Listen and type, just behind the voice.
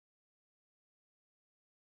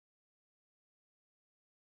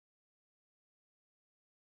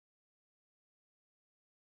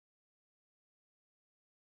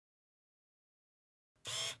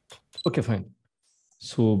Okay, fine.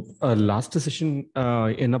 So last session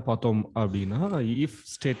என்ன பார்த்தோம் அப்படின்னா if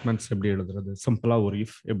statements எப்படி எழுதுறது, சிம்பிளா ஒரு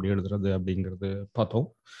if எப்படி எழுதுறது அப்படிங்கிறது பார்த்தோம்.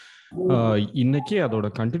 இன்னைக்கு அதோட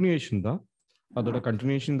கண்டினியூஷன் தான். அதோட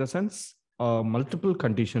கண்டினியூஷன் இந்த சென்ஸ் மல்டிபிள்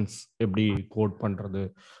கண்டிஷன்ஸ் எப்படி கோட் பண்றது,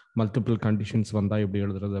 மல்டிபிள் கண்டிஷன்ஸ் வந்தா எப்படி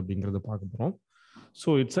எழுதுறது அப்படிங்கறத பார்க்க போறோம். So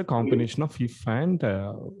it's a combination of if and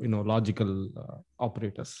logical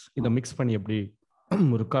operators. இதை மிக்ஸ் பண்ணி எப்படி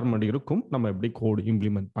ரிக்வயர்மெண்ட் இருக்கும், நம்ம எப்படி கோட்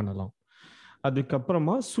இம்ப்ளிமெண்ட் பண்ணலாம்.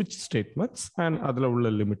 அதுக்கப்புறமா ஸ்விட்ச் ஸ்டேட்மெண்ட்ஸ் அண்ட் அதில் உள்ள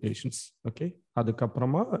லிமிடேஷன்ஸ். ஓகே,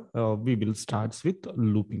 அதுக்கப்புறமா we will starts with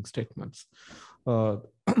looping statements.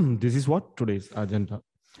 This is what today's agenda.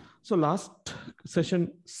 So last session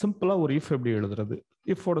சிம்பிளாக ஒரு இஃப் எப்படி எழுதுறது,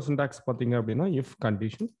 இஃபோட சின்டாக்ஸ் பார்த்தீங்க அப்படின்னா இஃப்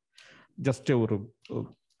கண்டிஷன், ஜஸ்ட் ஒரு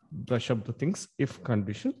brush up the things. If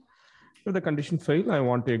condition, if the condition fail, I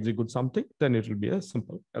want to execute something, then it will be a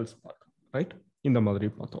simple else part, right? In the மாதிரி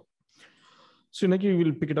பார்த்தோம். So இன்னைக்கு we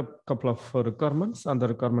will pick it up couple of requirements. அந்த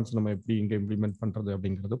requirements நம்ம எப்படி இங்க implement பண்றது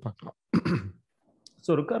அப்படிங்கறது பார்க்கலாம். So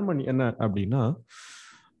requirement என்ன அப்படின்னா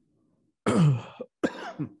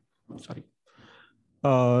சாரி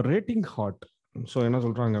rating hot. So என்ன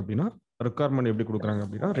சொல்றாங்க அப்படின்னா requirement எப்படி கொடுக்குறாங்க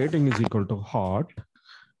அப்படின்னா rating is equal to hot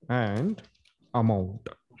and amount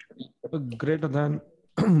greater than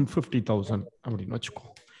 50,000 அப்படின்னு வச்சுக்கோ.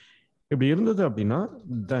 இப்படி இருந்தது அப்படின்னா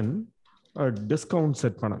then டிஸ்கவுண்ட்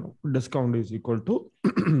செட் பண்ணணும். Discount is equal to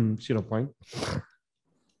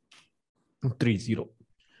 0.30.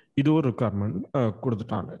 இது ஒரு ரிக்வயர்மெண்ட்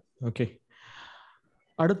கொடுத்துட்டாங்க. ஓகே,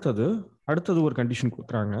 அடுத்தது ஒரு கண்டிஷன்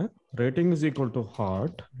கொடுக்குறாங்க. Rating is equal to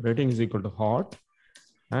hot, rating is equal to hot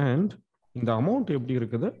and இந்த அமௌண்ட் எப்படி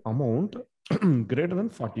இருக்குது, அமௌண்ட் கிரேட்டர்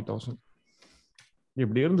தென் 40,000.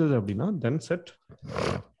 இப்படி இருந்தது அப்படின்னா then set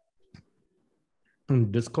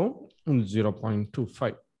discount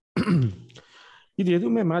 0.25. இது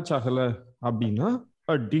எதுவுமே மேட்ச் ஆகல அப்படின்னா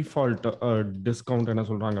டிஃபால்ட் டிஸ்கவுண்ட் என்ன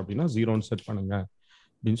சொல்றாங்க அப்படின்னா 0ன்னு செட் பண்ணுங்க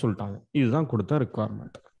அப்படின்னு சொல்லிட்டாங்க. இதுதான் கொடுத்த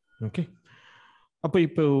ரிக்வயர்மெண்ட். ஓகே, அப்போ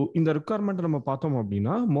இப்போ இந்த ரிக்வயர்மெண்ட் நம்ம பார்த்தோம்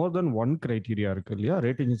அப்படின்னா மோர் தென் ஒன் கிரைட்டீரியா இருக்கு இல்லையா.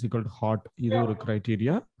 Rating is equal to hot இது ஒரு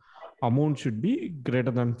criteria, amount should be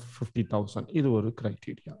greater than 50,000 இது ஒரு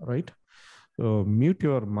criteria, right? Mute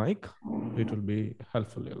your mic, it will be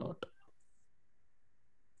helpful a lot.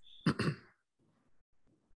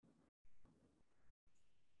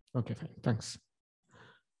 Okay, fine, thanks.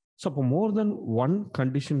 So for more than one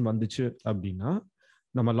condition வந்துச்சு அப்படின்னா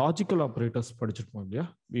நம்ம logical operators படிச்சிருப்போம் இல்லையா.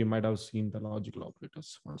 We might have seen the logical operators.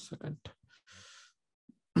 One second.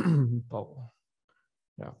 Power.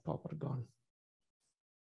 Yeah, power gone.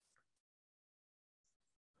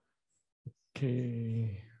 Okay.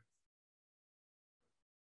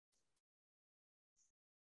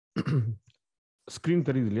 Screen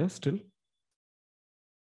தெரியுது இல்லையா still?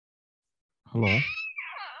 Hello?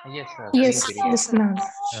 Yes, ma'am.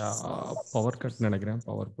 Power cut நினைக்கிறேன்,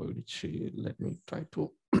 power போயிடுச்சு. Let me try to.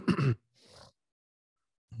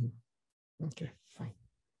 Okay, fine.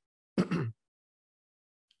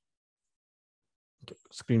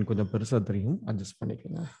 Screen கொஞ்சம் பெருசா தெரியும், adjust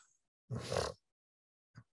பண்ணிக்கோங்க.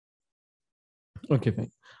 Okay,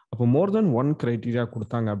 fine. அப்போ மோர் தென் one criteria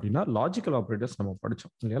கொடுத்தாங்க அப்படின்னா லாஜிக்கல் ஆப்ரேட்டர்ஸ் நம்ம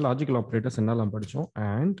படித்தோம் இல்லையா. லாஜிக்கல் ஆப்ரேட்டர்ஸ் என்னெல்லாம் படித்தோம்,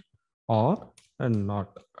 அண்ட், ஆர் அண்ட்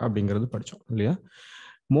நாட் அப்படிங்கிறது படித்தோம் இல்லையா.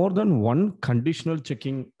 மோர் தென் ஒன் கண்டிஷனல்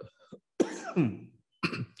செக்கிங்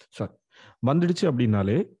சாரி வந்துடுச்சு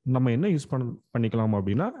அப்படின்னாலே நம்ம என்ன யூஸ் பண்ணிக்கலாம்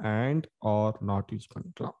அப்படின்னா அண்ட் ஆர் நாட் யூஸ்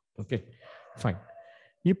பண்ணிக்கலாம். Okay, fine.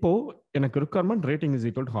 இப்போ எனக்கு requirement rating is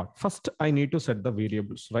equal to hot. First I need to set the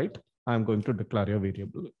variables, right? I am going to declare a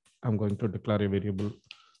variable. I'm going to declare a variable,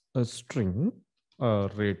 a string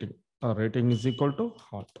rating. Rating is equal to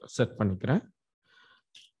hot. Set பண்ணிக்கிறேன்.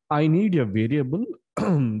 I need a variable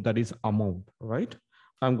that is amount, right?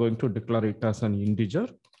 I'm going to declare it as an integer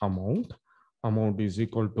amount. Amount is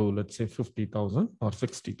equal to, let's say, 50,000 or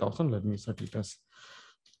 60,000. Let me set it as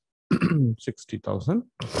 60,000.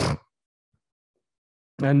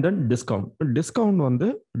 And then discount. Discount வந்து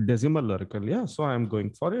decimal இருக்கு இல்லையா. So I am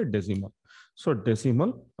going for a decimal. So decimal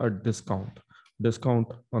discount. Discount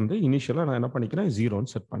வந்து இனிஷியலா நான் என்ன பண்ணிக்கிறேன்,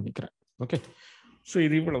 0ன்னு set பண்ணிக்கிறேன். Okay, so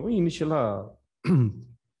இது இவ்வளவு இனிஷியலா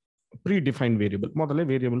ப்ரீ டிஃபைன் வேரியபிள். முதல்ல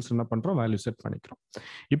வேரியபிள்ஸ் என்ன பண்றோம், வேல்யூ செட் பண்ணிக்கிறோம்.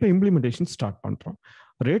 இப்போ இம்ப்ளிமெண்டேஷன் ஸ்டார்ட் பண்றோம்.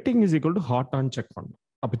 Rating is equal to hot on check பண்ணோம்.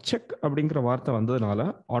 அப்போ செக் அப்படிங்கிற வார்த்தை வந்ததுனால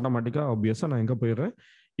ஆட்டோமேட்டிக்கா ஆப்வியஸா நான் எங்க போயிடுறேன்,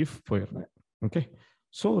 இஃப் போயிடுறேன். Okay,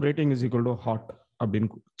 so rating is equal to hot அப்படின்னு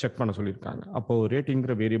செக் பண்ண சொல்லியிருக்காங்க. அப்போ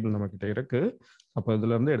ரேட்டிங்கிற வேரியபிள் நம்ம கிட்ட இருக்கு. அப்போ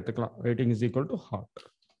இதுல இருந்து எடுத்துக்கலாம் rating is equal to hot.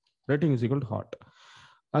 Rating is equal to hot.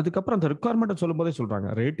 அதுக்கப்புறம் அந்த ரிக்வயர்மெண்ட் சொல்லும் போதே சொல்றாங்க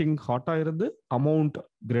ரேட்டிங் ஹாட்டா இருந்து அமௌண்ட்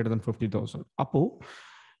கிரேட்டர் தென் 50,000. அப்போ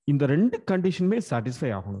இந்த ரெண்டு கண்டிஷனுமே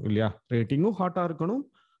சாட்டிஸ்ஃபை ஆகணும் இல்லையா. ரேட்டிங்கும் ஹாட்டா இருக்கணும்,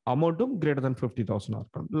 அமௌண்ட்டும் கிரேட்டர் தென் 50,000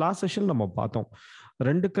 இருக்கணும். லாஸ்ட் செஷன் நம்ம பார்த்தோம்,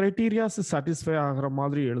 ரெண்டு கிரைட்டீரியாஸ் சாட்டிஸ்ஃபை ஆகிற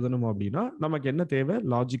மாதிரி எழுதணும் அப்படின்னா நமக்கு என்ன தேவை?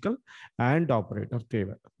 லாஜிக்கல் அண்ட் ஆப்ரேட்டர்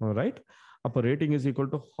தேவை, ரைட்? அப்போ rating is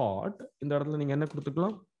equal to hot, இந்த இடத்துல நீங்க என்ன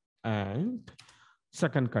கொடுத்துக்கலாம்? அண்ட்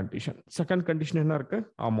செகண்ட் கண்டிஷன் என்ன இருக்கு?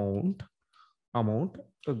 Amount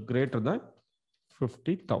greater than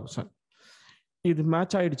 50,000. இது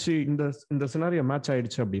மேட்ச் ஆயிடுச்சு, இந்த சினாரியோ மேட்ச்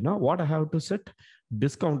ஆயிடுச்சு அப்படின்னா what I have to set?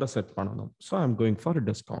 டிஸ்கவுண்ட்டை set பண்ணணும். So I am going for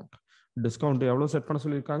discount எவ்வளோ செட் பண்ண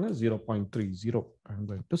சொல்லியிருக்காங்க? 0.30. I am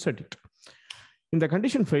going to set it. இந்த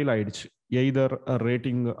கண்டிஷன் ஃபெயில் ஆயிடுச்சு. எய்தர்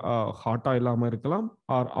ரேட்டிங் ஹாட்டாக இல்லாமல் இருக்கலாம்,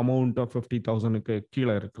 ஆர் அமௌண்ட் 50,000க்கு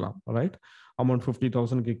கீழே இருக்கலாம், ரைட்? அமௌண்ட்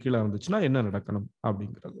 50,000க்கு கீழே இருந்துச்சுன்னா என்ன நடக்கணும்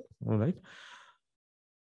அப்படிங்கிறது, ரைட்?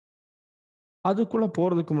 அதுக்குள்ள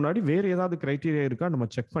போறதுக்கு முன்னாடி வேற ஏதாவது கிரைட்டீரியா இருக்கா நம்ம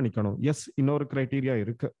செக் பண்ணிக்கணும். எஸ், இன்னொரு கிரைட்டீரியா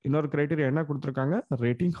இருக்கு. இன்னொரு கிரைட்டீரியா என்ன கொடுத்துருக்காங்க?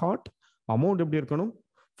 ரேட்டிங் ஹாட், அமௌண்ட் எப்படி இருக்கணும்?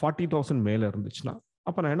 40,000 மேல இருந்துச்சுன்னா.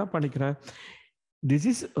 அப்ப நான் என்ன பண்ணிக்கிறேன்? This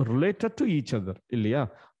is related to each other இல்லையா?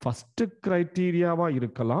 ஃபர்ஸ்ட் கிரைட்டீரியாவா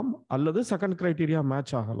இருக்கலாம் அல்லது செகண்ட் கிரைட்டீரியா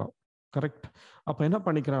மேட்ச் ஆகலாம், கரெக்ட்? அப்ப என்ன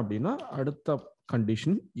பண்ணிக்கிறேன் அப்படின்னா அடுத்த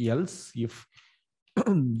கண்டிஷன் எல்ஸ் இஃப்.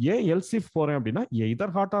 ஏன் எல்ஸ் இஃப் போறேன் அப்படின்னா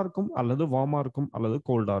எய்தர் ஹாட்டா இருக்கும் அல்லது வார்மா இருக்கும் அல்லது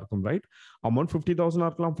கோல்டா இருக்கும், ரைட்? அமௌண்ட் 50,000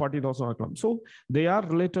 இருக்கலாம், 40,000 இருக்கலாம். So they are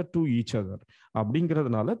related to each other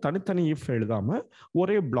அப்படிங்கிறதுனால தனித்தனி இஃப் எழுதாம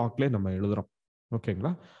ஒரே பிளாக்ல நம்ம எழுதுறோம்,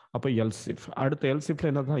 ஓகேங்களா? அப்போ எல்ஸ் இஃப். அடுத்த எல்ஸ் இஃப்ல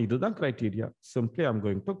என்னதான்? இதுதான் criteria. Simply I am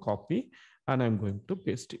going to copy and I am going to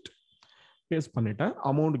paste it. Paste பண்ணிட்டேன்.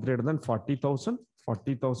 அமௌண்ட் கிரேட்டர் தென் 40,000,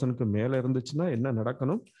 40,000க்கு மேல இருந்துச்சுன்னா என்ன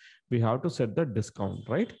நடக்கணும்? we have to set the discount,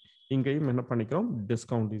 right? இங்கேயும் என்ன பண்ணிக்கிறோம்?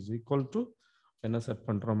 டிஸ்கவுண்ட் இஸ் ஈக்குவல் டு என்ன செட்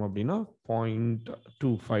பண்றோம் அப்படின்னா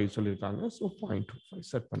 0.25 சொல்லியிருக்காங்க. ஸோ 0.25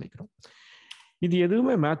 செட் பண்ணிக்கிறோம். இது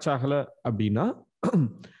எதுவுமே மேட்ச் ஆகல அப்படின்னா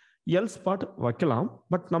எல் ஸ்பாட் வைக்கலாம்.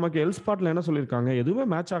 பட் நமக்கு எல் ஸ்பாட்ல என்ன சொல்லியிருக்காங்க? எதுவுமே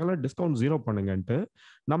மேட்ச் ஆகல, டிஸ்கவுண்ட் 0 பண்ணுங்கன்ட்டு.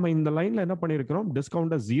 நம்ம இந்த லைன்ல என்ன பண்ணியிருக்கிறோம்?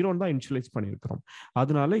 டிஸ்கவுண்ட்டை 0 தான் இனிஷியலைஸ் பண்ணியிருக்கிறோம்.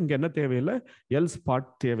 அதனால இங்க என்ன தேவையில்லை? எல்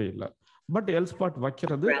ஸ்பாட் தேவையில்லை. பட் எல் ஸ்பாட்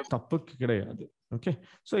வைக்கிறது தப்பு கிடையாது, ஓகே?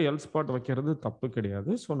 ஸோ எல் ஸ்பாட் வைக்கிறது தப்பு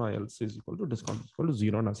கிடையாது. ஸோ நான் else is equal to discount equal to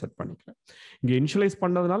 0 நான் செட் பண்ணிக்கிறேன். இங்கே இனிஷியலைஸ்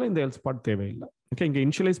பண்ணதுனால இந்த எல் ஸ்பாட் தேவையில்லை, ஓகே? இங்கே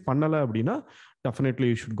இனிஷியலைஸ் பண்ணலை அப்படின்னா definitely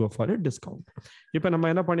you should go for a discount. இப்போ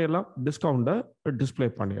நம்ம என்ன பண்ணிடலாம்? டிஸ்கவுண்ட்டை டிஸ்பிளே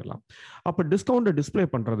பண்ணிடலாம். அப்போ டிஸ்கவுண்ட்டை டிஸ்பிளே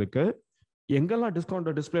பண்ணுறதுக்கு எங்கெல்லாம்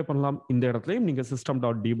டிஸ்கவுண்ட்டை டிஸ்பிளே பண்ணலாம்? இந்த இடத்துலையும் நீங்கள் சிஸ்டம்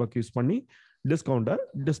டாட் டீபக் யூஸ் பண்ணி டிஸ்கவுண்ட்டை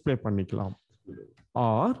டிஸ்பிளே பண்ணிக்கலாம்.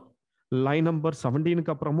 ஆர் லைன் நம்பர்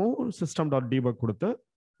 17க்கு அப்புறமும் சிஸ்டம் டாட் டீபக் கொடுத்து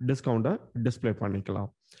டிஸ்கவுண்ட்டை டிஸ்பிளே பண்ணிக்கலாம்,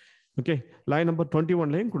 ஓகே? லைன் நம்பர்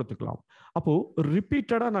 21லையும் கொடுத்துக்கலாம். அப்போ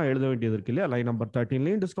ரிப்பீட்டடா நான் எழுத வேண்டியது இருக்கு இல்லையா? லைன் நம்பர்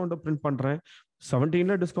 13லையும் டிஸ்கவுண்ட்டை பிரிண்ட் பண்றேன்,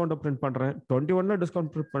 17ல டிஸ்கவுண்ட்டை பிரிண்ட் பண்றேன், 21ல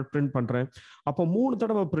டிஸ்கவுண்ட் பிரிண்ட் பண்றேன். அப்போ 3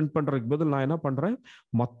 தடவை பிரிண்ட் பண்றதுக்கு பதில் நான் என்ன பண்றேன்?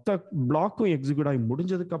 மொத்த பிளாக்கும் எக்ஸிக்யூட் ஆகி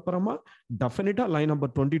முடிஞ்சதுக்கு அப்புறமா டெஃபினட்டா லைன்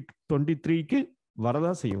நம்பர் 23க்கு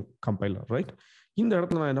வரதா செய்யும் கம்பைலர், ரைட்? இந்த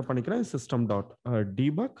இடத்துல நான் என்ன பண்ணிக்கிறேன்? சிஸ்டம் டாட்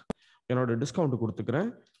டீபக் என்னோட டிஸ்கவுண்ட் கொடுத்துக்கிறேன்.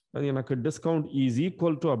 அது எனக்கு டிஸ்கவுண்ட் இஸ்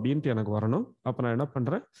ஈக்குவல் டு அப்படின்ட்டு எனக்கு வரணும். அப்போ நான் என்ன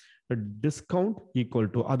பண்றேன்? டிஸ்கவுண்ட் ஈக்குவல்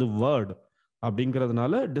டு, அது வேர்டு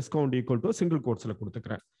அப்படிங்கிறதுனால டிஸ்கவுண்ட் ஈக்குவல் டு சிங்கிள் கோட்ஸ்ல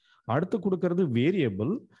கொடுத்துக்கிறேன். அடுத்து கொடுக்கறது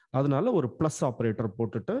வேரியபிள், அதனால ஒரு பிளஸ் ஆப்ரேட்டர்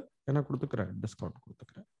போட்டுட்டு என்ன கொடுத்துக்கிறேன்? டிஸ்கவுண்ட்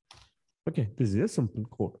கொடுத்துக்கிறேன், okay? This is simple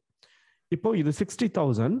code. இப்போ இது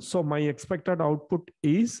 60,000. So my expected output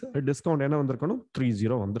is discount என்ன வந்திருக்கணும்?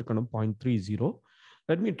 30 வந்திருக்கணும், 0.30.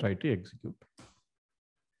 Let me try to execute.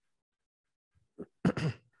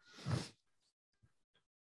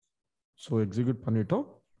 So execute பண்ணிட்டோம்.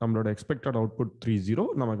 நம்மளோட எக்ஸ்பெக்டட் அவுட்புட் 30,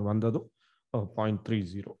 நமக்கு வந்ததும்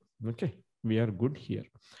 0.30, okay? We are good here.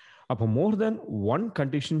 அப்போ மோர் தென் ஒன்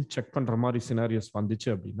கண்டிஷன் செக் பண்ற மாதிரி சினாரியோஸ் வந்துச்சு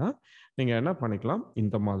அப்படின்னா நீங்க என்ன பண்ணிக்கலாம்?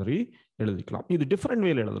 இந்த மாதிரி எழுதிக்கலாம். இது டிஃப்ரெண்ட்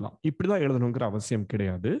வேல எழுதலாம், இப்படிதான் எழுதணுங்கிற அவசியம்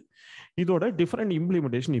கிடையாது. இதோட டிஃப்ரெண்ட்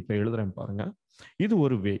இம்ப்ளிமெண்டேஷன் இப்போ எழுதுறேன் பாருங்க. இது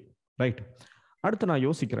ஒரு வே, ரைட்? அடுத்து நான்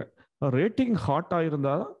யோசிக்கிறேன், ரேட்டிங் ஹாட்டா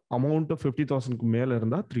இருந்தா அமௌண்ட் 50,000க்கு மேல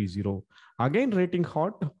இருந்தா 30, அகைன் ரேட்டிங்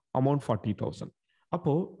ஹாட் அமௌண்ட் 40,000.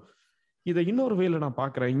 அப்போ இதை இன்னொரு வேல நான்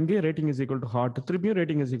பாக்குறேன். இங்கே rating is equal to hot, திருப்பியும்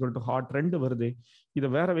rating is equal to hot, ரெண்டு வருது. இதை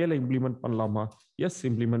வேற வேலை இம்ப்ளிமெண்ட் பண்ணலாமா? எஸ்,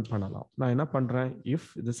 இம்ப்ளிமெண்ட் பண்ணலாம். நான் என்ன பண்றேன்? இஃப்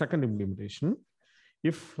இது second implementation,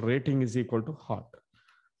 if rating is equal to hot.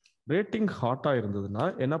 Rating ஹாட்டா இருந்ததுன்னா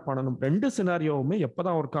என்ன பண்ணணும்? ரெண்டு சினாரியோவுமே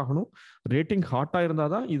எப்பதான் ஒர்க் ஆகணும்? ரேட்டிங் ஹாட்டா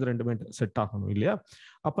இருந்தாதான் இது ரெண்டுமே செட் ஆகணும் இல்லையா?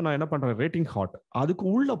 அப்ப நான் என்ன பண்றேன்? ரேட்டிங் ஹாட், அதுக்கு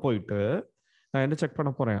உள்ள போயிட்டு நான் என்ன செக்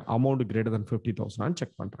பண்ண போறேன்? அமௌண்ட் கிரேட்டர் தென் 50,000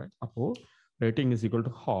 செக் பண்றேன். அப்போ rating is equal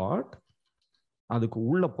to hot, அதுக்கு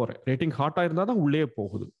உள்ள போறேன். ரேட்டிங் ஹாட்டா இருந்தா தான் உள்ளே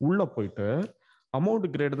போகுது. உள்ள போயிட்டு அமௌண்ட்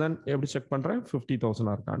கிரேட்டர் தென் எப்படி செக் பண்றேன்?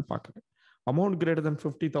 50,000 இருக்கான்னு பாக்குறேன். அமௌண்ட் கிரேட்டர் தென்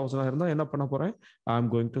 50,000 இருந்தா என்ன பண்ண போறேன்? I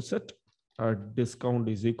am going to set discount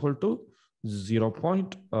is equal to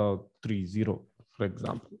 0.30 for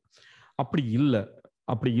example. அப்படி இல்லை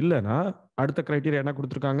அப்படி இல்லைன்னா அடுத்த கிரைட்டீரியா என்ன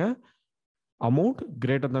கொடுத்துருக்காங்க, அமௌண்ட்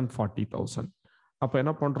கிரேட்டர் than 40,000. அப்போ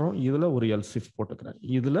என்ன பண்றோம், இதுல ஒரு எல்ஸ் இஃப் போட்டுக்கிறேன்.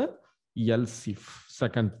 இதுல else if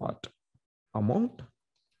second part amount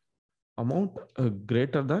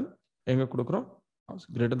greater than எங்க கொடுக்குறோம்,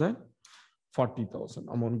 greater than 40,000.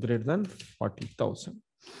 Amount greater than 40,000.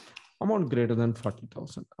 Amount greater than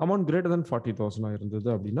 40,000. Amount greater than 40,000 இருந்தது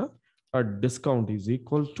அப்படின்னா டிஸ்கவுண்ட் இஸ்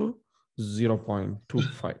ஈக்குவல் டு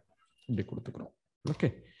 0.25 இப்படி கொடுத்துக்கிறோம். ஓகே,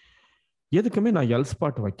 எதுக்குமே நான் எல்ஸ்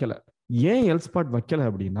பார்ட் வைக்கல. ஏன் எல்ஸ் பார்ட் வைக்கல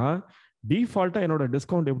அப்படின்னா, டிஃபால்ட்டா என்னோட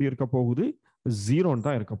டிஸ்கவுண்ட் எப்படி இருக்க போகுது, 0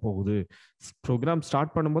 தான் இருக்க போகுது. ப்ரோக்ராம்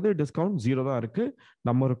ஸ்டார்ட் பண்ணும்போது டிஸ்கவுண்ட் 0 தான் இருக்கு.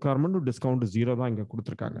 நம்ம ரெக்குயர்மெண்ட் டிஸ்கவுண்ட் 0 தான் இங்க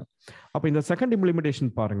கொடுத்துருக்காங்க. அப்போ இந்த செகண்ட்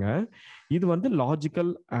இம்ப்ளிமெண்டேஷன் பாருங்க, இது வந்து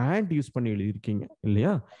லாஜிக்கல் அண்ட் யூஸ் பண்ணி எழுதியிருக்கீங்க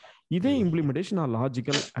இல்லையா. இதே இம்ப்ளிமெண்டேஷன் நான்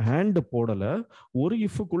லாஜிக்கல் அண்ட் போடல, ஒரு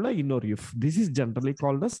இஃப்க்குள்ள இன்னொரு if. This is generally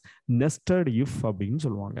called as nested if அப்படின்னு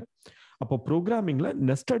சொல்லுவாங்க. அப்போ ப்ரோக்ராமிங்ல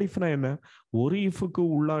நெஸ்டட் இஃப்னா என்ன, ஒரு இஃப்க்கு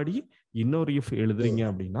உள்ளாடி இன்னொரு இஃப் எழுதுறீங்க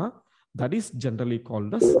அப்படின்னா that is generally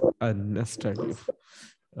called as a nested if.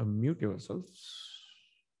 Mute yourself.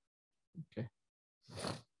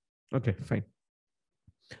 Okay, fine.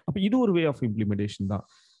 அப்ப இது ஒரு வே ஆஃப் இம்ப்ளிமெண்டேஷன் தான்.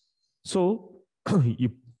 ஸோ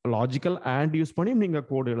லாஜிக்கல் அண்ட் யூஸ் பண்ணியும் நீங்க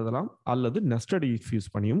கோட் எழுதலாம், அல்லது நெஸ்டட் இஃப்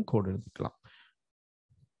யூஸ் பண்ணியும் கோட் எழுதிக்கலாம்.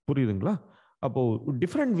 புரியுதுங்களா? அப்போ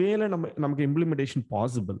டிஃப்ரெண்ட் வேல நமக்கு implementation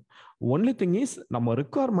possible. Only thing is நம்ம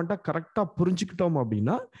ரிக்குவயர்மெண்ட்டை கரெக்டாக புரிஞ்சுக்கிட்டோம்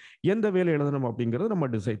அப்படின்னா எந்த வேலை எழுதணும் அப்படிங்கிறத நம்ம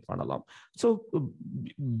டிசைட் பண்ணலாம். ஸோ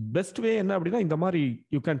பெஸ்ட் வே என்ன அப்படின்னா, இந்த மாதிரி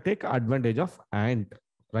you can take advantage of and,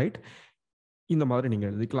 right? இந்த மாதிரி நீங்க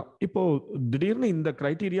எழுதிக்கலாம். இப்போ திடீர்னு இந்த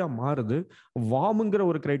கிரைட்டீரியா மாறுது, வாமுங்கிற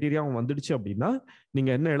ஒரு கிரைட்டீரியா வந்துடுச்சு அப்படின்னா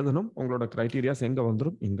நீங்க என்ன எழுதணும், உங்களோட கிரைட்டீரியாஸ் எங்க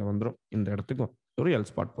வந்துடும், இங்க வந்துடும். இந்த இடத்துக்கு ஒரு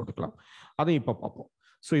எல்ஸ் பார்ட் போட்டுக்கலாம். அதை இப்போ பார்ப்போம்.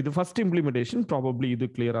 ஸோ இது ஃபர்ஸ்ட் இம்ப்ளிமெண்டேஷன், ப்ராபப்ளி இது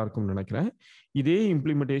கிளியரா இருக்கும்னு நினைக்கிறேன். இதே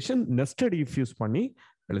இம்ப்ளிமெண்டேஷன் நெஸ்டட் இஃப் யூஸ் பண்ணி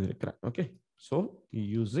எழுதியிருக்கிறேன். Okay, so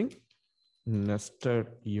using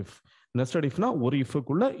nested if. Nested இஃப்னா ஒரு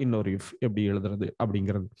இஃப்க்குள்ள இன்னொரு இஃப் எப்படி எழுதுறது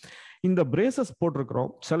அப்படிங்கிறது. இந்த பிரேசஸ்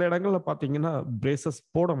போட்டிருக்கிறோம். சில இடங்கள்ல பார்த்தீங்கன்னா பிரேசஸ்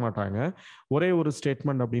போட மாட்டாங்க. ஒரே ஒரு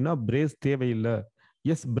ஸ்டேட்மெண்ட் அப்படின்னா பிரேஸ் தேவையில்லை.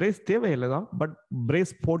 எஸ், பிரேஸ் தேவையில்லை தான், பட்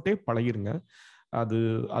பிரேஸ் போட்டே பழகிருங்க.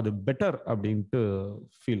 அது பெட்டர் அப்படின்ட்டு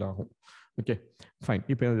ஃபீல் ஆகும். Okay, fine.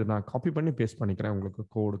 இப்போ நான் காப்பி பண்ணி பேஸ்ட் பண்ணிக்கிறேன் உங்களுக்கு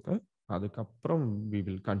கோடுக்கு. அதுக்கப்புறம் we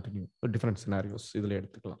will continue different scenarios இதில்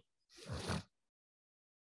எடுத்துக்கலாம்.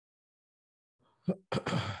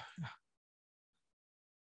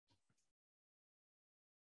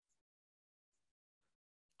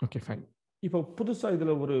 Okay, fine. இப்போ புதுசாக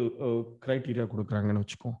இதில் ஒரு கிரைட்டீரியா கொடுக்குறாங்கன்னு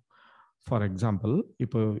வச்சுக்கோ. ஃபார் எக்ஸாம்பிள்,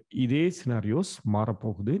 இப்போ இதே சினாரியோஸ்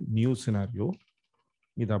மாறப்போகுது, நியூ சினாரியோ.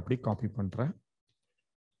 இதை அப்படி காப்பி பண்ணுறேன்,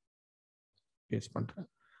 பேஸ்ட் பண்ணுறேன்.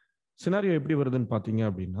 சினாரியோ எப்படி வருதுன்னு பார்த்தீங்க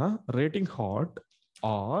அப்படின்னா, ரேட்டிங் ஹாட்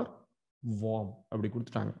ஆர் வார்ம் அப்படி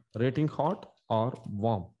கொடுத்துட்டாங்க. Rating hot R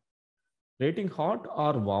warm. Rating hot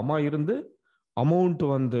R வார்மா இருந்து அமௌண்ட்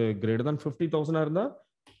வந்து கிரேட்டர் than 50,000 இருந்தா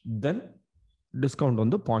தென் டிஸ்கவுண்ட்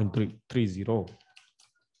வந்து 0.330.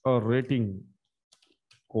 ரேட்டிங்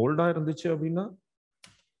கோல்டா இருந்துச்சு அப்படின்னா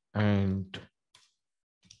and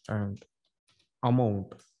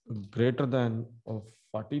amount greater than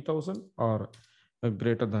 40,000 R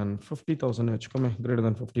greater than 50,000 வச்சுக்கோமே, greater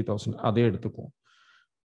than 50,000 அதே எடுத்துக்குவோம்.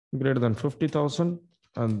 greater than 50,000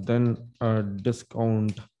 and then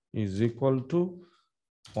discount is equal to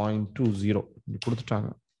 0.20 கொடுத்துட்டாங்க.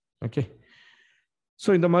 ஓகே, ஸோ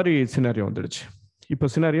இந்த மாதிரி சினாரியோ வந்துடுச்சு. இப்போ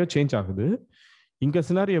சினாரியோ சேஞ்ச் ஆகுது. இங்க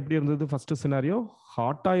சினாரியோ எப்படி இருந்தது, ஃபர்ஸ்ட் சினாரியோ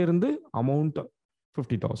ஹாட்டா இருந்து அமௌண்ட்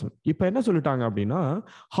 50,000. இப்போ என்ன சொல்லிட்டாங்க அப்படின்னா,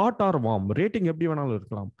 ஹாட் ஆர் வார்ம், ரேட்டிங் எப்படி வேணாலும்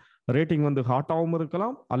இருக்கலாம். ரேட்டிங் வந்து ஹாட்டாவும்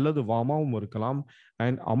இருக்கலாம் அல்லது வார்மாவும் இருக்கலாம்.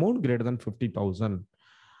 And amount greater than 50,000.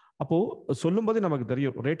 அப்போ சொல்லும்போது நமக்கு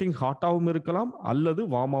தெரியும் ரேட்டிங் ஹாட்டாவும் இருக்கலாம் அல்லது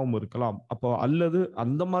வார்மாவும் இருக்கலாம். அப்போ அல்லது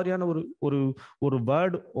அந்த மாதிரியான ஒரு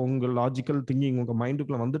வேர்டு உங்க லாஜிக்கல் திங்கிங் உங்க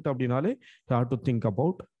மைண்டுக்குள்ள வந்துட்டு அப்படின்னாலே you have to think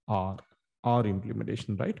about R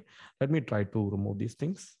implementation, right? Let me try to remove these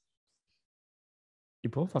things.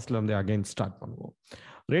 இப்போ ஃபர்ஸ்ட்ல இருந்து அகைன் ஸ்டார்ட் பண்ணுவோம்.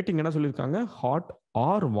 ரேட்டிங் என்ன சொல்லியிருக்காங்க, ஹாட்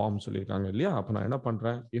ஆர் வார்ம் சொல்லியிருக்காங்க இல்லையா. அப்போ நான் என்ன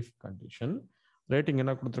பண்றேன், இஃப் கண்டிஷன் ரேட்டிங்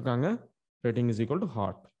என்ன கொடுத்துருக்காங்க, rating is equal to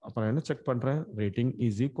hot. அப்போ நான் என்ன செக் பண்றேன், ரேட்டிங்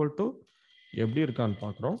இஸ் ஈக்குவல் டு எப்படி இருக்கான்னு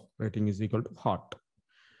பார்க்குறோம். Rating is equal to hot.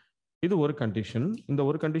 இது ஒரு கண்டிஷன். இந்த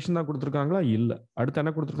ஒரு கண்டிஷன் தான் கொடுத்துருக்காங்களா, இல்லை. அடுத்து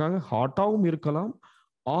என்ன கொடுத்துருக்காங்க, ஹாட்டாவும் இருக்கலாம்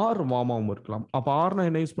ஆர் வார்மாவும் இருக்கலாம். அப்போ ஆர்னா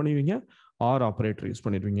என்ன யூஸ் பண்ணுவீங்க, ஆர் ஆப்ரேட்டர் யூஸ்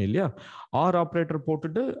பண்ணிடுவீங்க இல்லையா. ஆர் ஆப்ரேட்டர்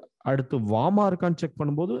போட்டுட்டு அடுத்து வார்மா இருக்கான்னு செக்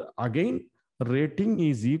பண்ணும்போது again rating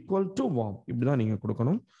is equal to warm, இப்படிதான் நீங்க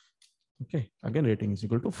கொடுக்கணும். Okay, again rating is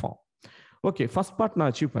equal to form. Okay, first part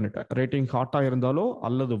நான் அச்சீவ் பண்ணிட்டேன். ரேட்டிங் ஹாட்டா இருந்தாலோ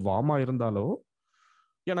அல்லது வார்மா இருந்தாலோ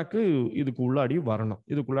எனக்கு இதுக்கு உள்ளாடி வரணும்.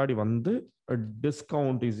 இதுக்குள்ளாடி வந்து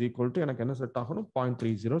டிஸ்கவுண்ட் இஸ் ஈக்குவல் டு எனக்கு என்ன செட் ஆகணும்,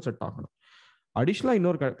 0.30 செட் ஆகணும். அடிஷ்னலா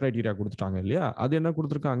இன்னொரு கிரைட்டீரியா கொடுத்துட்டாங்க இல்லையா? அது என்ன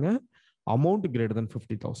கொடுத்துருக்காங்க, அமௌண்ட் கிரேட்டர் தென்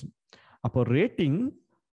 50,000. அப்போ ரேட்டிங்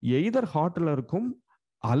எய்தர் ஹாட்ல இருக்கும்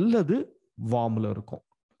அல்லது வார்ம்ல இருக்கும்.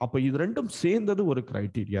 அப்போ இது ரெண்டும் சேர்ந்தது ஒரு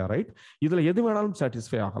கிரைட்டீரியா, ரைட்? இதுல எது வேணாலும்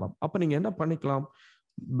சாட்டிஸ்ஃபை ஆகலாம். அப்ப நீங்க என்ன பண்ணிக்கலாம்,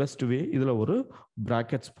 பெஸ்ட் வே இதுல ஒரு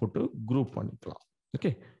பிராக்கெட்ஸ் போட்டு குரூப் பண்ணிக்கலாம்.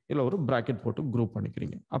 ஓகே, இதுல ஒரு பிராக்கெட் போட்டு குரூப்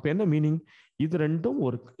பண்ணிக்கிறீங்க. அப்ப என்ன மீனிங், இது ரெண்டும்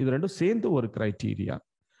சேர்ந்து ஒரு கிரைட்டீரியா.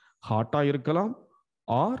 ஹாட்டா இருக்கலாம்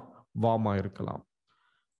ஆர் வார்மா இருக்கலாம்.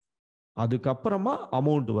 அதுக்கப்புறமா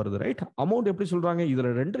அமௌண்ட் வருது, ரைட்? அமௌண்ட் எப்படி சொல்றாங்க, இதுல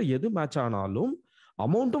ரெண்டு எது மேட்ச் ஆனாலும்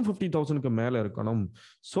அமௌண்ட்டும் 50,000க்கு மேல இருக்கணும்.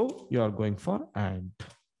 So you are going for and.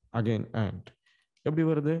 Again and எப்படி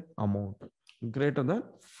வருது, அமௌண்ட் கிரேட்டர் than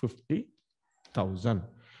 50,000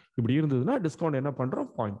 இப்படி இருந்ததுன்னா டிஸ்கவுண்ட் என்ன பண்றோம்,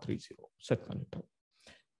 0.30 செட் பண்ணிட்டோம்.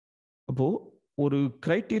 அப்போ ஒரு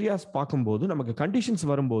கிரைட்டீரியாஸ் பார்க்கும்போது நமக்கு கண்டிஷன்ஸ்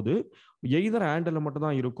வரும்போது எய்தர் ஆண்ட்ல மட்டும்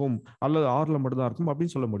தான் இருக்கும் அல்லது ஆர்ல மட்டும் தான் இருக்கும்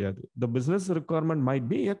அப்படின்னு சொல்ல முடியாது. த business requirement might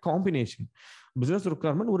be a combination. Business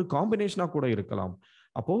requirement ஒரு காம்பினேஷனா கூட இருக்கலாம்.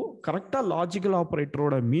 அப்போ கரெக்டா லாஜிக்கல்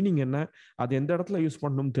ஆபரேட்டரோட மீனிங் என்ன, அது எந்த இடத்துல யூஸ்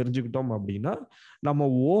பண்ணணும் தெரிஞ்சுக்கிட்டோம் அப்படின்னா நம்ம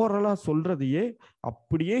ஓவராலா சொல்றதையே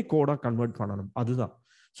அப்படியே கோடா கன்வெர்ட் பண்ணணும். அதுதான்.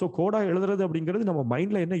 ஸோ கோடா எழுதுறது அப்படிங்கிறது நம்ம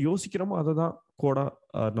மைண்ட்ல என்ன யோசிக்கிறோமோ அதை தான் கோடா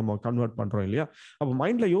நம்ம கன்வெர்ட் பண்றோம் இல்லையா? அப்போ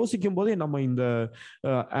மைண்ட்ல யோசிக்கும் போதே நம்ம இந்த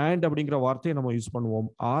அண்ட் அப்படிங்கிற வார்த்தையை நம்ம யூஸ் பண்ணுவோம்,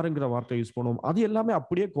 ஆறுங்கிற வார்த்தையை யூஸ் பண்ணுவோம். அது எல்லாமே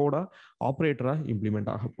அப்படியே கோடா ஆப்ரேட்டரா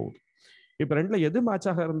இம்ப்ளிமெண்ட் ஆக போகுது. இப்போ ரெண்டுல எது மேட்ச்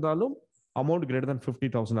ஆக இருந்தாலும் அமௌண்ட் கிரேட்டர் than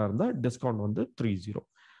 50,000 இருந்தா டிஸ்கவுண்ட் வந்து 30.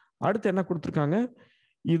 அடுத்து என்ன கொடுத்துருக்காங்க,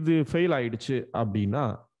 இது ஃபெயில் ஆயிடுச்சு அப்படின்னா,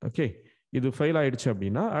 ஓகே, இது ஃபெயில் ஆயிடுச்சு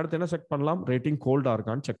அப்படின்னா அடுத்து என்ன செக் பண்ணலாம், ரேட்டிங் கோல்டா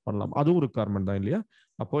இருக்கான்னு செக் பண்ணலாம். அதுவும் ரிக்வயர்மெண்ட் தான் இல்லையா?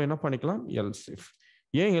 அப்போ என்ன பண்ணிக்கலாம், எல்சிஃப்.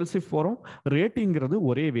 ஏன் எல்சிஃப் போறோம், ரேட்டிங்கிறது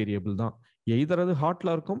ஒரே வேரியபிள் தான். எய்தர் அது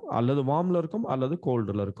ஹாட்ல இருக்கும் அல்லது வார்ம்ல இருக்கும் அல்லது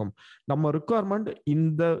கோல்டுல இருக்கும். நம்ம ரிக்வயர்மெண்ட்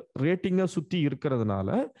இந்த ரேட்டிங்கை சுத்தி இருக்கிறதுனால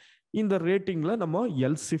இந்த ரேட்டிங்ல நம்ம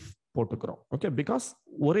எல்சிஃப் போட்டுக்கிறோம். ஓகே, பிகாஸ்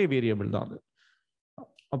ஒரே வேரியபிள் தான் அது.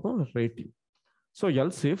 அப்போ ரேட்டிங். ஸோ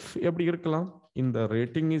எல்சிஃப் எப்படி இருக்கலாம், இந்த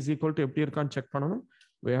ரேட்டிங் இஸ் ஈக்குவல் டு எப்படி இருக்கான்னு செக் பண்ணணும்.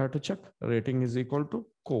 we have to check rating is equal to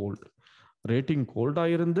cold. Rating கோல்டா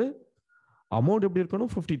இருந்து அமௌண்ட் எப்படி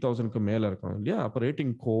இருக்கணும், 50,000க்கு மேல இருக்கணும் இல்லையா? அப்போ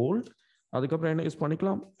ரேட்டிங் கோல்ட், அதுக்கப்புறம் என்ன யூஸ்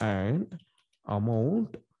பண்ணிக்கலாம், அண்ட்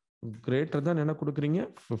அமௌண்ட் கிரேட்டர் தான் என்ன கொடுக்குறீங்க,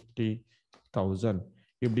 50,000.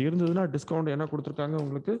 இப்படி இருந்ததுன்னா டிஸ்கவுண்ட் என்ன கொடுத்துருக்காங்க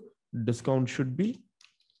உங்களுக்கு, discount should be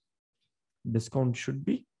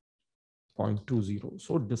 0.20.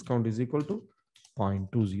 So discount is equal to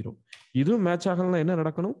 0.20. இதுவும் மேட்ச் ஆகலன்னா என்ன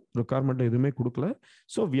நடக்கணும், ரிக்வயர்மெண்ட் எதுவுமே கொடுக்கல.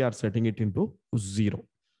 So we are setting it into 0.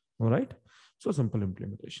 Right? So simple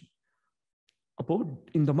implementation. அப்போ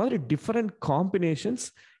இந்த மாதிரி different combinations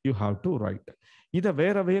you have to right. இதை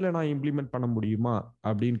வேற வேலை நான் இம்ப்ளிமெண்ட் பண்ண முடியுமா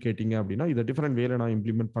அப்படின்னு கேட்டீங்க அப்படின்னா, இதை டிஃபரெண்ட் வேலை நான்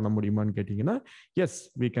இம்ப்ளிமெண்ட் பண்ண முடியுமான்னு கேட்டீங்கன்னா, S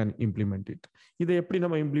we can implement it. இதை எப்படி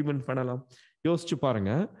நம்ம இம்ப்ளிமெண்ட் பண்ணலாம் யோசிச்சு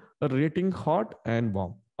பாருங்க. Rating hot and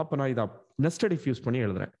warm. அப்போ நான் இதை நெஸ்டட் இஃப் யூஸ் பண்ணி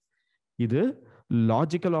எழுதுறேன். இது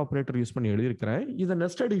லாஜிக்கல் ஆப்ரேட்டர் யூஸ் பண்ணி எழுதியிருக்கிறேன். இதை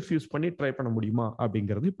நெஸ்டட் இஃப் யூஸ் பண்ணி ட்ரை பண்ண முடியுமா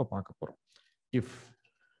அப்படிங்கிறது இப்போ பார்க்க போறோம். இஃப்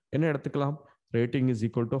என்ன எடுத்துக்கலாம், rating is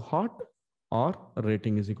equal to hot R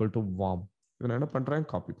rating is equal to warm. இதை நான் என்ன பண்றேன்,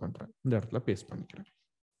 காப்பி பண்றேன், இந்த இடத்துல பேஸ்ட் பண்ணிக்கிறேன்.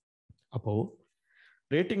 அப்போ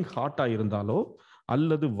ரேட்டிங் ஹாட்டா இருந்தாலோ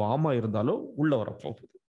அல்லது வார்மா இருந்தாலோ உள்ள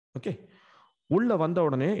வரப்போகுது. ஓகே, உள்ள வந்த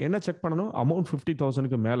உடனே என்ன செக் பண்ணணும், அமௌண்ட்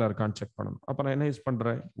 50,000க்கு மேல இருக்கான்னு செக் பண்ணணும். அப்ப நான் என்ன யூஸ்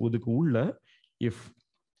பண்றேன், இதுக்கு உள்ள இஃப்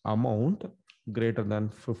அமௌண்ட் கிரேட்டர் than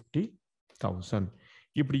 50,000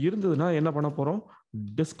 இப்படி இருந்ததுன்னா என்ன பண்ண போறோம்,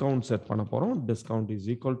 டிஸ்கவுண்ட் செட் பண்ண போறோம். Discount is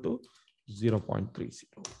equal to 0.30.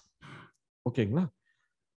 ஓகேங்களா?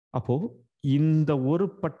 அப்போ இந்த ஒரு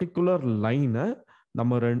பர்டிகுலர் லைனை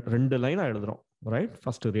நம்ம ரெண்டு லைனா எழுதுறோம். ரைட்?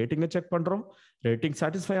 ஃபர்ஸ்ட் ரேட்டிங்கை செக் பண்றோம். ரேட்டிங்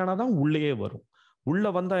சாட்டிஸ்ஃபை ஆனாதான் உள்ளேயே வரும்.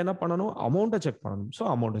 உள்ள வந்தா என்ன பண்ணணும், அமௌண்ட்டை செக் பண்ணணும். ஸோ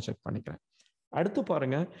அமௌண்ட்டை செக் பண்ணிக்கிறேன். அடுத்து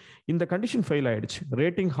பாருங்க, இந்த கண்டிஷன் ஃபெயில் ஆயிடுச்சு.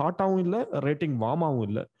 ரேட்டிங் ஹாட்டாவும் இல்லை, ரேட்டிங் வார்மாவும்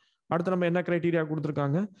இல்லை. அடுத்து நம்ம என்ன கிரைட்டீரியா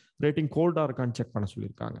கொடுத்துருக்காங்க, ரேட்டிங் கோல்டா இருக்கான்னு செக் பண்ண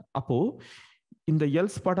சொல்லியிருக்காங்க. அப்போ இந்த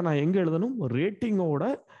எல்ஸ் பார்ட்டை நான் எங்க எழுதணும், ரேட்டிங்கோட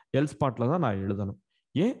எல்ஸ் பார்ட்ல தான் நான் எழுதணும்.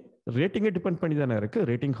 ஏன், ரேட்டிங்கை டிபெண்ட் பண்ணி தானே இருக்கு.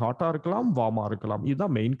 ரேட்டிங் ஹாட்டா இருக்கலாம், வார்மா இருக்கலாம்.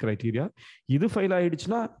 இதுதான் மெயின் கிரைட்டீரியா. இது ஃபெயில்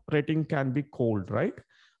ஆயிடுச்சுன்னா rating can be gold. Right?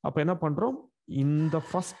 அப்ப என்ன பண்றோம், இந்த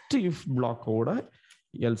first if பிளாக்கோட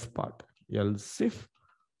else part, else if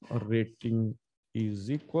rating is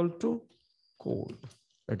equal to gold,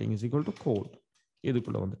 rating is equal to gold.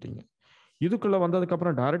 இதுக்குள்ள வந்துட்டீங்க. இதுக்குள்ள வந்ததுக்கு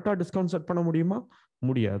அப்புறம் டைரக்டா டிஸ்கவுண்ட் செட் பண்ண முடியுமா,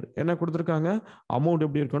 முடியாது. என்ன கொடுத்துருக்காங்க, அமௌண்ட்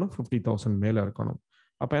எப்படி இருக்கணும், 50,000 மேல இருக்கணும்.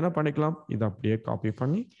 அப்ப என்ன பண்ணிக்கலாம், இதை அப்படியே காப்பி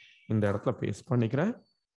பண்ணி இந்த இடத்துல பேஸ்ட் பண்ணிக்கிறேன்.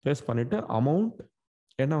 பேஸ்ட் பண்ணிட்டு அமௌண்ட்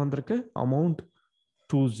என்ன வந்திருக்கு, அமௌண்ட்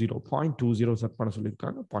 0.20 செட் பண்ண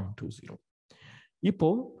சொல்லியிருக்காங்க, 0.20. இப்போ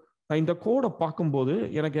நான் இந்த கோடை பார்க்கும்போது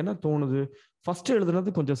எனக்கு என்ன தோணுது, ஃபர்ஸ்ட் எழுதுனது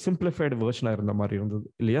கொஞ்சம் சிம்பிளிஃபைடு வெர்ஷனாக இருந்த மாதிரி இருந்தது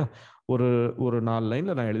இல்லையா? ஒரு ஒரு 4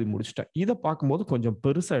 லைன்ல நான் எழுதி முடிச்சிட்டேன். இதை பார்க்கும்போது கொஞ்சம்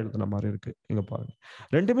பெருசா எழுதுன மாதிரி இருக்கு. இங்க பாருங்க,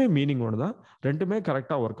 ரெண்டுமே மீனிங் ஒன்று தான், ரெண்டுமே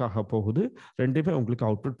கரெக்டாக ஒர்க் ஆக போகுது, ரெண்டுமே உங்களுக்கு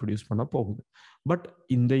அவுட்புட் ப்ரொடியூஸ் பண்ண போகுது. பட்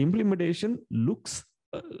இந்த implementation looks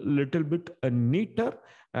little bit neuter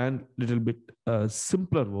and little bit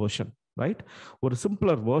simpler version, right? ஒரு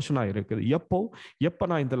சிம்பிளர் வெர்ஷனாக இருக்குது. எப்போ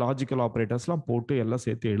நான் இந்த லாஜிக்கல் ஆப்ரேட்டர்ஸ்லாம் போட்டு எல்லாம்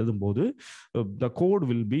சேர்த்து எழுதும்போது த code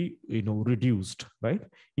will be reduced, right?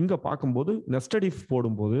 இங்கே பார்க்கும்போது நெஸ்டட் இஃப்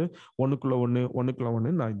போடும்போது ஒன்றுக்குள்ள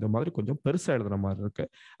ஒன்று நான் இந்த மாதிரி கொஞ்சம் பெருசாக எழுதுன மாதிரி இருக்கு.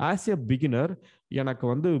 ஆஸ் எ பிகினர் எனக்கு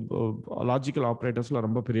வந்து லாஜிக்கல் ஆப்ரேட்டர்ஸ்ல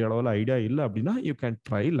ரொம்ப பெரிய அளவில் ஐடியா இல்லை அப்படின்னா you can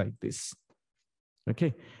try like this. Okay,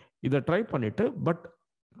 இதை ட்ரை பண்ணிட்டு, பட்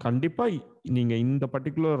கண்டிப்பா நீங்க இந்த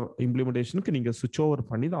பர்டிகுலர் இம்ப்ளிமெண்டேஷனுக்கு நீங்க சுவிட்ச் ஓவர்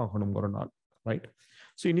பண்ணி தான் ஆகணும் ஒரு நாள், ரைட்?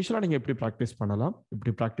 ஸோ இனிஷியலாக நீங்க எப்படி ப்ராக்டிஸ் பண்ணலாம்,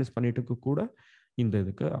 இப்படி ப்ராக்டிஸ் பண்ணிட்டு கூட இந்த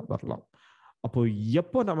இதுக்கு வரலாம். அப்போ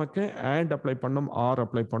எப்போ நமக்கு அண்ட் அப்ளை பண்ணும், ஆர்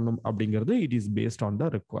அப்ளை பண்ணும் அப்படிங்கிறது it is based on the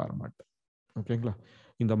requirement. ஓகேங்களா?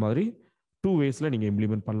 இந்த மாதிரி 2 வேஸ்ல நீங்க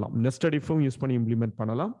இம்ப்ளிமெண்ட் பண்ணலாம். நெஸ்டட் இஃபும் யூஸ் பண்ணி இம்ப்ளிமெண்ட்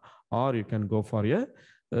பண்ணலாம், are you can go for a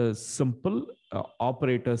simple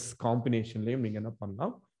operators காம்பினேஷன்லையும் நீங்க என்ன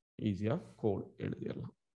பண்ணலாம், ஈஸியா கோட்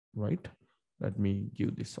எழுதிடலாம், right? Let me give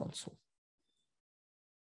this also.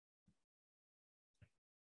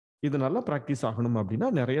 இது நல்லா ப்ராக்டிஸ் ஆகணும் அப்படின்னா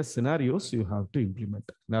நிறைய scenarios you have to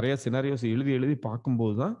implement. நிறைய சினாரியோஸ் எழுதி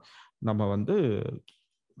பார்க்கும்போது தான் நம்ம வந்து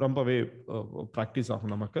ரொம்பவே ப்ராக்டிஸ்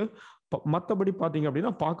ஆகும் நமக்கு. மற்றபடி பார்த்தீங்க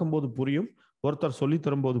அப்படின்னா பார்க்கும்போது புரியும், ஒருத்தர் சொல்லி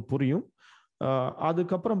தரும்போது புரியும்.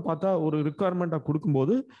 அதுக்கப்புறம் பார்த்தா ஒரு ரிக்குவயர்மெண்ட்டாக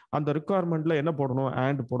கொடுக்கும்போது அந்த ரிக்குவயர்மெண்ட்ல என்ன போடணும்,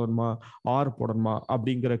 அண்ட் போடணுமா ஆர் போடணுமா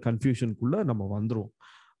அப்படிங்கிற கன்ஃபியூஷனுக்குள்ள நம்ம வந்துடும்.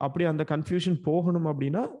 அப்படி அந்த கன்ஃபியூஷன் போகணும்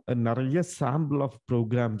அப்படின்னா நிறைய sample of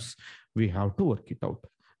programs we have to work it out.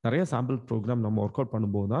 நிறைய சாம்பிள் ப்ரோக்ராம் நம்ம ஒர்க் அவுட்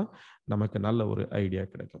பண்ணும்போது தான் நமக்கு நல்ல ஒரு ஐடியா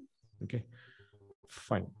கிடைக்கும். Okay,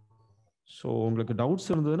 fine. ஸோ உங்களுக்கு டவுட்ஸ்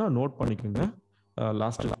இருந்ததுன்னா நோட் பண்ணிக்கோங்க.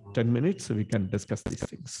 Last 10 minutes we can discuss these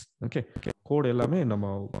things. Okay, code எல்லாமே நம்ம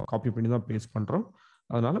காப்பி பண்ணி தான் பேஸ்ட் பண்றோம்,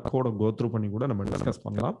 அதனால கோடை கோ த்ரூ பண்ணி கூட நம்ம டிஸ்கஸ்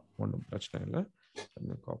பண்ணலாம், ஒன்றும் பிரச்சனை இல்லை.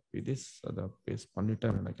 காப்பி திஸ், அதை பேஸ்ட்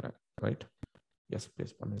பண்ணிட்டேன்னு நினைக்கிறேன், ரைட்? எஸ்,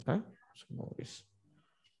 பேஸ்ட் பண்ணிட்டேன்.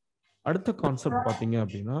 அடுத்த கான்செப்ட் பார்த்தீங்க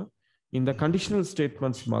அப்படின்னா, இந்த கண்டிஷனல்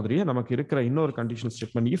ஸ்டேட்மெண்ட்ஸ் மாதிரியே நமக்கு இருக்கிற இன்னொரு கண்டிஷனல்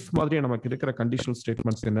ஸ்டேட்மெண்ட், இஃப் மாதிரியே நமக்கு இருக்கிற கண்டிஷனல்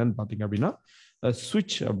ஸ்டேட்மெண்ட்ஸ் என்னன்னு பார்த்தீங்க அப்படின்னா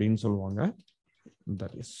ஸ்விட்ச் அப்படின்னு சொல்லுவாங்க.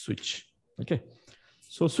 தட் இஸ் ஸ்விட்ச். ஓகே,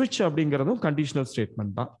 ஸோ ஸ்விட்ச் அப்படிங்கிறதும் கண்டிஷனல்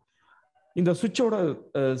ஸ்டேட்மெண்ட் தான். இந்த ஸ்விட்சோட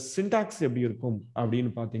சின்டாக்ஸ் எப்படி இருக்கும்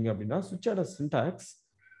அப்படின்னு பார்த்தீங்க அப்படின்னா, ஸ்விட்சோட சின்டாக்ஸ்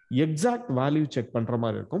எக்ஸாக்ட் வேல்யூ செக் பண்ற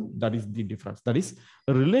மாதிரி இருக்கும். That is the difference. That is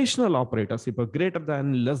relational operators. இப்போ கிரேட்டர் தேன்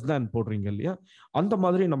லெஸ் தேன் போடுறீங்க இல்லையா, அந்த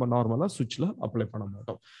மாதிரி நம்ம நார்மலா ஸ்விட்ச்ல அப்ளை பண்ண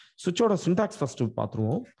மாட்டோம். ஸ்விட்சோட சின்டாக்ஸ் ஃபர்ஸ்ட்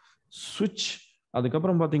பார்த்துருவோம். ஸ்விட்ச்,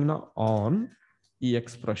 அதுக்கப்புறம் பார்த்தீங்கன்னா an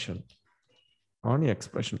expression, an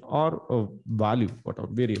expression R value, what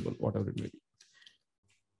ever variable, what ever it may be.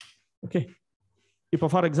 Okay, இப்போ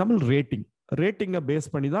ஃபார் எக்ஸாம்பிள் ரேட்டிங்கை பேஸ்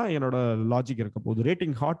பண்ணி தான் என்னோட லாஜிக் இருக்க போகுது.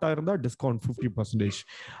 ரேட்டிங் ஹாட்டா இருந்தா டிஸ்கவுண்ட் 50%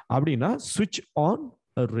 அப்படின்னா ஸ்விட்ச் ஆன்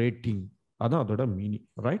ரேட்டிங், அதான் அதோட மீனிங்,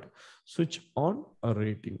 ரைட்? ஸ்விட்ச் ஆன்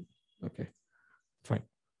ரேட்டிங். Okay, fine.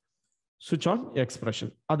 ஸ்விட்ச் ஆன்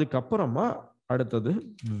எக்ஸ்பிரஷன். அதுக்கப்புறமா அடுத்தது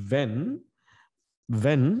when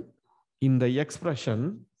இந்த எக்ஸ்பிரஷன்,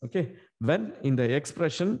 ஓகே, when இந்த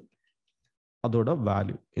எக்ஸ்பிரஷன் அதோட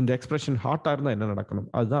வேல்யூ, இந்த எக்ஸ்பிரஷன் ஹாட்டா இருந்தா என்ன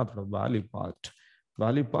நடக்கணும், அதுதான் அதோட வேல்யூ பார்ட்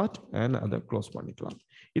அண்ட் அதை க்ளோஸ் பண்ணிக்கலாம்.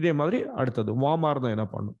 இதே மாதிரி அடுத்தது வார்மா இருந்தா என்ன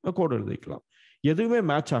பண்ணும், கோடு எழுதிக்கலாம். எதுவுமே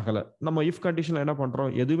மேட்ச் ஆகலை, நம்ம இஃப் கண்டிஷன்ல என்ன பண்றோம்,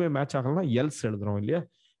 எதுவுமே மேட்ச் ஆகலைன்னா எல்ஸ் எழுதுறோம் இல்லையா,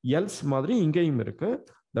 எல்ஸ் மாதிரி இங்கேயும் இருக்கு.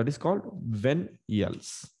 That is called when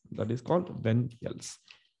else. That is called when else.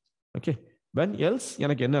 Okay, when else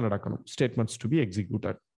எனக்கு என்ன நடக்கணும், ஸ்டேட்மெண்ட்ஸ் டு பி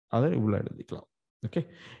எக்ஸிக்யூட்டட், அதை இவ்வளோ எழுதிக்கலாம். ஓகே,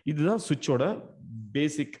 இதுதான் சுவிட்சோட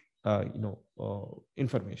பேசிக்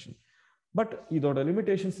இன்ஃபர்மேஷன். பட் இதோட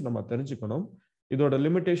லிமிடேஷன்ஸ் நம்ம தெரிஞ்சுக்கணும். இதோட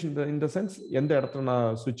லிமிடேஷன் இந்த சென்ஸ், எந்த இடத்துல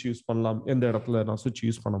நான் சுவிட்ச் யூஸ் பண்ணலாம், எந்த இடத்துல நான் சுவிட்ச்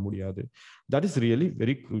யூஸ் பண்ண முடியாது, that is really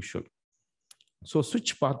very crucial. So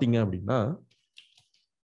சுவிட்ச் பார்த்தீங்க அப்படின்னா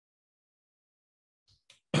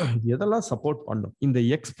எதெல்லாம் சப்போர்ட் பண்ணும், இந்த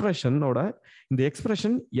எக்ஸ்பிரஷன்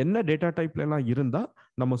என்ன டேட்டா டைப்ல எல்லாம் இருந்தா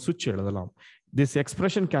நம்ம சுவிட்ச் எழுதலாம். This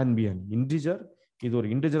expression can be an integer, இது ஒரு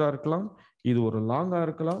இன்டிஜரா இருக்கலாம், இது ஒரு லாங்கா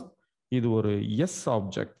இருக்கலாம், இது ஒரு எஸ்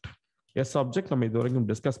ஆப்ஜெக்ட் நம்ம இது வரைக்கும்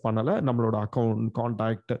டிஸ்கஸ் பண்ணல. நம்மளோட அக்கௌண்ட்,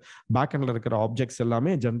 கான்டாக்ட், பேக் எண்ட்ல இருக்கிற ஆப்ஜெக்ட்ஸ்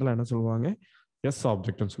எல்லாமே ஜென்ரலா என்ன சொல்லுவாங்க, எஸ்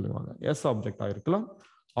ஆப்ஜெக்ட்னு சொல்லுவாங்க. எஸ் ஆப்ஜெக்டா இருக்கலாம்,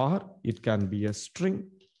 R it can be a string,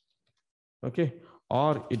 okay,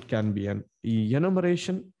 R it can be an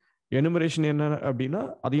enumeration என்ன அப்படின்னா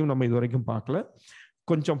அதையும் நம்ம இது வரைக்கும் பார்க்கல.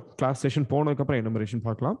 கொஞ்சம் கிளாஸ் செஷன் போனதுக்கப்புறம் எனுமரேஷன்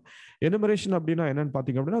பார்க்கலாம். எனுமரேஷன் அப்படின்னா என்னன்னு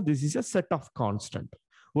பார்த்தீங்க அப்படின்னா, this is a set of constant.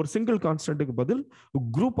 ஒரு சிங்கிள் கான்ஸ்டன்ட்டுக்கு பதில்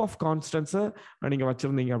குரூப் ஆஃப் கான்ஸ்டன்ட்ஸை நீங்கள்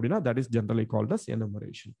வச்சிருந்தீங்க அப்படின்னா that is generally called as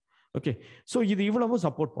enumeration. Okay, so இது இவ்வளவு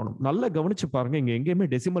சப்போர்ட் பண்ணும். நல்லா கவனிச்சு பாருங்க, இங்க எங்கேயுமே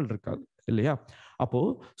டெசிமல் இருக்காது இல்லையா? அப்போ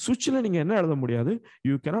சுவிட்சில் நீங்க என்ன எழுத முடியாது,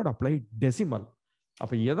 யூ கேனாட் அப்ளை டெசிமல்.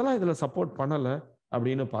 அப்போ எதெல்லாம் இதுல சப்போர்ட் பண்ணலை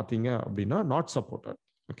அப்படின்னு பார்த்தீங்க அப்படின்னா not supported.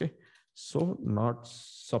 Okay, so not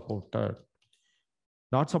supported.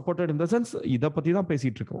 Not supported in the sense இதை பற்றி தான்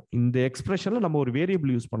பேசிட்டு இருக்கோம். இந்த எக்ஸ்பிரஷனில் நம்ம ஒரு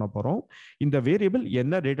வேரியபிள் யூஸ் பண்ண போகிறோம். இந்த வேரியபிள்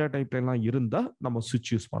என்ன டேட்டா டைப்லாம் இருந்தால் நம்ம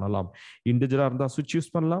சுவிட்ச் யூஸ் பண்ணலாம். இன்டிஜராக இருந்தால் சுவிட்ச்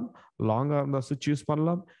யூஸ் பண்ணலாம், லாங்காக இருந்தால் சுவிட்ச் யூஸ்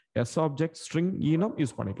பண்ணலாம், எஸ் ஆப்ஜெக்ட் ஸ்ட்ரிங் ஈனம்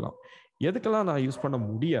யூஸ் பண்ணிக்கலாம். எதுக்கெல்லாம் நான் யூஸ் பண்ண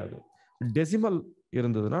முடியாது, டெசிமல்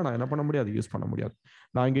இருந்ததுன்னா நான் என்ன பண்ண முடியாது, யூஸ் பண்ண முடியாது.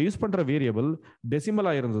 நான் இங்கே யூஸ் பண்ணுற வேரியபிள்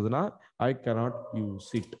டெசிமலாக இருந்ததுன்னா I cannot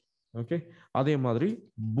use it. Okay, அதே மாதிரி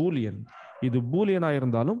பூலியன், இது பூலியனாக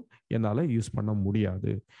இருந்தாலும் என்னால் யூஸ் பண்ண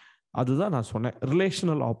முடியாது. அதுதான் நான் சொன்னேன்,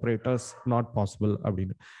 ரிலேஷனல் ஆப்ரேட்டர்ஸ் நாட் பாசிபிள்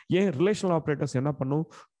அப்படின்னு. ஏன் ரிலேஷனல் ஆப்ரேட்டர்ஸ் என்ன பண்ணும்,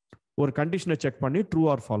 ஒரு கண்டிஷனை செக் பண்ணி ட்ரூ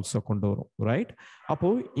ஆர் ஃபால்ஸை கொண்டு வரும், ரைட்? அப்போ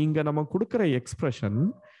இங்க நம்ம கொடுக்குற எக்ஸ்பிரஷன்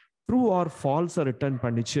ட்ரூ ஆர் ஃபால்ஸை ரிட்டர்ன்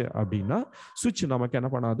பண்ணிச்சு அப்படின்னா சுவிட்ச் நமக்கு என்ன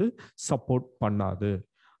பண்ணாது, சப்போர்ட் பண்ணாது.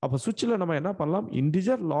 அப்போ சுவிட்சில் நம்ம என்ன பண்ணலாம்,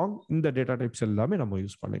 இன்டிஜர் லாங் இந்த டேட்டா டைப்ஸ் எல்லாமே நம்ம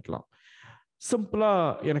யூஸ் பண்ணிக்கலாம். சிம்பிளா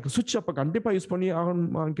எனக்கு சுவிட்ச் அப்போ கண்டிப்பாக யூஸ் பண்ணி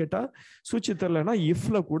ஆகணுமான்னு கேட்டால் சுவிட்ச் தெரியலன்னா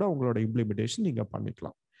இஃப்ல கூட உங்களோட இம்ப்ளிமெண்டேஷன் நீங்கள்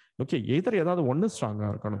பண்ணிக்கலாம். ஓகே, எதர் ஏதாவது ஒன்று ஸ்ட்ராங்காக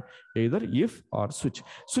இருக்கணும், எதர் இஃப் ஆர் சுவிட்ச்.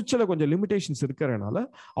 சுவிட்சில் கொஞ்சம் லிமிடேஷன்ஸ் இருக்கிறனால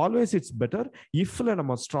ஆல்வேஸ் இட்ஸ் பெட்டர் இஃப்ல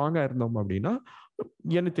நம்ம ஸ்ட்ராங்காக இருந்தோம் அப்படின்னா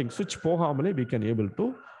எனிதிங் சுவிட்ச் போகாமலே we can able to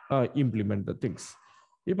implement the things.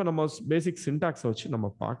 இப்போ நம்ம பேசிக் சின்டாக்ஸை வச்சு நம்ம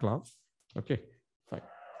பார்க்கலாம். Okay fine.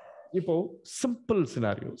 இப்போ சிம்பிள்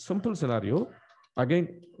சினாரியோ அகைன்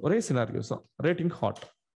ஒரே சினாரியோஸ் தான். ரேட்டிங்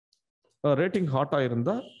ஹாட்டாக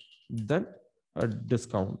இருந்தால் தென்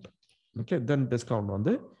டிஸ்கவுண்ட். ஓகே, தென் டிஸ்கவுண்ட்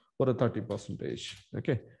வந்து ஒரு 30%.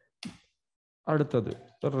 ஓகே, அடுத்தது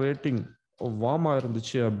ரேட்டிங் வார்மாக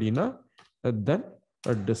இருந்துச்சு அப்படின்னா தென்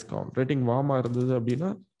டிஸ்கவுண்ட். ரேட்டிங் வார்மாக இருந்தது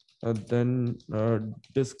அப்படின்னா தென்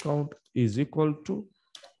discount is equal to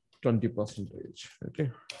 20%. Okay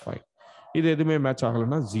fine. இது எதுவுமே மேட்ச்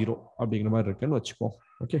ஆகலைன்னா 0 அப்படிங்கிற மாதிரி இருக்குன்னு வச்சுப்போம்.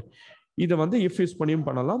 ஓகே, இதை வந்து இஃப் யூஸ் பண்ணியும்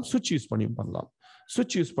பண்ணலாம், சுவிட்ச் யூஸ் பண்ணியும் பண்ணலாம்.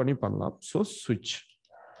 சுவிட்ச் யூஸ் பண்ணி பண்ணலாம். ஸோ சுவிட்ச்.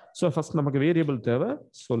 ஸோ ஃபர்ஸ்ட் நமக்கு வேரியபிள் தேவை.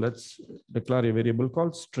 So let's declare A variable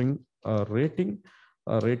call string rating.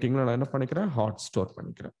 ரேட்டிங்ல நான் என்ன பண்ணிக்கிறேன், ஹாட் ஸ்டோர்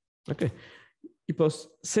பண்ணிக்கிறேன். ஓகே, இப்போ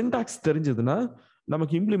சின்டாக்ஸ் தெரிஞ்சதுன்னா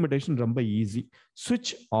நமக்கு இம்ப்ளிமெண்டேஷன் ரொம்ப ஈஸி.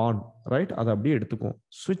 சுவிட்ச் ஆன், ரைட்? அதை அப்படியே எடுத்துக்குவோம்.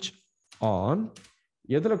 சுவிட்ச் ஆன்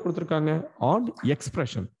எதில் கொடுத்துருக்காங்க, an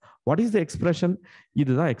expression. What is the expression?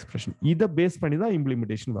 இதுதான் எக்ஸ்பிரஷன். இதை பேஸ் பண்ணி தான்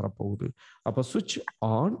இம்ப்ளிமெண்டேஷன் வரப்போகுது. அப்போ சுவிட்ச்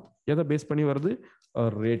ஆன் எதை பேஸ் பண்ணி வருது,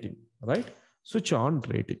 ரேட்டிங், ரைட்? சுவிட்ச் on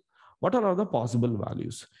rating. What are the possible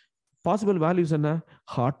values? Possible values என்ன,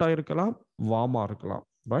 ஹாட்டாக இருக்கலாம், வார்மாக இருக்கலாம்,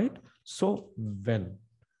 ரைட்? ஸோ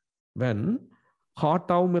வென்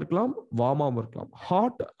ஹாட்டாகவும் இருக்கலாம், வார்மாகவும் இருக்கலாம்.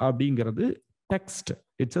 ஹாட் அப்படிங்கிறது text,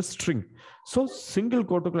 it's a string. So single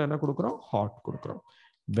கோட்டுக்குள்ள என்ன கொடுக்குறோம், ஹாட் கொடுக்குறோம்.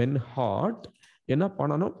 வென் ஹாட் என்ன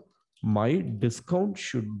பண்ணணும், my discount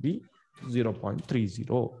should be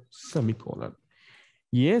 0.30 semicolon.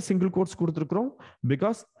 ஏன் சிங்கிள் கோட்ஸ் கொடுத்துருக்குறோம்,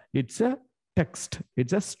 because it's a text,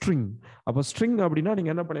 it's a string. அப்போ ஸ்ட்ரிங் அப்படின்னா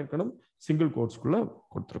நீங்க என்ன பண்ணிருக்கணும், சிங்கிள் கோட்ஸ்குள்ள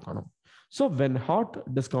கொடுத்துருக்கணும். So when hot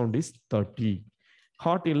discount is 30.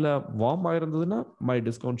 Hot இல்ல வார்ம் இருந்ததுன்னா my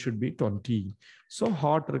discount should be 20. So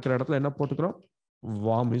hot இருக்கிற இடத்துல என்ன போட்டுக்கிறோம்,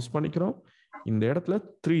 வார்ம் யூஸ் பண்ணிக்கிறோம். இந்த இடத்துல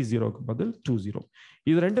 30க்கு பதில் 20.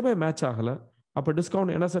 இது ரெண்டுமே மேட்ச் ஆகல. அப்போ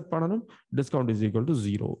டிஸ்கவுண்ட் என்ன செட் பண்ணணும், டிஸ்கவுண்ட் இஸ் ஈக்குவல் டு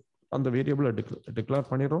 0. அந்த வேரியபிளை டிக்ளேர்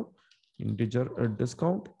பண்ணிடுறோம். இன்டிஜர்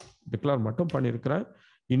டிஸ்கவுண்ட் டிக்ளேர் மட்டும் பண்ணியிருக்கிறேன்,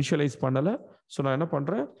 இனிஷியலைஸ் பண்ணல. ஸோ நான் என்ன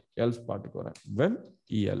பண்றேன், எல்ஸ் பாட்டுக்கு வரேன். When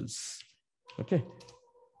else. ஓகே,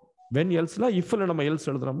 வென் எல்ஸ்னா இஃப்ல நம்ம else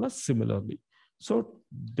எழுதுறோம்னா similarly. So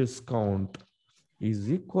discount is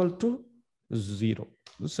equal to 0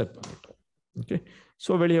 set பண்ணிட்டோம். ஓகே,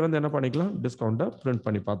 ஸோ வெளியே வந்து என்ன பண்ணிக்கலாம், டிஸ்கவுண்ட்டை பிரிண்ட்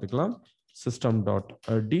பண்ணி பார்த்துக்கலாம். சிஸ்டம் டாட்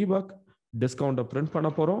டீபக் டிஸ்கவுண்ட்டை பிரிண்ட் பண்ண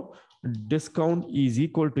போறோம். டிஸ்கவுண்ட் இஸ்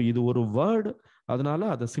ஈக்குவல் டு, இது ஒரு வேர்டு, அதனால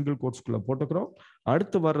அதை சிங்கிள் கோட்ஸ்குள்ள போட்டுக்கிறோம்.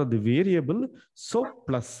 அடுத்து வர்றது variable. So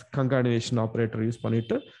plus கன்காடினேஷன் operator use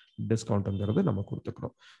பண்ணிட்டு டிஸ்கவுண்ட்ங்கிறது நம்ம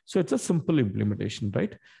கொடுத்துக்கிறோம். So it's a simple implementation,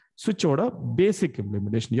 right? சுவிட்சோட basic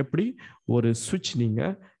implementation. எப்படி ஒரு சுவிட்ச் நீங்க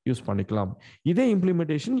யூஸ் பண்ணிக்கலாம். இதே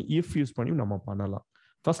இம்ப்ளிமெண்டேஷன் இஃப் யூஸ் பண்ணி நம்ம பண்ணலாம்.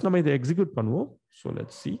 ஃபர்ஸ்ட் நம்ம இதை எக்ஸிக்யூட் பண்ணுவோம். So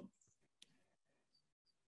let's see.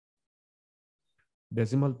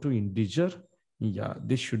 Decimal to integer. Yeah,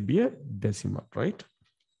 this should be a decimal, right?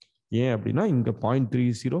 ஏன் அப்படின்னா இங்க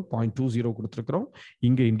 0.30 0.20 கொடுத்துருக்கிறோம்,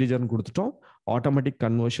 இங்க இன்டிஜர்னு கொடுத்துட்டோம். Automatic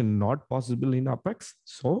conversion not possible in apex.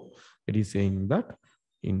 So it is saying that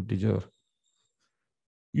integer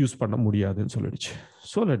use பண்ண முடியாதுன்னு சொல்லிடுச்சு.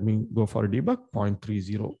 So let me go for debug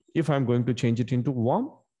 0.30. If I am going to change it into warm,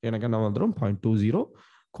 எனக்கு என்ன வந்துடும் 0.20.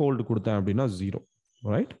 கோல்டு கொடுத்தேன் அப்படின்னா 0.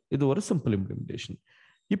 ரைட், இது ஒரு சிம்பிள் இம்ப்ளிமெண்டேஷன்.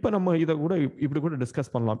 இப்போ நம்ம இதை கூட இப்படி கூட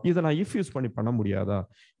டிஸ்கஸ் பண்ணலாம். இதை நான் இஃப் யூஸ் பண்ணி பண்ண முடியாதா?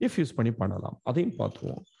 இஃப் யூஸ் பண்ணி பண்ணலாம், அதையும்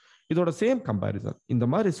பார்த்துருவோம். இதோட சேம் கம்பேரிசன். இந்த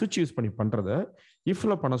மாதிரி சுவிட்ச் யூஸ் பண்ணி பண்றத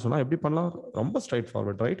இஃப்ல பண்ண சொன்னா எப்படி பண்ணலாம்? ரொம்ப straight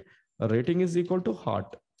forward. Right, rating is equal to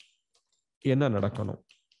heart. என்ன நடக்கணும்?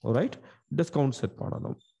 ரைட், டிஸ்கவுண்ட் செட்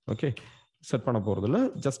பண்ணணும். ஓகே, செட் பண்ண போறதுல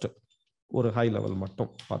ஜஸ்ட் ஒரு ஹை லெவல்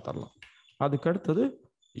மட்டும் பார்த்துடலாம். அதுக்கு அடுத்தது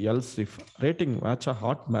else if rating match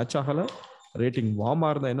hot match ஆகலை, ரேட்டிங் வார்மா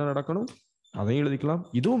இருந்தால் என்ன நடக்கணும் அதையும் எழுதிக்கலாம்.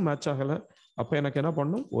 இதுவும் மேட்ச் ஆகலை, அப்போ எனக்கு என்ன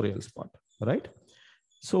பண்ணணும்? ஒரு எல்ஸ் பார்ட். ரைட்,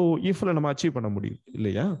 ஸோ இஃப்ல நம்ம அச்சீவ் பண்ண முடியும்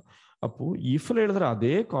இல்லையா? அப்போ இஃப்ல எழுதுற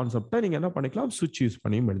அதே கான்செப்டை நீங்க என்ன பண்ணிக்கலாம்? சுவிட்ச் யூஸ்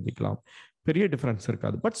பண்ணியும் எழுதிக்கலாம். பெரிய டிஃபரன்ஸ்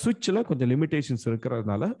இருக்காது. பட் சுவிட்சில் கொஞ்சம் லிமிடேஷன்ஸ்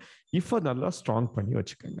இருக்கிறதுனால இஃப் நல்லா ஸ்ட்ராங் பண்ணி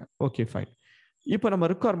வச்சுக்கோங்க. Okay fine. இப்போ நம்ம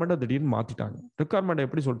ரிக்குவயர்மெண்ட்டை திடீர்னு மாத்திட்டாங்க. ரிக்குவயர்மெண்ட்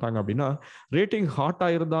எப்படி சொல்லிட்டாங்க அப்படின்னா, ரேட்டிங் ஹாட்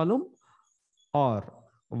ஆயிருந்தாலும் ஆர்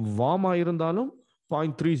வார்ம் ஆயிருந்தாலும்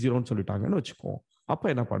 0.30 சொல்லிட்டாங்கன்னு வச்சுக்குவோம். அப்போ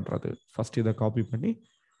என்ன பண்றது? ஃபர்ஸ்ட் இதை காப்பி பண்ணி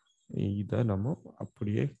இதை நம்ம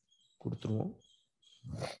அப்படியே கொடுத்துருவோம்.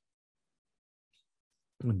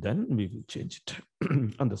 Then we will change it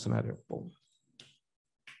on the scenario.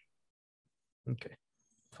 Okay,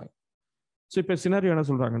 fine. So இப்போ சினாரியோ என்ன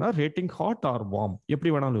சொல்றாங்கன்னா, ரேட்டிங் ஹாட் ஆர் வார்ம் எப்படி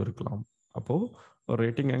வேணாலும் இருக்கலாம். அப்போ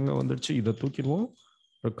ரேட்டிங் எங்க வந்துடுச்சு? இதை தூக்கிடுவோம்.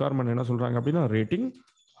 ரிக்குவயர்மெண்ட் என்ன சொல்றாங்க அப்படின்னா, ரேட்டிங்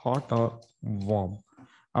ஹாட் ஆர் வார்ம்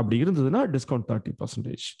அப்படி இருந்ததுன்னா டிஸ்கவுண்ட்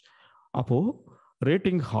 30%. அப்போ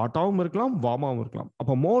ரேட்டிங் ஹாட்டாகவும் இருக்கலாம், வார்மாகவும் இருக்கலாம்.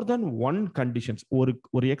 அப்போ மோர் தென் ஒன் கண்டிஷன்ஸ்,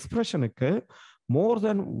 ஒரு எக்ஸ்பிரஷனுக்கு மோர்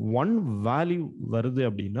தென் ஒன் வேல்யூ வருது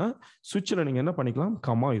அப்படின்னா சுவிட்சில் நீங்கள் என்ன பண்ணிக்கலாம்?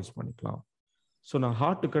 கமா யூஸ் பண்ணிக்கலாம். ஸோ நான்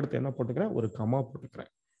ஹார்ட்டுக்கு அடுத்து என்ன போட்டுக்கிறேன்? ஒரு கமா போட்டுக்கிறேன்.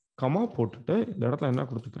 கமா போட்டுட்டு இந்த இடத்துல என்ன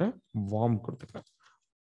கொடுத்துக்கிறேன்? வார்ம் கொடுத்துக்கிறேன்.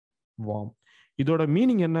 வார்ம் இதோட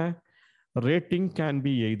மீனிங் என்ன? Rating can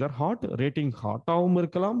be either hot, rating ஹாட்டாகவும்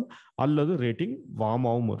இருக்கலாம் அல்லது ரேட்டிங்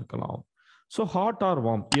வார்மாகவும் இருக்கலாம். ஸோ ஹாட் ஆர்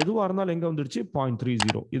வார்ம் எதுவாக இருந்தாலும் எங்கே வந்துடுச்சு?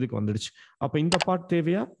 0.30 இதுக்கு வந்துடுச்சு. அப்போ இந்த பார்ட்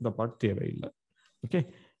தேவையா? இந்த பார்ட் தேவையில்லை. ஓகே,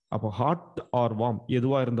 அப்போ ஹாட் ஆர் வார்ம்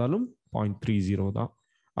எதுவாக இருந்தாலும் 0.30 தான்.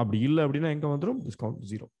 அப்படி இல்லை அப்படின்னா எங்கே வந்துடும்? டிஸ்கவுண்ட்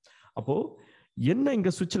 0. அப்போ என்ன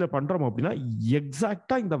இங்கே சுவிட்சில் பண்ணுறோம் அப்படின்னா,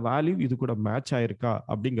 எக்ஸாக்டா இந்த வேல்யூ இது கூட மேட்ச் ஆயிருக்கா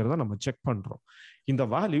அப்படிங்கிறத நம்ம செக் பண்ணுறோம். இந்த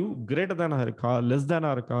வேல்யூ கிரேட்டர் தேனா இருக்கா, லெஸ்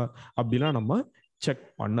தேனா இருக்கா அப்படிலாம் நம்ம செக்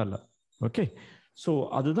பண்ணலை. ஓகே, ஸோ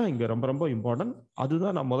அதுதான் இங்கே ரொம்ப ரொம்ப இம்பார்ட்டன்ட்.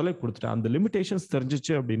 அதுதான் நான் முதல்ல கொடுத்துட்டேன். அந்த லிமிடேஷன்ஸ்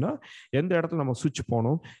தெரிஞ்சிச்சு அப்படின்னா எந்த இடத்துல நம்ம சுவிட்ச்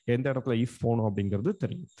போகணும், எந்த இடத்துல இஃப் போகணும் அப்படிங்கிறது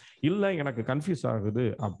தெரியும். இல்லை எனக்கு கன்ஃபியூஸ் ஆகுது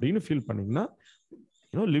அப்படின்னு ஃபீல் பண்ணீங்கன்னா,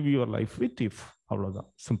 live your life with if, அவ்வளோதான்,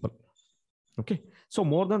 சிம்பிள். ஓகே, ஸோ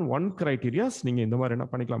மோர் தென் ஒன் கிரைட்டீரியாஸ் நீங்கள் இந்த மாதிரி என்ன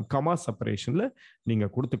பண்ணிக்கலாம்? கமா செப்பரேஷனில்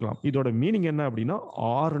நீங்கள் கொடுத்துக்கலாம். இதோட மீனிங் என்ன அப்படின்னா,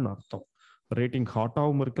 ஆறுன்னு அர்த்தம். ரேட்டிங்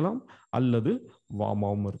ஹாட்டாகவும் இருக்கலாம் அல்லது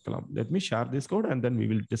வார்மாகவும் இருக்கலாம். Let me share this code and then we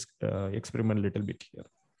will experiment a little bit here.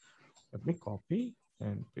 Let me copy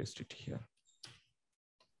and paste it here.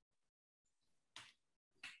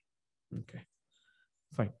 Okay,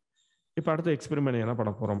 fine. இப்போ அடுத்த எக்ஸ்பெரிமெண்ட் என்ன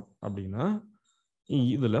பண்ண போகிறோம் அப்படின்னா,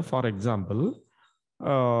 இதில் ஃபார் எக்ஸாம்பிள்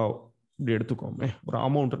இப்படி எடுத்துக்கோமே, ஒரு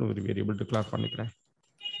அமௌண்ட்னு ஒரு வேரியபிள் டிக்ளேர் பண்ணிக்கிறேன்.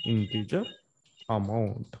 Integer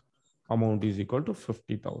amount is equal to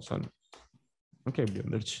 50,000. Okay, இப்படி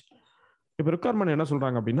வந்துடுச்சு. இப்போ ரிக்குவயர்மெண்ட் என்ன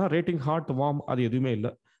சொல்றாங்க அப்படின்னா, ரேட்டிங் ஹாட் வார்ம் அது எதுவுமே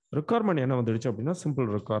இல்லை. ரிக்குவயர்மெண்ட் என்ன வந்துடுச்சு அப்படின்னா, சிம்பிள்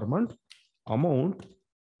ரிக்குவயர்மெண்ட் அமௌண்ட்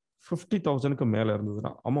 50,000க்கு மேலே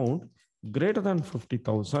இருந்ததுன்னா, amount greater than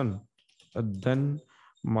 50,000, then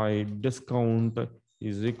my discount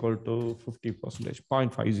is equal to 50%,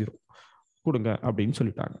 0.50 கொடுங்க அப்படின்னு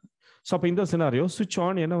சொல்லிட்டாங்க. ஸோ அப்போ இந்த சினாரியோ சுவிட்ச்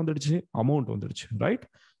ஆன் என்ன வந்துடுச்சு? அமௌண்ட் வந்துடுச்சு. ரைட்,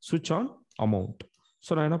 சுவிட்ச் ஆன் அமௌண்ட்.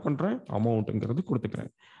 ஸோ நான் என்ன பண்ணுறேன்? அமௌண்ட்டுங்கிறது கொடுத்துக்கிறேன்.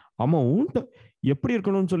 அமௌண்ட் எப்படி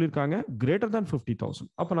இருக்கணும்னு சொல்லியிருக்காங்க? Greater than 50,000.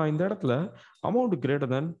 அப்போ நான் இந்த இடத்துல அமௌண்ட்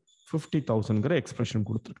கிரேட்டர் தேன் 50,000ங்கிற எக்ஸ்பிரஷன்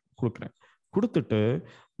கொடுக்குறேன். கொடுத்துட்டு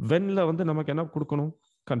வென்ல வந்து நமக்கு என்ன கொடுக்கணும்?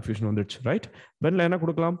 கன்ஃபியூஷன் வந்துடுச்சு. ரைட், வென்ல என்ன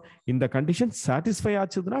கொடுக்கலாம்? இந்த கண்டிஷன் சாட்டிஸ்ஃபை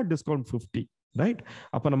ஆச்சுதுன்னா டிஸ்கவுண்ட் 50. ரைட்,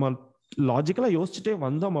 அப்போ நம்ம லாஜிக்கலா யோசிச்சுட்டே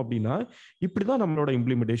வந்தோம் அப்படின்னா இப்படிதான் நம்மளோட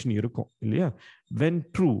இம்ப்ளிமெண்டேஷன் இருக்கும் இல்லையா? வென்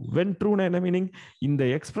ட்ரூனா என்ன மீனிங்? இந்த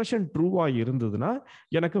எக்ஸ்பிரஷன் ட்ரூவா இருந்ததுன்னா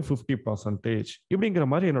எனக்கு 50% இப்படிங்கிற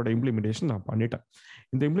மாதிரி என்னோட இம்ப்ளிமெண்டேஷன் நான் பண்ணிட்டேன்.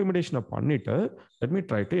 இந்த இம்ப்ளிமெண்டேஷனை பண்ணிட்டு let me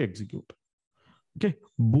try to execute. Okay,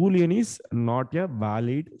 boolean is not a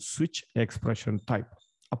valid switch expression type.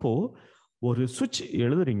 அப்போ ஒரு சுவிட்ச்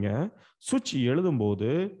எழுதுறீங்க, சுவிட்ச்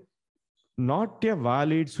எழுதும்போது not a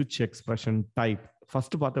valid switch expression type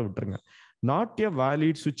first பார்த்து விட்டுருங்க. நாட் எ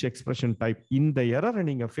வேலிட் சுவிட்ச் எக்ஸ்பிரஷன் டைப். இந்த எரரை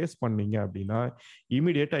நீங்க ஃபேஸ் பண்ணீங்க அப்படின்னா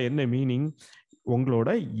இமிடியேட்டா என்ன மீனிங்? உங்களோட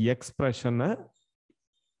எக்ஸ்பிரஷனை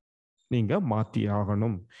நீங்க மாத்தி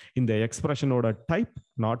ஆகணும். இந்த எக்ஸ்பிரஷனோட டைப்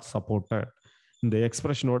நாட் சப்போர்ட்டட். இந்த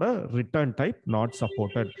எக்ஸ்பிரஷனோட ரிட்டர்ன் டைப் நாட்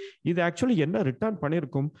சப்போர்ட்டட். இது ஆக்சுவலி என்ன ரிட்டர்ன்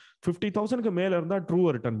பண்ணியிருக்கும்? 50,000க்கு மேல இருந்தா ட்ரூ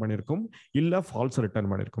ரிட்டர்ன் பண்ணியிருக்கும், இல்ல ஃபால்ஸ் ரிட்டர்ன்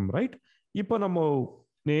பண்ணியிருக்கும், ரைட்? இப்போ நம்ம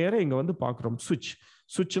நேரா இங்க வந்து பார்க்குறோம்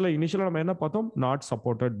சுவிட்ச்ல இனிஷியலா நம்ம என்ன பார்த்தோம்? Not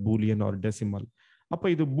supported Boolean R decimal. அப்போ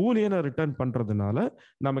இது பூலியனை ரிட்டர்ன் பண்றதுனால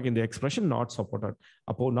நமக்கு இந்த எக்ஸ்பிரஷன் நாட் சப்போர்ட்டட்.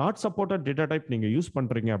 அப்போ நாட் சப்போர்ட்டட் டேட்டா டைப் நீங்க யூஸ்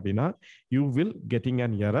பண்றீங்க அப்படின்னா you will getting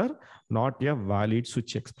an error, not a valid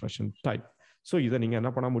சுவிட்ச் எக்ஸ்பிரஷன் டைப். ஸோ இதை நீங்க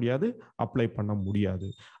என்ன பண்ண முடியாது? அப்ளை பண்ண முடியாது.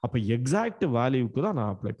 அப்போ எக்ஸாக்ட் வேல்யூக்கு தான்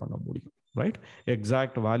நான் அப்ளை பண்ண முடியும், ரைட்?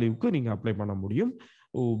 எக்ஸாக்ட் வேல்யூக்கு நீங்க அப்ளை பண்ண முடியும்,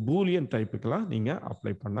 பூலியன் டைப்புக்கெல்லாம் நீங்க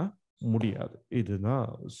அப்ளை பண்ண முடியாது. இதுதான்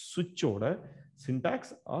சுவிட்சோட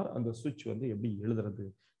சின்டாக்ஸ் ஆர் அந்த சுவிட்ச் வந்து எப்படி எழுதுறது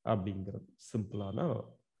அப்படிங்கிறது சிம்பிளான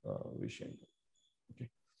விஷயங்கள். ஓகே,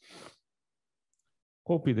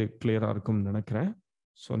 ஹோப் இது கிளியரா இருக்கும்னு நினைக்கிறேன்.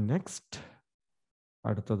 ஸோ நெக்ஸ்ட்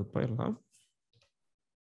அடுத்தது போயிடலாம்.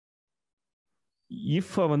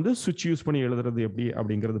 இஃப் வந்து சுவிட்ச் யூஸ் பண்ணி எழுதுறது எப்படி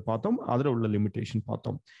அப்படிங்கிறது பார்த்தோம், அதில் உள்ள லிமிடேஷன்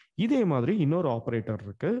பார்த்தோம். இதே மாதிரி இன்னொரு ஆப்ரேட்டர்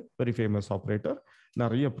இருக்கு, வெரி ஃபேமஸ் ஆப்ரேட்டர்,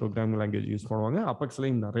 நிறைய ப்ரோக்ராமிங் லாங்குவேஜ் யூஸ் பண்ணுவாங்க,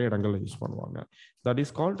 அபெக்ஸ்லையும் நிறைய இடங்கள்ல யூஸ் பண்ணுவாங்க. That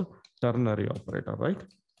is called ternary operator, right?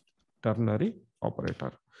 Ternary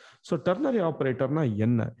operator. So ternary ஆப்ரேட்டர்னா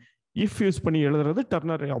என்ன? இஃப் யூஸ் பண்ணி எழுதுறது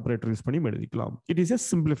டெர்னரி ஆப்ரேட்டர் யூஸ் பண்ணி எழுதிக்கலாம். It is a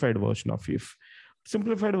simplified version of if.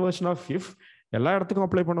 Simplified version of if எல்லா இடத்துக்கும்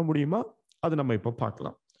அப்ளை பண்ண முடியுமா? அது நம்ம இப்போ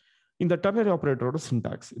பார்க்கலாம். இந்த டெர்னரி ஆப்ரேட்டரோட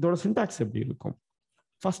சின்டாக்ஸ், இதோட சின்டாக்ஸ் எப்படி இருக்கும்?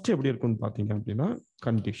 ஃபர்ஸ்ட் எப்படி இருக்கும்னு பார்த்தீங்க அப்படின்னா,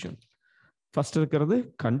 கண்டிஷன். ஃபர்ஸ்ட் இருக்கிறது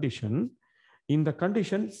கண்டிஷன். இந்த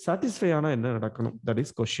கண்டிஷன் சாட்டிஸ்ஃபை ஆனா என்ன நடக்கணும்? That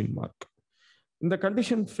is question mark. இந்த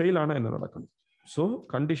கண்டிஷன் ஃபெயில் ஆனா என்ன நடக்கணும்? ஸோ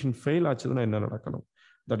கண்டிஷன் ஃபெயில் ஆச்சுன்னா என்ன நடக்கணும்?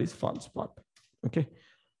 That is false part. Okay,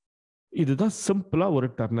 இதுதான் சிம்பிளா ஒரு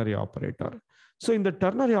டெர்னரி ஆப்ரேட்டர். ஸோ இந்த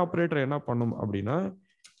டெர்னரி ஆப்ரேட்டர் என்ன பண்ணும் அப்படின்னா,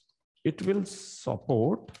 it will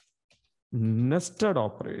support nested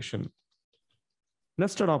operation.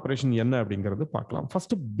 Nested operation என்ன அப்படிங்கிறது பார்க்கலாம்.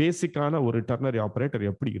 ஃபர்ஸ்ட் பேசிக்கான ஒரு டெர்னரி ஆப்ரேட்டர்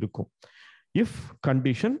எப்படி இருக்கும்? If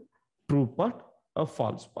condition true part a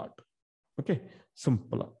false part. Okay,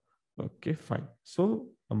 சிம்பிளா. Okay, fine. ஸோ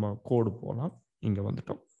நம்ம கோடு போகலாம். இங்க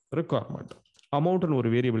வந்துட்டோம். ரெக்குவயர்மெண்ட் அமௌண்ட்னு ஒரு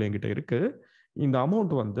வேரியபிள் என்கிட்ட இருக்கு. இந்த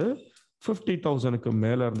அமௌண்ட் வந்து 50,000க்கு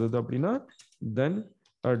மேல இருந்தது அப்படின்னா தென்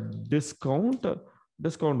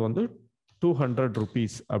டிஸ்கவுண்ட் வந்து 200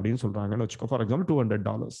 rupees அப்படின்னு சொல்றாங்கன்னு வச்சுக்கோ. ஃபார் எக்ஸாம்பிள்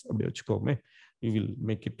 $200 அப்படி வச்சுக்கோமே. You will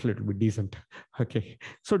make it little bit decent. Okay,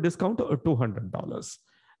 so discount $200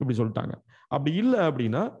 இப்படி சொல்லிட்டாங்க. அப்படி இல்லை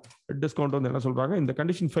அப்படின்னா டிஸ்கவுண்ட் வந்து என்ன சொல்றாங்க? இந்த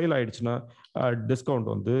கண்டிஷன் ஃபெயில் ஆயிடுச்சுன்னா டிஸ்கவுண்ட்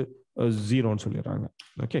வந்து 0ன்னு சொல்லிடுறாங்க.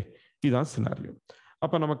 ஓகே, இதுதான் சினாரியோ.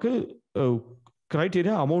 அப்போ நமக்கு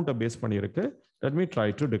கிரைட்டீரியா அமௌண்ட்டை பேஸ் பண்ணியிருக்கு. Let me try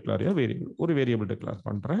to declare a variable. ஒரு வேரியபிள் டிக்ளேர்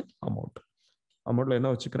பண்றேன். அமௌண்ட்ல என்ன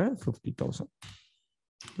வச்சுக்கிறேன்? 50,000.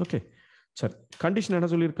 ஓகே, சரி. கண்டிஷன் என்ன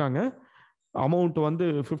சொல்லியிருக்காங்க? அமௌண்ட் வந்து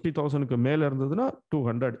 50,000க்கு மேல இருந்ததுன்னா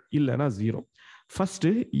 200, இல்லைன்னா 0. ஃபர்ஸ்ட்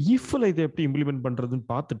இஃப்ல இதை எப்படி இம்ப்ளிமெண்ட் பண்றதுன்னு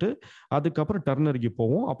பார்த்துட்டு அதுக்கப்புறம் டெர்னரிக்கு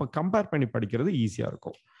போவோம். அப்போ கம்பேர் பண்ணி படிக்கிறது ஈஸியா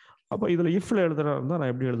இருக்கும். அப்போ இதுல இஃப்ல எழுதுறதா இருந்தா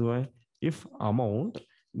நான் எப்படி எழுதுவேன்? இஃப் அமௌண்ட்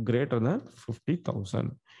கிரேட்டர் than 50,000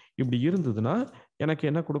 இப்படி இருந்ததுன்னா எனக்கு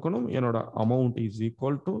என்ன கொடுக்கணும்? என்னோட amount is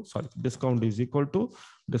equal to discount is equal to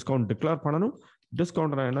discount declare பண்ணணும்.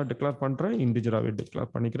 டிஸ்கவுண்ட் நான் என்ன டிக்ளேர் பண்றேன்? இன்டிஜராகவே டிக்ளேர்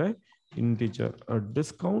பண்ணிக்கிறேன். Integer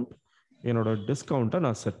discount. என்னோட டிஸ்கவுண்ட்டை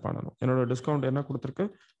நான் செட் பண்ணணும். என்னோட டிஸ்கவுண்ட் என்ன கொடுத்துருக்கு?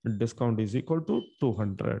 Discount is equal to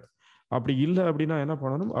 200. அப்படி இல்லை அப்படின்னா என்ன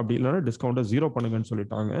பண்ணணும்? அப்படி இல்லைன்னா டிஸ்கவுண்ட்டை 0 பண்ணுங்கன்னு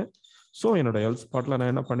சொல்லிட்டாங்க. ஸோ என்னோட எல்ஸ் பார்ட்ல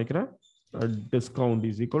நான் என்ன பண்ணிக்கிறேன்? Discount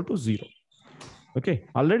is equal to 0. Okay,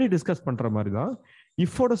 already discuss பண்ற மாதிரி தான்.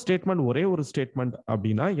 இஃபோட ஸ்டேட்மெண்ட் ஒரே ஒரு ஸ்டேட்மெண்ட்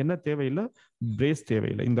அப்படின்னா என்ன தேவையில்லை? பிரேஸ்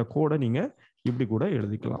தேவையில்லை. இந்த கோடை நீங்க இப்படி கூட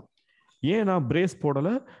எழுதிக்கலாம். ஏன் நான் பிரேஸ் போடல?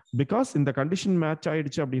 பிகாஸ் இந்த கண்டிஷன் மேட்ச்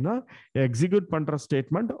ஆயிடுச்சு அப்படின்னா எக்ஸிக்யூட் பண்ற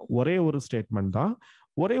ஸ்டேட்மெண்ட் ஒரே ஒரு ஸ்டேட்மெண்ட் தான்.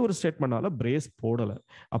 ஒரே ஒரு ஸ்டேட்மெண்டால பிரேஸ் போடல.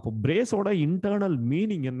 அப்போ பிரேஸோட இன்டர்னல்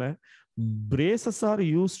மீனிங் என்ன? Braces are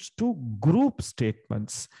used to group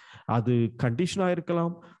statements. அது கண்டிஷனா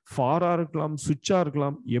இருக்கலாம், ஃபாரா இருக்கலாம், சுவிட்சா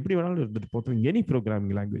இருக்கலாம், எப்படி வேணாலும் இருந்துட்டு போட்டோம். Any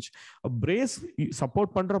programming language brace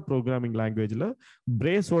support பண்ற ப்ரோக்ராமிங் லாங்குவேஜ்ல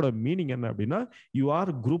பிரேஸோட மீனிங் என்ன அப்படின்னா you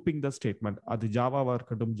are grouping the statement. அது ஜாவாவா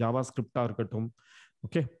இருக்கட்டும், ஜாவா ஸ்கிரிப்டா இருக்கட்டும்.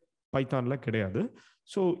 ஓகே, பைத்தான்ல கிடையாது.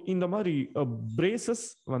 ஸோ இந்த மாதிரி பிரேசஸ்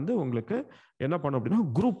வந்து உங்களுக்கு என்ன பண்ணும் அப்படின்னா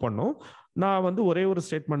குரூப் பண்ணும். நான் வந்து ஒரே ஒரு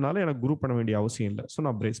ஸ்டேட்மெண்ட்னால எனக்கு குரூப் பண்ண வேண்டிய அவசியம் இல்லை. ஸோ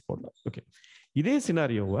நான் பிரேஸ் போடல. ஓகே, இதே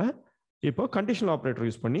சினாரியோவை இப்போ கண்டிஷனல் ஆப்ரேட்டர்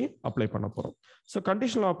யூஸ் பண்ணி அப்ளை பண்ண போறோம். ஸோ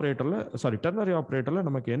கண்டிஷனல் ஆப்ரேட்டர்ல டெர்னரி ஆப்ரேட்டர்ல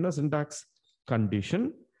நமக்கு என்ன சின்டாக்ஸ்? கண்டிஷன்.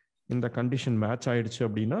 இந்த கண்டிஷன் மேட்ச் ஆயிடுச்சு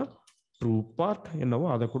அப்படின்னா ட்ரூ பார்ட் என்னவோ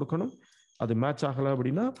அதை கொடுக்கணும். அது மேட்ச் ஆகலை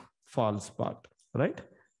அப்படின்னா ஃபால்ஸ் பார்ட், ரைட்?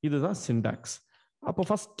 இதுதான் சின்டாக்ஸ். அப்போ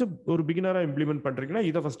ஃபர்ஸ்ட் ஒரு பிகினரா இம்ப்ளிமெண்ட் பண்றீங்கன்னா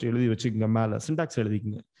இதை ஃபர்ஸ்ட் எழுதி வச்சுக்கோங்க, மேலே சிண்டாக்ஸ்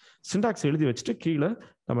எழுதிக்கங்க. சிண்டாக்ஸ் எழுதி வச்சுட்டு கீழே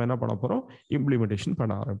நம்ம என்ன பண்ண போறோம், இம்ப்ளிமெண்டேஷன்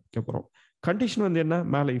பண்ண ஆரம்பிக்க போறோம். கண்டிஷன் வந்து என்ன,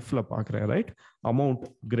 மேலே இஃப்ல பார்க்குறேன், ரைட், அமௌண்ட்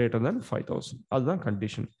கிரேட்டர் தேன் 5,000, அதுதான்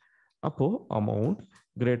கண்டிஷன். அப்போ அமௌண்ட்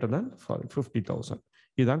கிரேட்டர் தேன் 50,000,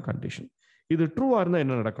 இதுதான் கண்டிஷன். இது ட்ரூவா இருந்தால்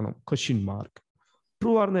என்ன நடக்கணும், கொஸ்டின் மார்க்.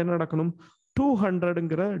 ட்ரூவா இருந்தால் என்ன நடக்கணும்,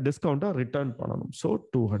 200ங்கிற டிஸ்கவுண்ட்டை ரிட்டர்ன் பண்ணணும். ஸோ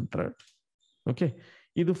 200. ஓகே.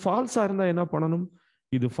 இது ஃபால்ஸா இருந்தா என்ன பண்ணணும்,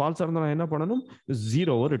 இது ஃபால்ஸா இருந்தா நான் என்ன பண்ணணும்,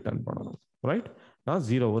 0வை ரிட்டர்ன் பண்ணணும், ரைட். நான்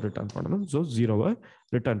 0வை ரிட்டர்ன் பண்ணணும். ஸோ 0வை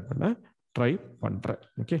ரிட்டர்ன் பண்ண ட்ரை பண்றேன்.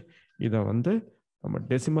 ஓகே. இதை வந்து நம்ம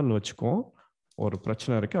டெசிமல்னு வச்சுக்கோம். ஒரு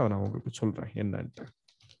பிரச்சனை இருக்கு, அதை நான் உங்களுக்கு சொல்றேன் என்னன்ட்டு.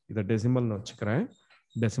 இதை டெசிமல்னு வச்சுக்கிறேன்.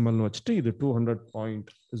 டெசிமல்னு வச்சுட்டு இது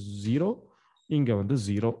 200.0, இங்க வந்து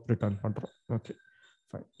 0 ரிட்டர்ன் பண்றோம். Okay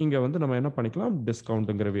fine. இங்க வந்து நம்ம என்ன பண்ணிக்கலாம்,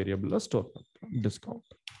 டிஸ்கவுண்ட்ங்கிற வேரியபிள்ல ஸ்டோர் பண்ணிக்கலாம்,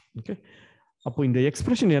 டிஸ்கவுண்ட். ஓகே. அப்போ இந்த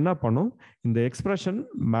எக்ஸ்பிரஷன் என்ன பண்ணும், இந்த எக்ஸ்பிரஷன்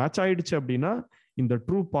மேட்ச் ஆயிடுச்சு அப்படின்னா இந்த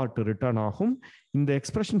ட்ரூ பார்ட் ரிட்டர்ன் ஆகும். இந்த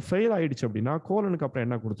எக்ஸ்பிரஷன் ஃபெயில் ஆயிடுச்சு அப்படின்னா கோலனுக்கு அப்புறம்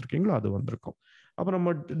என்ன கொடுத்துருக்கீங்களோ அது வந்திருக்கும். அப்போ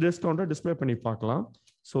நம்ம டிஸ்கவுண்ட்டை டிஸ்பிளே பண்ணி பார்க்கலாம்.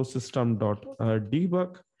 So system dot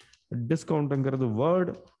debug டிஸ்கவுண்ட்ங்கிறது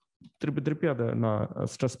word, திருப்பி அதை நான்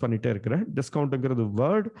ஸ்ட்ரெஸ் பண்ணிட்டே இருக்கிறேன். டிஸ்கவுண்ட்ங்கிறது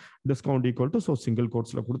word, discount equal to, so single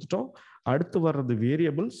கோட்ஸ்ல கொடுத்துட்டோம். அடுத்து வர்றது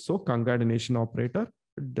வேரியபிள், ஸோ கங்காடினேஷன் ஆப்ரேட்டர்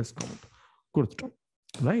டிஸ்கவுண்ட் கொடுத்துட்டோம்,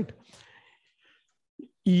 ரைட்.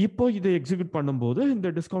 இப்போ இதை எக்ஸிக்யூட் பண்ணும்போது இந்த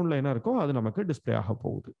டிஸ்கவுண்ட்ல என்ன இருக்கோ அது நமக்கு டிஸ்பிளே ஆக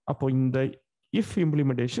போகுது. அப்போ இந்த இஃப்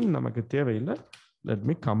இம்ப்ளிமெண்டேஷன் நமக்கு தேவையில்லை. லெட்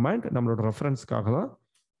மீ கமாண்ட், நம்மளோட ரெஃபரன்ஸ்க்காக தான்,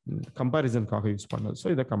 கம்பாரிசனுக்காக யூஸ் பண்ணது. ஸோ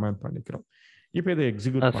இதை கமாண்ட் பண்ணிக்கிறோம். இப்போ இதை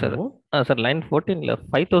எக்ஸிக்யூட் பண்ணுவோம். Sir line 14ல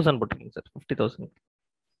 5,000 போட்டுருக்கீங்க sir, 50,000.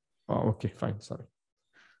 Okay fine, sorry.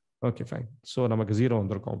 Okay fine. So நமக்கு 0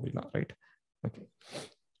 வந்திருக்கும் அப்படின்னா, ரைட். ஓகே.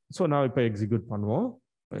 ஸோ நான் இப்போ எக்ஸிக்யூட் பண்ணுவோம்.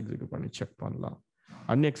 எக்ஸிக்யூட் பண்ணி செக் பண்ணலாம்.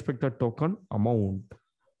 Unexpected token amount.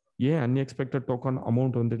 ஏன் அன்எக்ஸ்பெக்டட் டோக்கன்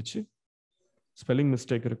அமௌண்ட் வந்துடுச்சு, ஸ்பெல்லிங்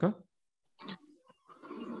மிஸ்டேக் இருக்கா?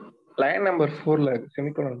 லைன் நம்பர் 4ல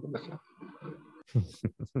செமிகோலன் இல்ல sir.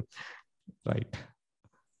 Right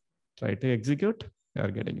right. Execute, you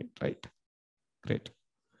are getting it, right. Great.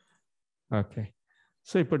 Okay.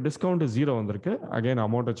 So இப்போ டிஸ்கவுண்ட் 0 வந்திருக்கு. அகைன்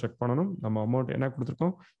அமௌண்ட்டை செக் பண்ணணும். நம்ம அமௌண்ட் என்ன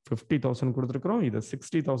கொடுத்துருக்கோம், 50,000 கொடுத்துருக்கோம். இதை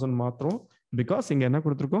 60,000 மாத்திரம், பிகாஸ் இங்கே என்ன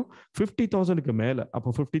கொடுத்துருக்கோம், 50,000க்கு மேலே. அப்போ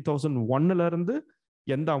 50,001ல இருந்து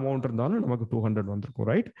எந்த அமௌண்ட் இருந்தாலும் நமக்கு 200 வந்திருக்கும்,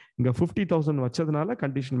 ரைட். இங்க 50,000 வச்சதுனால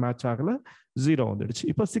கண்டிஷன் மேட்ச் ஆகல, 0 வந்துடுச்சு.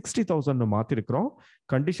 இப்போ 60,000 மாத்திருக்கிறோம்.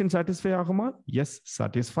 கண்டிஷன் சாட்டிஸ்ஃபை ஆகுமா? S,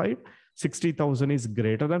 satisfied. 60,000 is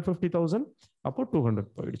greater than 50,000. அப்போ 200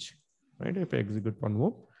 போயிடுச்சு, ரைட். இப்போ எக்ஸிக்யூட்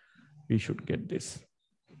பண்ணுவோம். we should get this.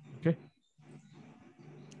 okay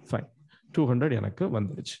fine. 200 எனக்கு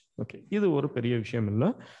வந்துடுச்சு. ஓகே. இது ஒரு பெரிய விஷயம் இல்லை,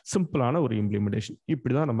 சிம்பிளான ஒரு இம்ப்ளிமெண்டேஷன்.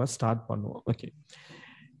 இப்படிதான் நம்ம ஸ்டார்ட் பண்ணுவோம். ஓகே.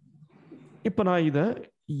 இப்போ நான் இதை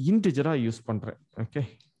இன்டிஜரா யூஸ் பண்றேன். ஓகே.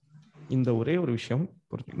 இந்த ஒரே ஒரு விஷயம்,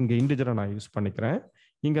 இங்க இன்டிஜரா நான் யூஸ் பண்ணிக்கிறேன்.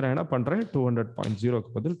 இங்க நான் என்ன பண்றேன்,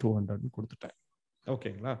 200.0க்கு பதில் 200 கொடுத்துட்டேன்.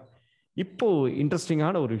 ஓகேங்களா? இப்போ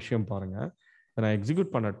இன்ட்ரெஸ்டிங்கான ஒரு விஷயம் பாருங்க. நான்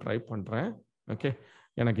எக்ஸிக்யூட் பண்ண ட்ரை பண்றேன். ஓகே.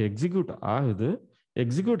 எனக்கு எக்ஸிக்யூட் ஆகுது.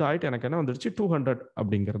 எக்ஸிக்யூட் ஆகிட்டு எனக்கு என்ன வந்துடுச்சு, 200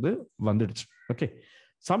 அப்படிங்கிறது வந்துடுச்சு. ஓகே.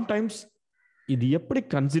 சம்டைம்ஸ் இது எப்படி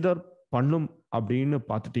கன்சிடர் பண்ணும் அப்படின்னு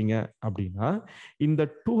பார்த்துட்டீங்க அப்படின்னா, இந்த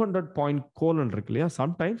 200 பாயிண்ட் கோலன் இருக்கு இல்லையா,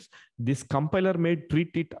 sometimes this compiler May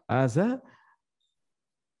treat it as a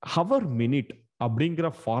hour minute அப்படிங்கிற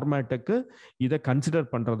ஃபார்மேட்டுக்கு இதை கன்சிடர்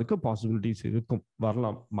பண்றதுக்கு பாசிபிலிட்டிஸ் இருக்கும்,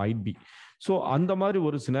 வரலாம், மைட் பி. ஸோ அந்த மாதிரி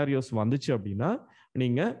ஒரு சினாரியோஸ் வந்துச்சு அப்படின்னா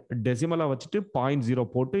நீங்க டெசிமலா வச்சுட்டு 0.0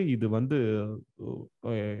 போட்டு இது வந்து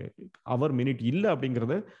அவர் மினிட் இல்லை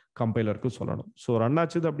அப்படிங்கிறத கம்பைலருக்கு சொல்லணும். ஸோ ரன்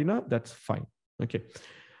ஆச்சுது அப்படின்னா தட்ஸ் ஃபைன். ஓகே.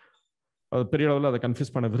 பெரிய அளவில் அதை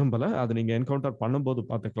கன்ஃபியூஸ் பண்ண விரும்பல, அதை நீங்க என்கவுண்டர் பண்ணும்போது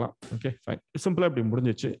பார்த்துக்கலாம். Okay fine. சிம்பிளா இப்படி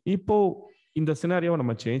முடிஞ்சிச்சு. இப்போ இந்த சினாரியோவை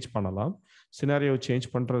நம்ம சேஞ்ச் பண்ணலாம். சினாரியோ சேஞ்ச்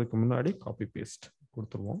பண்றதுக்கு முன்னாடி காப்பி பேஸ்ட்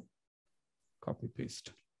கொடுத்துருவோம். Copy paste.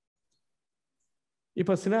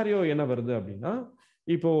 இப்போ சினாரியோ என்ன வருது அப்படின்னா,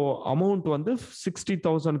 இப்போ அமௌண்ட் வந்து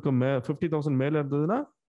 60,000க்கு 50,000 மேல இருந்ததுன்னா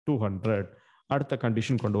 200. அடுத்த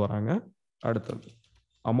கண்டிஷன் கொண்டு வராங்க. அடுத்தது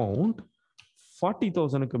அமௌண்ட்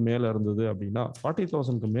 40,000க்கு மேல இருந்தது அப்படின்னா,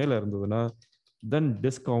 40,000க்கு மேல இருந்ததுன்னா தென்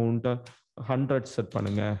டிஸ்கவுண்ட் 100 செட்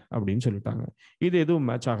பண்ணுங்க அப்படின்னு சொல்லிட்டாங்க. இது எதுவும்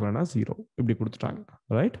மேட்ச் ஆகலைன்னா 0 இப்படி கொடுத்துட்டாங்க,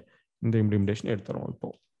 ரைட். இந்த இம்ப்ளிமெண்டேஷன்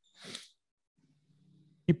எடுத்துறோம்.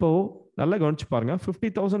 இப்போ நல்லா கவனிச்சு பாருங்க.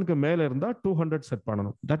 50,000க்கு மேல இருந்தா 200 செட்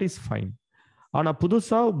பண்ணணும், தட் இஸ் ஃபைன். ஆனா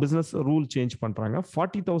புதுசா பிசினஸ் ரூல் சேஞ்ச் பண்றாங்க,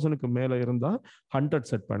 40,000க்கு மேல இருந்தா 100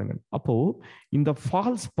 செட் பண்ணுங்க. அப்போ இந்த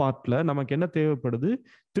ஃபால்ஸ் பார்ட்ல நமக்கு என்ன தேவைப்படுது,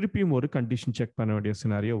 திருப்பியும் ஒரு கண்டிஷன் செக் பண்ண வேண்டிய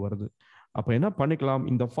சினாரியோ வருது. அப்ப என்ன பண்ணிக்கலாம்,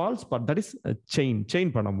 இந்த falls part, that is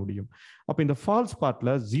chain பண்ண முடியும். அப்ப இந்த ஃபால்ஸ்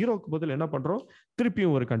பார்ட்ல 0க்கு பதில் என்ன பண்றோம்,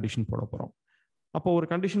 திருப்பியும் ஒரு கண்டிஷன் போட போறோம். அப்போ ஒரு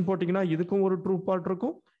கண்டிஷன் போட்டிங்கன்னா இதுக்கும் ஒரு ட்ரூ பார்ட்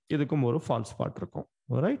இருக்கும், இதுக்கும் ஒரு ஃபால்ஸ் பார்ட் இருக்கும்.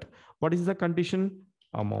 Right? What is the condition?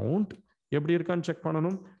 Amount எப்படி இருக்கான்னு செக்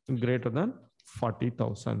பண்ணணும். Greater than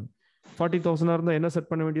 40,000. 40,000 இருந்தால் என்ன செட்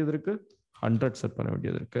பண்ண வேண்டியது இருக்கு? 100 செட் பண்ண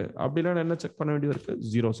வேண்டியது இருக்கு. அப்படி இல்லைன்னா என்ன செக் பண்ண வேண்டியது இருக்கு?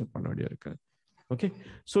 0 செட் பண்ண வேண்டியது இருக்கு. ஓகே,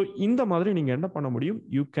 ஸோ இந்த மாதிரி நீங்க என்ன பண்ண முடியும்?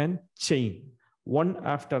 You can chain one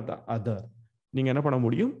after the other. நீங்க என்ன பண்ண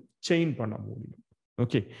முடியும்? செயின் பண்ண முடியும்.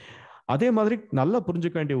 ஓகே, அதே மாதிரி நல்லா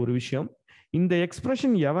புரிஞ்சுக்க வேண்டிய ஒரு விஷயம், இந்த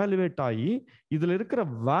எக்ஸ்பிரஷன் எவாலுவேட் ஆகி இதுல இருக்கிற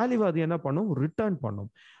வேல்யூவை அது என்ன பண்ணும்? ரிட்டர்ன் பண்ணும்.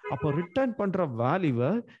 அப்போ ரிட்டர்ன் பண்ற வேல்யூவை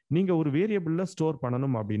நீங்க ஒரு வேரியபிள்ல ஸ்டோர்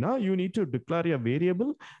பண்ணணும் அப்படின்னா you need to declare a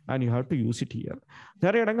variable and you have to use it here.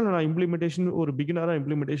 நிறைய இடங்கள் நான் இம்ப்ளிமெண்டேஷன் ஒரு பிகினரா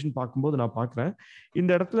இம்ப்ளிமெண்டேஷன் பார்க்கும்போது நான் பார்க்குறேன்,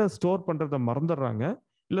 இந்த இடத்துல ஸ்டோர் பண்றதை மறந்துடுறாங்க,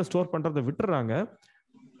 இல்லை ஸ்டோர் பண்றதை விட்டுறாங்க,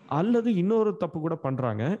 அல்லது இன்னொரு தப்பு கூட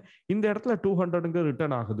பண்றாங்க. இந்த இடத்துல 200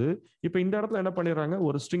 ரிட்டர்ன் ஆகுது. இப்போ இந்த இடத்துல என்ன பண்ணிடுறாங்க?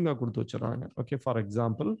 ஒரு ஸ்ட்ரிங்கா கொடுத்து வச்சிடறாங்க. ஓகே, ஃபார்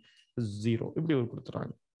எக்ஸாம்பிள் 0 இப்படி ஒரு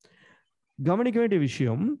கொடுத்துறாங்க. கவனிக்க வேண்டிய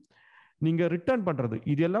விஷயம், நீங்க ரிட்டர்ன் பண்றது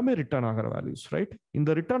இது எல்லாமே ரிட்டர்ன் ஆகிற வேல்யூஸ். ரைட்?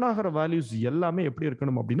 இந்த ரிட்டர்ன் ஆகிற வேல்யூஸ் எல்லாமே எப்படி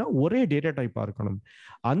இருக்கணும் அப்படின்னா ஒரே டேட்டா டைப்பா இருக்கணும்.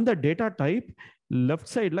 அந்த டேட்டா டைப்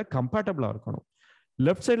லெஃப்ட் சைட்ல கம்பேட்டபிளா இருக்கணும்.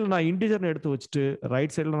 லெஃப்ட் சைடில் நான் இன்டிஜர்னு எடுத்து வச்சுட்டு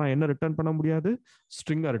ரைட் சைடில் நான் என்ன ரிட்டர்ன் பண்ண முடியாது?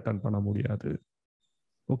 ஸ்ட்ரிங்கை ரிட்டர்ன் பண்ண முடியாது.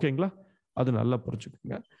 ஓகேங்களா? அது நல்லா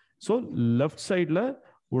புரிஞ்சுக்கோங்க. ஸோ லெஃப்ட் சைடில்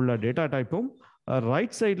உள்ள டேட்டா டைப்பும்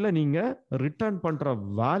ரைட் சைடில் நீங்கள் ரிட்டர்ன் பண்ணுற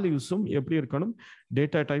வேல்யூஸும் எப்படி இருக்கணும்?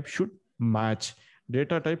 Data type should match.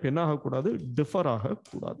 Data type என்ன ஆகக்கூடாது? டிஃபர்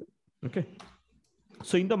ஆகக்கூடாது. ஓகே,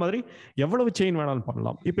 ஸோ இந்த மாதிரி எவ்வளவு செயின் வேணாலும்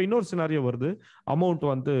பண்ணலாம். இப்போ இன்னொரு சினாரியோ வருது, அமௌண்ட்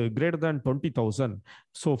வந்து கிரேட்டர் தேன் 20,000,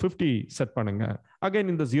 ஸோ 50 செட் பண்ணுங்க.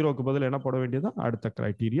 அகைன் இந்த 0க்கு பதில் என்ன போட வேண்டியது? அடுத்த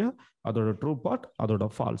கிரைட்டீரியா, அதோட ட்ரூ பார்ட், அதோட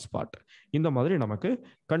ஃபால்ஸ் பார்ட். இந்த மாதிரி நமக்கு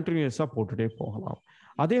கண்டினியூஸாக போட்டுட்டே போகலாம்.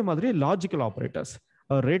 அதே மாதிரி லாஜிக்கல் ஆப்ரேட்டர்ஸ்,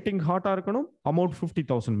 ரேட்டிங் ஹார்ட்டாக இருக்கணும், அமௌண்ட்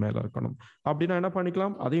 50,000 மேலே இருக்கணும் அப்படின்னா என்ன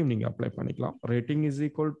பண்ணிக்கலாம்? அதையும் நீங்கள் அப்ளை பண்ணிக்கலாம். Rating is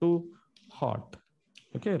equal to heart.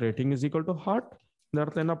 Okay, rating is equal to heart. இந்த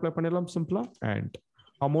இடத்துல என்ன அப்ளை பண்ணிடலாம்? சிம்பிளா and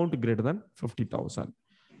amount greater than 50,000.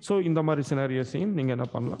 So இந்த மாதிரி சினாரியோஸையும் நீங்க என்ன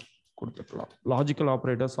பண்ணலாம்? கொடுத்துக்கலாம். Logical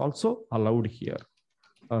operators also allowed here.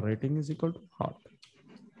 A rating is equal to heart.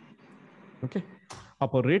 Okay,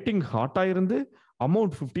 அப்போ ரேட்டிங் ஹார்ட்டா இருந்து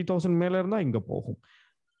அமௌண்ட் 50,000 மேல இருந்தா இங்க போகும்.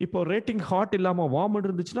 இப்போ ரேட்டிங் ஹார்ட் இல்லாம வார்ம்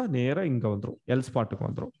இருந்துச்சுன்னா நேரா இங்க வந்துடும், எல்ஸ் பார்ட்டுக்கு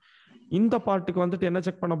வந்துடும். இந்த பார்ட்டுக்கு வந்துட்டு என்ன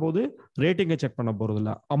செக் பண்ண போகுது? ரேட்டிங்கை செக் பண்ண போறது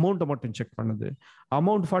இல்லை, அமௌண்ட்டை மட்டும் செக் பண்ணுது.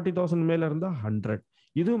 அமௌண்ட் 40,000 மேல இருந்தா 100,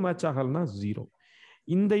 இதுவும் மேட்ச் ஆகலன்னா 0.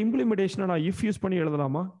 இந்த இம்ப்ளிமெண்டேஷனை நான் இஃப் யூஸ் பண்ணி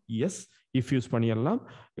எழுதலாமா? எஸ், இஃப் யூஸ் பண்ணிடலாம்.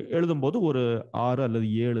 எழுதும்போது ஒரு 6 அல்லது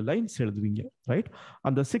 7 லைன்ஸ் எழுதுவீங்க. ரைட்?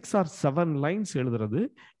 அந்த 6 or 7 லைன்ஸ் எழுதுறது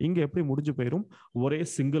இங்க எப்படி முடிஞ்சு போயிடும்? ஒரே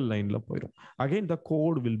சிங்கிள் லைன்ல போயிடும். Again the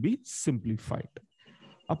code will be simplified.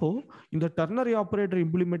 அப்போ இந்த டெர்னரி ஆபரேட்டர்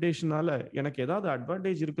இம்ப்ளிமெண்டேஷனால எனக்கு ஏதாவது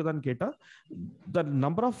அட்வான்டேஜ் இருக்குதான்னு கேட்டா, the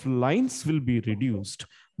number of lines will be reduced.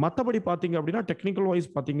 மற்றபடி பார்த்தீங்க அப்படின்னா டெக்னிக்கல் வைஸ்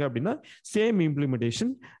பார்த்தீங்க அப்படின்னா சேம்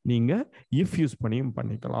இம்ப்ளிமெண்டேஷன் நீங்க இஃப் யூஸ் பண்ணியும்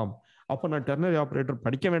பண்ணிக்கலாம். அப்போ நான் டெர்னரி ஆபரேட்டர்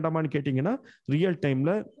படிக்க வேண்டாமான்னு கேட்டிங்கன்னா, ரியல்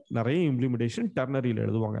டைம்ல நிறைய இம்ப்ளிமெண்டேஷன் டெர்னரியில்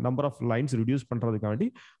எழுதுவாங்க. Number of lines reduce பண்றதுக்காண்டி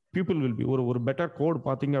people will be ஒரு பெட்டர் கோட்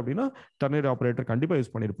பார்த்தீங்க அப்படின்னா டெர்னரி ஆபரேட்டர் கண்டிப்பாக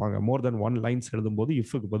யூஸ் பண்ணியிருப்பாங்க. மோர் தென் 1 லைன்ஸ் எழுதும்போது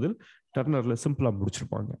இஃப்க்கு பதில் டெர்னரில் சிம்பிளாக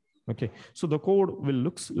முடிச்சிருப்பாங்க. Okay, so the code will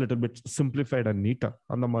looks little bit simplified and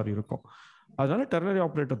நீட்டாக அந்த மாதிரி இருக்கும். அதனால டெர்னரி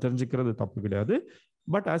ஆபரேட்டர் தெரிஞ்சுக்கிறது தப்பு கிடையாது.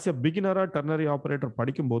 But as a பிகினரா ternary operator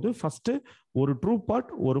படிக்கும்போது ஃபர்ஸ்ட் ஒரு ட்ரூ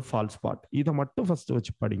பார்ட், ஒரு ஃபால்ஸ் பார்ட், இதை மட்டும் ஃபர்ஸ்ட்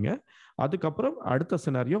வச்சு படிங்க. அதுக்கப்புறம் அடுத்த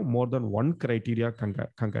சினாரியோ மோர் தென் 1 கிரைட்டீரியா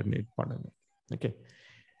கங்கனேட் பண்ணுங்க. ஓகே,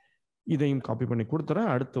 இதையும் காப்பி பண்ணி கொடுத்துறேன்.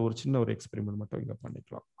 அடுத்த ஒரு சின்ன ஒரு எக்ஸ்பெரிமெண்ட் மட்டும் இங்க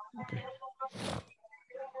பண்ணிக்கலாம். ஓகே,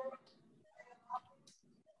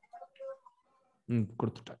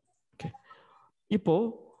 கொடுத்துட்டேன். ஓகே, இப்போ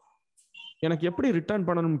எனக்கு எப்படி ரிட்டர்ன்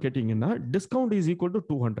பண்ணணும்னு கேட்டீங்கன்னா, டிஸ்கவுண்ட் இஸ் ஈக்குவல் டு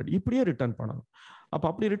 200 இப்படியே ரிட்டர்ன் பண்ணணும். அப்போ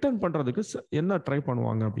அப்படி ரிட்டர்ன் பண்றதுக்கு என்ன ட்ரை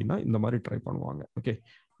பண்ணுவாங்க அப்படின்னா இந்த மாதிரி ட்ரை பண்ணுவாங்க. ஓகே,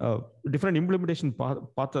 டிஃப்ரெண்ட் இம்ப்ளிமெண்டேஷன்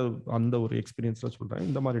பார்த்த அந்த ஒரு எக்ஸ்பீரியன்ஸ்ல சொல்றேன்.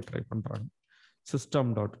 இந்த மாதிரி ட்ரை பண்றாங்க.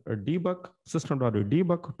 system.debug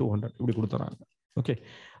 200 இப்படி கொடுத்துறாங்க. ஓகே,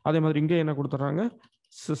 அதே மாதிரி இங்கே என்ன கொடுத்துறாங்க?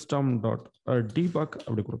 system.debug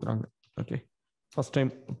அப்படி கொடுக்குறாங்க. ஓகே, ஃபர்ஸ்ட்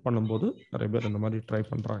டைம் பண்ணும்போது நிறைய பேர் இந்த மாதிரி ட்ரை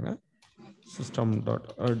பண்றாங்க.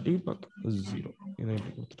 system.debug 0 இதை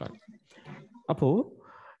இப்படி கொடுத்துட்டாங்க. அப்போ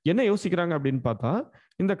என்ன யோசிக்கிறாங்க அப்படின்னு பார்த்தா,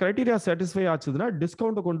 இந்த கிரைட்டீரியா சாட்டிஸ்ஃபை ஆச்சுதுன்னா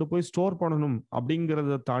டிஸ்கவுண்ட் கொண்டு போய் ஸ்டோர் பண்ணணும்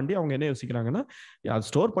அப்படிங்கிறத தாண்டி அவங்க என்ன யோசிக்கிறாங்கன்னா,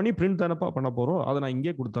 ஸ்டோர் பண்ணி பிரிண்ட் தானப்பா பண்ண போறோம், அதை நான்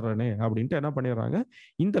இங்கே கொடுத்துட்றேனே அப்படின்ட்டு என்ன பண்ணிடுறாங்க?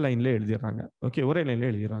 இந்த லைன்ல எழுதிடுறாங்க. ஓகே, ஒரே லைன்ல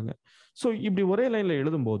எழுதிடுறாங்க. ஸோ இப்படி ஒரே லைன்ல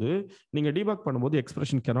எழுதும்போது நீங்க டீபக் பண்ணும்போது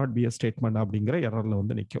expression cannot be a statement அப்படிங்கிற எரர்ல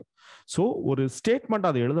வந்து நிற்கும். ஸோ ஒரு ஸ்டேட்மெண்ட்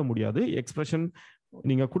அதை எழுத முடியாது. எக்ஸ்பிரஷன்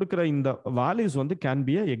நீங்க கொடுக்குற இந்த வேல்யூஸ் வந்து கேன்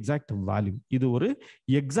பி எக்ஸாக்ட் வேல்யூ. இது ஒரு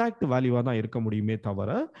எக்ஸாக்ட் வேல்யூவா தான் இருக்க முடியுமே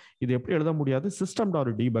தவிர இது எப்படி எழுத முடியாது, சிஸ்டம்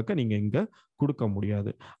டாட் டீபக்கை நீங்க இங்க கொடுக்க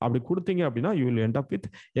முடியாது. அப்படி கொடுத்தீங்க அப்படின்னா you will end up with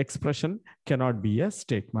expression cannot be a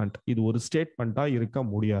statement. இது ஒரு ஸ்டேட்மெண்ட்டா இருக்க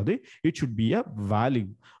முடியாது. It should be a value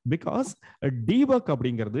because debug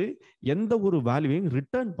அப்படிங்கிறது எந்த ஒரு வேல்யூவையும்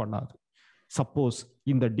ரிட்டர்ன் பண்ணாது. சப்போஸ்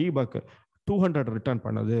இந்த debug 200 ரிட்டர்ன்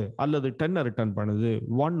பண்ணுது அல்லது 10 ரிட்டர்ன் பண்ணுது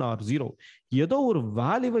 1 or 0 ஏதோ ஒரு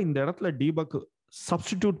வேல்யூவை இந்த இடத்துல debug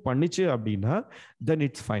சப்ஸ்டிடியூட் பண்ணிச்சு அப்படின்னா then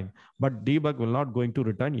it's fine, but debug will not going to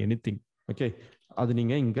return anything. Okay, அது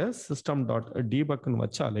நீங்க இங்க சிஸ்டம் டாட் டீபக்னு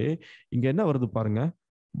வச்சாலே இங்க என்ன வருது பாருங்க,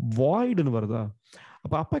 வாய்டுன்னு வருதா.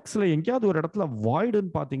 அப்ப அபெக்ஸ்ல எங்கேயாவது ஒரு இடத்துல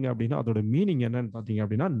வாய்டுன்னு பாத்தீங்க அப்படின்னா அதோட மீனிங் என்னன்னு பாத்தீங்க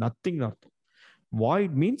அப்படின்னா நத்திங் அர்த்தம்.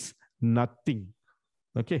 Void means nothing.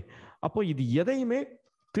 ஓகே, அப்போ இது எதையுமே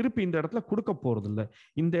திருப்பி இந்த இடத்துல கொடுக்க போறது இல்லை.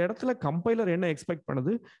 இந்த இடத்துல கம்பைலர் என்ன எக்ஸ்பெக்ட்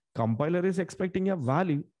பண்ணுது, compiler is expecting a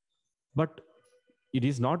value but it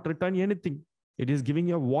is not return anything. It is giving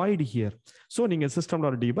a void here. So நீங்க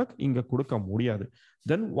system.debug இங்க கொடுக்க முடியாது.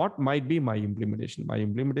 Then what might be my implementation? My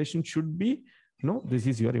implementation should be, no, this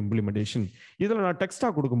is your implementation. இதுல நான் டெக்ஸ்டா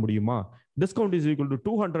கொடுக்க முடியுமா, discount is equal to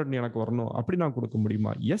 200 எனக்கு வரணும் அப்படி நான் கொடுக்க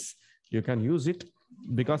முடியுமா? Yes, you can use it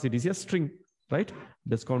because it is a string, right?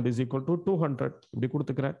 Discount is equal to 200 இப்படி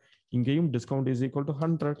கொடுத்துக்கிறேன். இங்கேயும் discount is equal to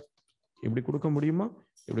 100 இப்படி கொடுக்க முடியுமா?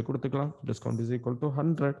 இப்படி கொடுத்துக்கலாம். discount is equal to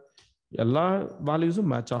 100. எல்லா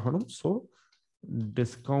வேல்யூஸும் மேட்ச் ஆகணும். So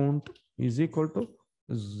discount is equal to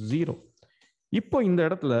 0. இப்போ இந்த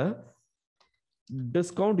இடத்துல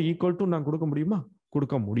டிஸ்கவுண்ட் ஈக்குவல் டு நான் கொடுக்க முடியுமா?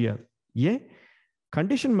 கொடுக்க முடியாது. ஏன்?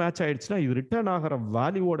 கண்டிஷன் மேட்ச் ஆயிடுச்சுன்னா இது ரிட்டர்ன் ஆகிற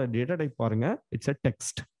வேல்யூவோட டேட்டா டைப் பாருங்க, it's a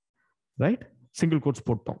text, right? Single quotes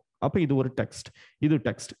போட்டோம். அப்போ இது ஒரு டெக்ஸ்ட், இது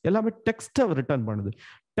டெக்ஸ்ட், எல்லாமே டெக்ஸ்ட்டை ரிட்டர்ன் பண்ணுது.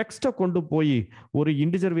 டெக்ஸ்ட்டை கொண்டு போய் ஒரு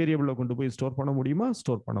இன்டிஜர் வேரியபிளை கொண்டு போய் ஸ்டோர் பண்ண முடியுமா?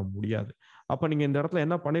 ஸ்டோர் பண்ண முடியாது. அப்போ நீங்கள் இந்த இடத்துல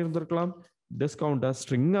என்ன பண்ணியிருந்திருக்கலாம், டிஸ்கவுண்ட்டை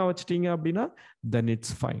ஸ்ட்ரிங்காக வச்சிட்டீங்க அப்படின்னா தென்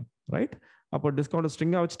இட்ஸ் ஃபைன், ரைட்? அப்போ டிஸ்கவுண்ட்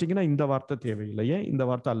ஸ்ட்ரிங்காக வச்சிட்டிங்கன்னா இந்த வார்த்தை தேவையில்லை. ஏன்? இந்த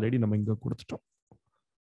வார்த்தை ஆல்ரெடி நம்ம இங்கே கொடுத்துட்டோம்.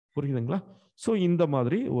 புரியுதுங்களா? ஸோ இந்த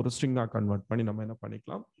மாதிரி ஒரு ஸ்ட்ரிங்காக கன்வெர்ட் பண்ணி நம்ம என்ன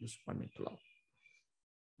பண்ணிக்கலாம், யூஸ் பண்ணிக்கலாம்.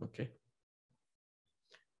 ஓகே,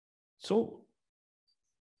 ஸோ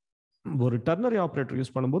ஒரு டெர்னரி ஆப்ரேட்டர்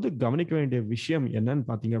யூஸ் பண்ணும்போது கவனிக்க வேண்டிய விஷயம் என்னன்னு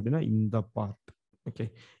பார்த்தீங்க அப்படின்னா இந்த பார்ட். ஓகே,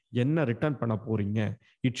 என்ன ரிட்டர்ன் பண்ண போறீங்க,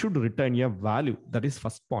 it should return a value. That is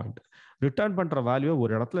first point. Return பண்ற வேல்யூவை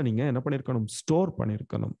ஒரு இடத்துல நீங்க என்ன பண்ணிருக்கணும், ஸ்டோர்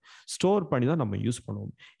பண்ணிருக்கணும். ஸ்டோர் பண்ணி தான் நம்ம யூஸ்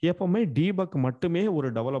பண்ணுவோம். எப்பவுமே டீபக் மட்டுமே ஒரு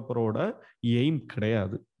டெவலப்பரோட எய்ம்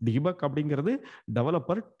கிடையாது. டீபக் அப்படிங்கிறது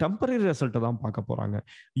டெவலப்பர் டெம்பரரி ரிசல்ட்டை தான் பார்க்க போறாங்க.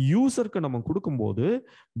 யூசருக்கு நம்ம கொடுக்கும்போது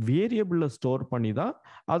வேரியபிள்ல ஸ்டோர் பண்ணி தான்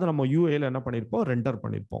அதை நம்ம யூஏல என்ன பண்ணிருப்போம், ரெண்டர்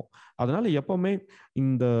பண்ணிருப்போம். அதனால எப்பவுமே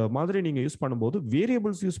இந்த மாதிரி நீங்க யூஸ் பண்ணும்போது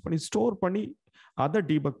வேரியபிள்ஸ் யூஸ் பண்ணி ஸ்டோர் பண்ணி அதை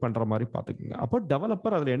டீபக் பண்ற மாதிரி பாத்துக்கோங்க. அப்போ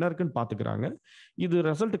டெவலப்பர் அதுல என்ன இருக்குன்னு பாத்துக்கிறாங்க. இது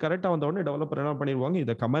ரிசல்ட் கரெக்டா வந்த உடனே டெவலப்பர் என்ன பண்ணிடுவாங்க,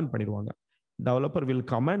 இதை கமெண்ட் பண்ணிடுவாங்க. Developer will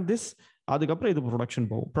comment this. அதுக்கப்புறம் இது ப்ரொடக்ஷன்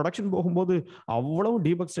போகும். ப்ரொடக்ஷன் போகும்போது அவ்வளவு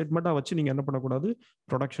டீபக் ஸ்டேட்மெண்ட்டா வச்சு நீங்க என்ன பண்ணக்கூடாது,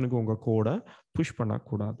 ப்ரொடக்ஷனுக்கு உங்க கோடை புஷ்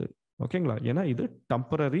பண்ணக்கூடாது. ஓகேங்களா? ஏன்னா இது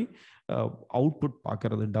டெம்பரரி அவுட்புட்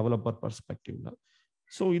பார்க்கறது டெவலப்பர் பெர்ஸ்பெக்டிவ்ல.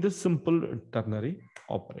 ஸோ இது சிம்பிள் டெர்னரி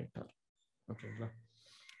ஆப்ரேட்டர். ஓகேங்களா?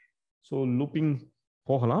 ஸோ லூப்பிங்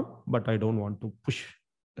போகலாம், but I don't want to push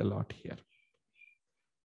a lot here.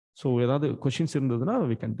 So ஏதாவது கொஸ்டின்ஸ் இருந்ததுன்னா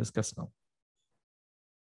we can discuss now.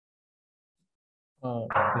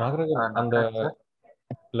 Nagarajan, அந்த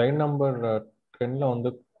லைன் நம்பர் 10ல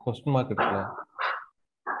வந்து கொஸ்டின் மார்க் இருக்குல்ல,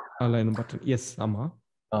 லைன் நம்பர் 10, எஸ், ஆமா.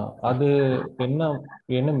 அது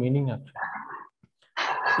என்ன மீனிங் ஆச்சு?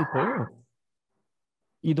 இப்போ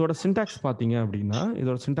இதோட சின்டாக்ஸ் பார்த்தீங்க அப்படின்னா,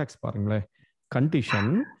 இதோட சின்டாக்ஸ் பாருங்களேன்.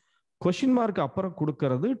 கண்டிஷன் கொஸ்டின் மார்க் அப்புறம்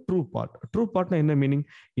கொடுக்கறது ட்ரூ பார்ட். ட்ரூ பார்ட்னா என்ன மீனிங்,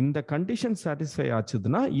 இந்த கண்டிஷன் சாட்டிஸ்ஃபை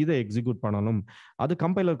ஆச்சுதுன்னா இதை எக்ஸிக்யூட் பண்ணணும், அது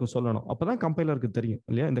கம்பைலருக்கு சொல்லணும். அப்பதான் கம்பைலருக்கு தெரியும்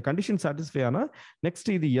இல்லையா, இந்த கண்டிஷன் சாட்டிஸ்ஃபை ஆனா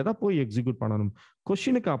நெக்ஸ்ட் இது எதை போய் எக்ஸிக்யூட் பண்ணணும்,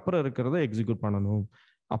 கொஸ்டினுக்கு அப்புறம் இருக்கிறத எக்ஸிக்யூட் பண்ணணும்.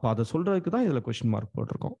 அப்போ அதை சொல்றதுக்கு தான் இதுல கொஸ்டின் மார்க்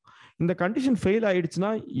போட்டிருக்கோம். இந்த கண்டிஷன் ஃபெயில்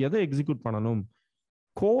ஆயிடுச்சுன்னா எதை எக்ஸிக்யூட் பண்ணணும்,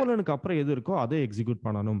 கோலனுக்கு அப்புறம் எது இருக்கோ அதை எக்ஸிக்யூட்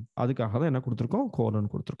பண்ணணும். அதுக்காக தான் என்ன கொடுத்துருக்கோம், கோலன்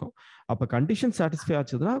கொடுத்துருக்கோம். அப்போ கண்டிஷன் சாட்டிஸ்ஃபை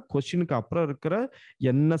ஆச்சுதுன்னா கொஸ்டினுக்கு அப்புறம் இருக்கிற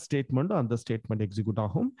என்ன ஸ்டேட்மெண்ட்டோ அந்த ஸ்டேட்மெண்ட் எக்ஸிக்யூட்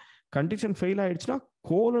ஆகும். கண்டிஷன் ஃபெயில் ஆயிடுச்சுன்னா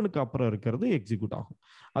கோலனுக்கு அப்புறம் இருக்கிறது எக்ஸிக்யூட் ஆகும்.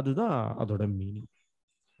 அதுதான் அதோட மீனிங்.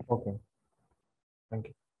 Okay,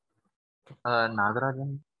 thank you.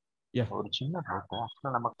 நாகராஜன், ஒரு சின்ன டவுட்.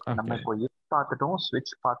 ஆக்சுவலா நம்ம இப்போ இஃப் பார்த்துட்டோம்,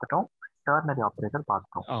 ஸ்விட்ச் பார்த்துட்டோம், டெர்னரி ஆப்ரேட்டர்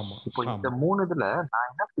பார்த்துட்டோம். இப்போ இந்த 3 இதுல நான்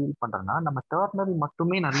என்ன ஃபீல் பண்றேன்னா, நம்ம டெர்னரி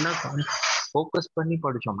மட்டுமே நல்லா ஃபோக்கஸ் பண்ணி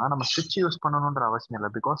படிச்சோம்னா நம்ம ஸ்விட்ச் யூஸ் பண்ணணும்ன்ற அவசியம் இல்லை.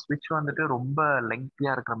 பிகாஸ் ஸ்விட்ச் வந்துட்டு ரொம்ப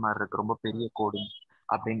லெங்க்தியா இருக்கிற மாதிரி இருக்கு, ரொம்ப பெரிய கோடிங்.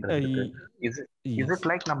 அப்படின்றதுக்கு இஸ் இட்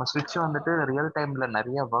லைக் நம்ம ஸ்விட்ச் வந்துட்டு ரியல் டைம்ல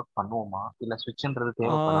நிறைய ஒர்க் பண்ணுவோமா இல்ல ஸ்விட்ச்ன்றது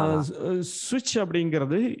தேவைப்படாதா? ஸ்விட்ச்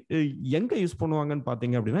அப்படிங்கிறது எங்க யூஸ் பண்ணுவாங்கன்னு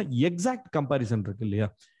பாத்தீங்க அப்படின்னா எக்ஸாக்ட் கம்பாரிசன் இருக்கு இல்லையா,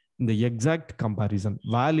 இந்த எக்ஸாக்ட் கம்பாரிசன்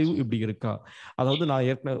வேல்யூ இப்படி இருக்கா, அதாவது நான்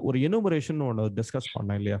ஏற்கனவே ஒரு எனுமரேஷன் ஒன்று டிஸ்கஸ்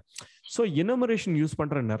பண்ணேன் இல்லையா. ஸோ எனுமரேஷன் யூஸ்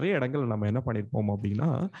பண்ற நிறைய இடங்கள் நம்ம என்ன பண்ணியிருப்போம் அப்படின்னா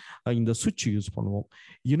இந்த சுவிட்ச் யூஸ் பண்ணுவோம்.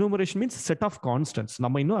 Enumeration means set of constants.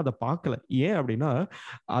 நம்ம இன்னும் அதை பார்க்கல. ஏன் அப்படின்னா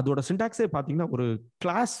அதோட சின்டாக்ஸே பார்த்தீங்கன்னா ஒரு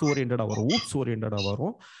கிளாஸ் ஓரியன்டா வரும், ஊப்ஸ் ஓரியன்டா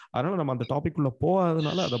வரும். அதனால நம்ம அந்த டாபிக் உள்ள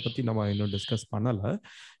போகாதனால அதை பத்தி நம்ம இன்னும் டிஸ்கஸ் பண்ணல.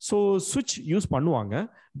 ஸோ சுவிட்ச் யூஸ் பண்ணுவாங்க.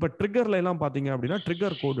 பட் ட்ரிகர்ல எல்லாம் பார்த்தீங்க அப்படின்னா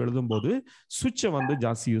ட்ரிகர் கோட் எழுதும்போது சுவிட்சை வந்து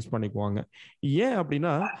ஜாஸ்தி யூஸ் பண்ணிக்குவாங்க. ஏன்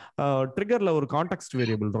அப்படின்னா ட்ரிகர்ல ஒரு கான்டெக்ஸ்ட்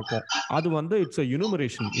வேரியபிள் இருக்கும், அது வந்து இட்ஸ்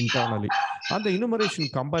எனுமரேஷன் இன்டர்னலி, அந்த எனுமரேஷன்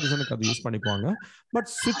கம்பாரிசனுக்கு அது யூஸ் பண்ணிக்குவாங்க. பட்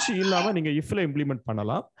சுவிட்ச் இல்லாம நீங்க இஃப்ல இம்ப்ளிமெண்ட்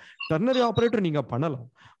பண்ணலாம், டெர்னரி ஆபரேட்டர் நீங்க பண்ணலாம்.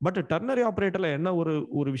 பட் டெர்னரி ஆபரேட்டர்ல என்ன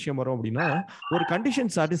ஒரு விஷயம் வரும் அப்படின்னா ஒரு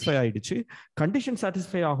கண்டிஷன் சாட்டிஸ்ஃபை ஆயிடுச்சு, கண்டிஷன்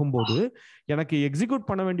சாட்டிஸ்ஃபை ஆகும்போது எனக்கு எக்ஸிக்யூட்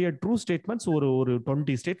பண்ண வேண்டிய ட்ரூ ஸ்டேட்மெண்ட்ஸ் ஒரு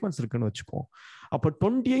 20 ஸ்டேட்மெண்ட்ஸ் இருக்குன்னு வச்சுக்கோம். அப்போ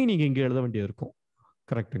 20 நீங்க இங்க எழுத வேண்டியது இருக்கும்.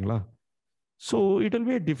 கரெக்ட்டுங்களா? So it will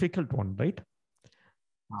be a difficult one, right?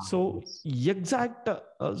 So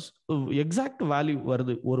exact value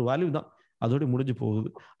வருது, ஒரு வேல்யூ தான் அதோட முடிஞ்சு போகுது.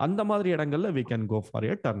 அந்த மாதிரி இடங்கள்ல we can go for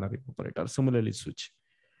a ternary operator, similarly switch.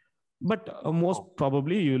 But most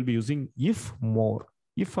probably you will be using if more.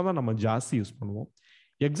 if தான் நம்ம ஜாஸ்தி யூஸ் பண்ணுவோம்.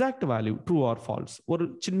 Exact value true or false ஒரு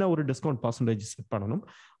சின்ன ஒரு டிஸ்கவுண்ட் பர்சன்டேஜ் செட் பண்ணணும்.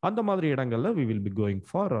 அந்த மாதிரி இடங்கள்ல we will be going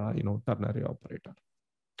for ternary operator.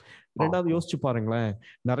 ரெண்டாவது யோசிச்சு பாருங்களேன்,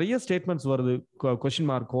 நிறைய ஸ்டேட்மெண்ட்ஸ் வருது, கொஸ்டின்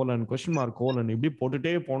மார்க் கோலன் இப்படி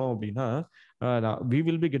போட்டுட்டே போனோம் அப்படின்னா we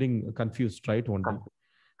will be getting confused, right?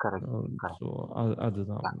 So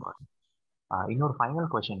அதுதான். இன்னொரு ஃபைனல்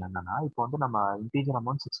கொஸ்டின் என்னன்னா, இப்போ வந்து நம்ம இன்டீஜர்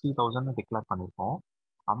அமௌண்ட் 60,000 டிக்ளேர் பண்ணிருக்கோம்.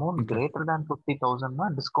 Amount greater than 50,000னா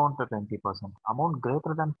discount 20%, amount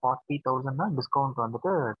greater than 40,000னா discount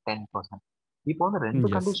வந்துட்டு 10%. இப்போ வந்து ரெண்டு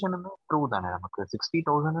கண்டிஷனுமே ட்ரூ தானே, நமக்கு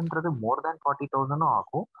 60,000ன்றது மோர் தேன் 40,000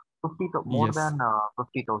 ஆகும், மோர் தேன்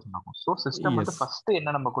 50,000 ஆகும். ஸோ சிஸ்டம் வந்து ஃபர்ஸ்ட்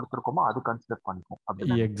என்ன நம்ம கொடுத்துருக்கோமோ அது கன்சிடர் பண்ணிக்கும்.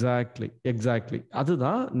 எக்ஸாக்ட்லி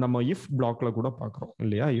அதுதான் நம்ம இஃப் பிளாக்ல கூட பார்க்குறோம்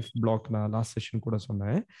இல்லையா. இஃப் பிளாக் நான் லாஸ்ட் செஷன் கூட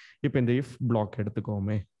சொன்னேன். இப்போ இந்த இஃப் பிளாக்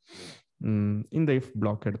எடுத்துக்கோமே, இந்த இஃப்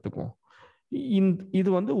பிளாக் எடுத்துக்குவோம். இது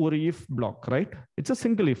வந்து ஒரு if black, right? It's a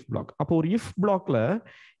single if black. அப்போ ஒரு இஃப் பிளாக்ல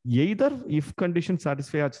எய்தர் இஃப் கண்டிஷன்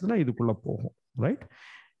சாட்டிஸ்ஃபை ஆச்சுன்னா இதுக்குள்ள போகும், ரைட்?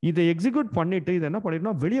 இதை எக்ஸிக்யூட் பண்ணிட்டு இது என்ன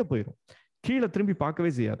பண்ணிடும்னா வெளியே போயிடும், கீழே திரும்பி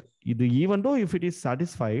பார்க்கவே செய்யாது. இது even though if it is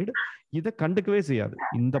satisfied இதை கண்டுக்கவே செய்யாது.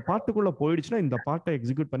 இந்த பாட்டுக்குள்ள போயிடுச்சுன்னா இந்த பாட்டை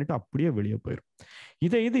எக்ஸிக்யூட் பண்ணிட்டு அப்படியே வெளியே போயிடும்.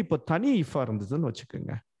 இது இப்போ தனி இஃபா இருந்ததுன்னு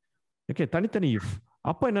வச்சுக்கோங்க. ஓகே, தனித்தனி இஃப்.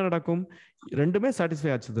 அப்போ என்ன நடக்கும்? ரெண்டுமே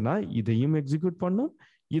சாட்டிஸ்ஃபை ஆச்சுதுன்னா இதையும் எக்ஸிக்யூட் பண்ணும்,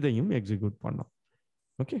 இதையும் எக்ஸிக்யூட் பண்ணும்.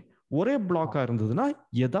 ஓகே, ஒரே பிளாக்கா இருந்ததுன்னா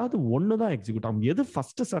ஏதாவது ஒன்று தான் எக்ஸிக்யூட் ஆகும். எது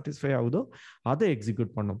ஃபர்ஸ்ட் சாட்டிஸ்ஃபை ஆகுதோ அதை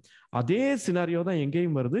எக்ஸிக்யூட் பண்ணும். அதே சினாரியோ தான்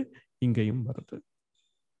எங்கேயும் வருது, இங்கேயும் வருது.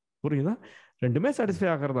 புரியுதா? ரெண்டுமே சாட்டிஸ்ஃபை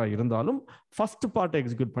ஆகிறதா இருந்தாலும் ஃபர்ஸ்ட் பார்ட்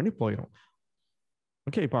எக்ஸிக்யூட் பண்ணி போயிடும்.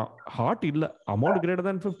 ஓகே, இப்போ ஹார்ட் இல்லை, amount greater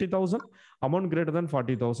than 50,000, amount greater than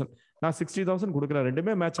 40,000, நான் 60,000 கொடுக்குறேன்,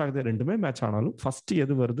 ரெண்டுமே மேட்ச் ஆகுது. ரெண்டுமே மேட்ச் ஆனாலும் ஃபர்ஸ்ட்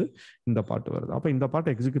எது வருது? இந்த பாட்டு வருது. அப்போ இந்த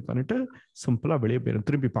பாட்டை எக்ஸிக்யூட் பண்ணிட்டு சிம்பிளா வெளியே போயிடும்,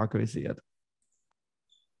 திரும்பி பார்க்கவே செய்யாது.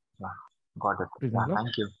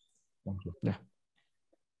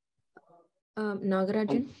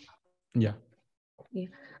 நாகராஜன்,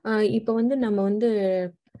 இப்போ வந்து நம்ம வந்து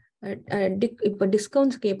இப்போ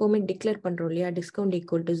டிஸ்கவுண்ட்ஸ்க்கு எப்பவுமே டிக்ளேர் பண்றோம் இல்லையா, டிஸ்கவுண்ட்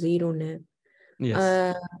ஈக்குவல் டு 0ன்னு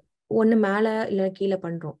ஒன்று மேலே இல்லை கீழே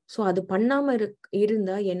பண்றோம். ஸோ அது பண்ணாம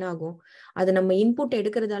இருந்தா என்ன ஆகும்? அது நம்ம இன்புட்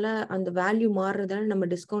எடுக்கிறதால அந்த வேல்யூ மாறுறதால நம்ம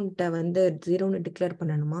டிஸ்கவுண்ட்டை வந்து 0ன்னு டிக்ளேர்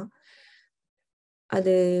பண்ணணுமா?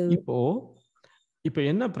 அது இப்போ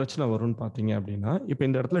என்ன பிரச்சனை வரும்னு பாத்தீங்க அப்படின்னா, இப்போ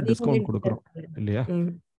இந்த இடத்துல டிஸ்கவுண்ட் கொடுக்குறோம் இல்லையா.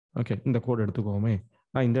 ஓகே, இந்த கோட் எடுத்துக்கோமே,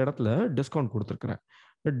 நான் இந்த இடத்துல டிஸ்கவுண்ட் கொடுத்துருக்கிறேன்.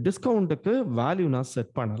 டிஸ்கவுண்ட்டுக்கு வேல்யூ நான்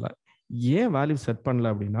செட் பண்ணலை. ஏன் வேல்யூ செட்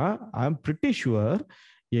பண்ணல அப்படின்னா, I am pretty sure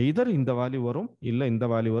either இந்த வேல்யூ வரும், இல்லை இந்த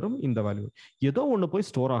வேல்யூ வரும், இந்த வேல்யூ ஏதோ ஒன்று போய்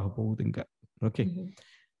ஸ்டோர் ஆக போகுது இங்க. ஓகே,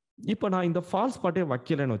 இப்போ நான் இந்த ஃபால்ஸ் பாட்டே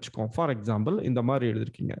வைக்கலன்னு வச்சுக்கோம். ஃபார் எக்ஸாம்பிள் இந்த மாதிரி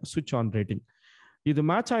எழுதிருக்கீங்க, சுவிட்ச் ஆன் ரேட்டிங். இது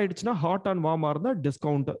மேட்ச் ஆயிடுச்சுன்னா ஹாட் அண்ட் வார்மா இருந்தால்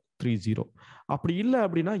டிஸ்கவுண்ட் 30. அப்படி இல்லை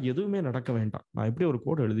அப்படின்னா எதுவுமே நடக்க வேண்டாம். நான் இப்படி ஒரு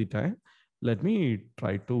கோட் எழுதிட்டேன். Let me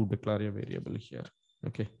try to declare a variable here.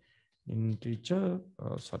 Okay, integer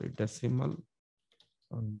decimal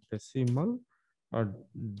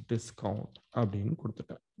discount அப்படின்னு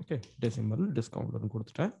கொடுத்துட்டேன். ஓகே, டெசிமல் டிஸ்கவுண்ட்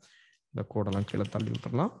கொடுத்துட்டேன். இந்த கோடெல்லாம் கீழே தள்ளி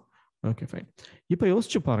விட்டுறலாம். Okay, fine. இப்போ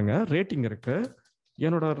யோசிச்சு பாருங்க, ரேட்டிங் இருக்கு.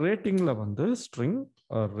 என்னோட ரேட்டிங்ல வந்து ஸ்ட்ரிங்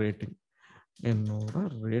ரேட்டிங், என்னோட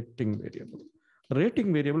ரேட்டிங்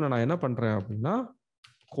வேரியபிள் நான் என்ன பண்றேன் அப்படின்னா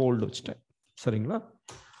கோல்டு வச்சுட்டேன். சரிங்களா?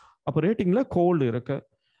 அப்போ ரேட்டிங்ல கோல்டு இருக்கு.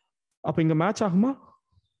 அப்போ இங்க மேட்ச் ஆகுமா?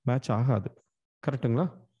 மேட்ச் ஆகாது. கரெக்ட்டுங்களா?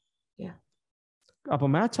 அப்போ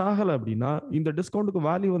மேட்ச் ஆகலை அப்படின்னா இந்த டிஸ்கவுண்ட்டுக்கு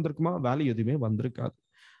வேல்யூ வந்திருக்குமா? வேல்யூ எதுவுமே வந்திருக்காது.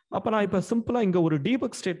 அப்போ நான் இப்போ சிம்பிளாக இங்கே ஒரு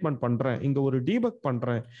டீபக் ஸ்டேட்மெண்ட் பண்ணுறேன், இங்கே ஒரு டீபக்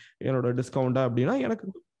பண்ணுறேன் என்னோட டிஸ்கவுண்ட்டை அப்படின்னா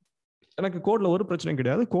எனக்கு கோடில் ஒரு பிரச்சனையும்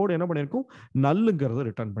கிடையாது. கோடு என்ன பண்ணியிருக்கும்? நல்லுங்கிறத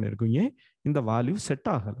ரிட்டர்ன் பண்ணியிருக்கும். ஏன்? இந்த வேல்யூ செட்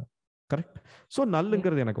ஆகலை. கரெக்ட். ஸோ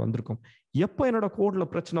நல்லுங்கிறது எனக்கு வந்திருக்கும். எப்போ என்னோட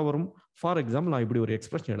கோடில் பிரச்சனை வரும்? ஃபார் எக்ஸாம்பிள் நான் இப்படி ஒரு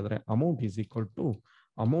எக்ஸ்பிரஷன் எழுதுறேன், amount is equal to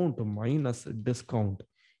amount minus discount.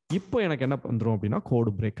 இப்போ எனக்கு என்ன வந்துடும் அப்படின்னா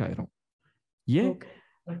கோடு பிரேக் ஆயிரும். ஏன்?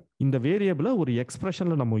 இந்த வேரியபிளை ஒரு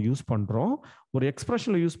எக்ஸ்பிரஷன்ல நம்ம யூஸ் பண்றோம். ஒரு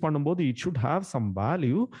எக்ஸ்பிரஷன்ல யூஸ் பண்ணும்போது it should have some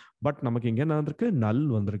value. But நமக்கு இங்க என்ன வந்திருக்கு? நல்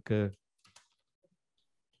வந்திருக்கு.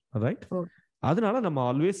 ரைட். அதனால நம்ம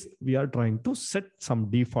always we are trying to set some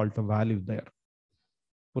default value there.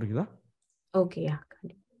 புரியுதா? ஓகே.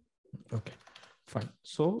 Okay fine.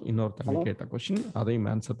 ஸோ இன்னொருத்தங்க கேட்ட கொஸ்டின் அதையும்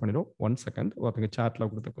ஆன்சர் பண்ணிடுவோம். 1 செகண்ட். ஒருத்தங்க சாட்ல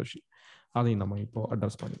கொடுத்த கொஸ்டின் அதையும் நம்ம இப்போ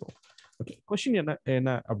அட்ரஸ் பண்ணிடுவோம். ஓகே, கொஸ்டின்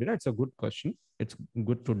என்ன அப்படின்னா it's a good question, it's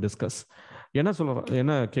good to discuss.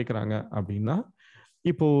 என்ன கேட்குறாங்க அப்படின்னா,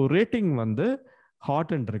 இப்போ ரேட்டிங் வந்து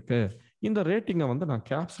ஹாட் அண்ட் இருக்கு. இந்த ரேட்டிங்கை வந்து நான்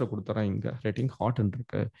கேப்ஸ்ல கொடுத்துறேன். இங்க ரேட்டிங் ஹாட் அண்ட்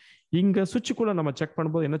இருக்கு. இங்க சுவிட்சுக்குள்ள நம்ம செக்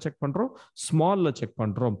பண்ணும்போது என்ன செக் பண்றோம்? ஸ்மால்ல செக்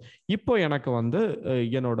பண்றோம். இப்போ எனக்கு வந்து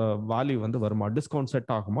என்னோட வேல்யூ வந்து வருமா? டிஸ்கவுண்ட்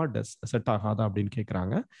செட் ஆகுமா? செட் ஆகாதா அப்படின்னு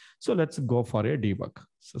கேட்குறாங்க. So let's go for A debug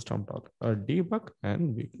system talk. Debug and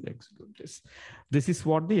we will execute this. This is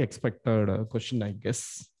what the expected question, I guess.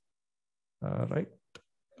 Right?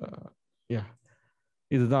 Yeah.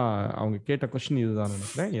 இதுதான் அவங்க கேட்ட கொஸ்டின். இதுதான்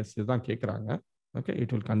நினைக்கிறேன். எஸ், இதுதான் கேட்குறாங்க. Okay,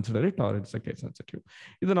 it will consider it or it's case sensitive.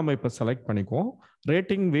 இது நம்ம இப்போ செலக்ட் பண்ணிக்குவோம்.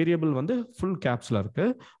 ரேட்டிங் வேரியபிள் வந்து ஃபுல் கேப்ஸில் இருக்கு.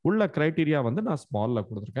 உள்ள கிரைட்டீரியா வந்து நான் ஸ்மாலில்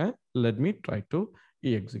கொடுத்துருக்கேன். Let me try to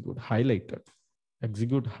execute highlighted.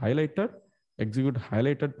 Execute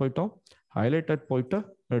highlighted போயிட்டோம். ஹைலைட்டட் போயிட்டு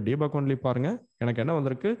டீபக் ஒன்லி பாருங்க. எனக்கு என்ன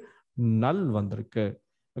வந்திருக்கு? நல் வந்திருக்கு.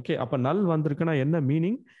 ஓகே, அப்போ நல் வந்திருக்குன்னா என்ன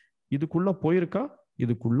மீனிங்? இதுக்குள்ள போயிருக்கா?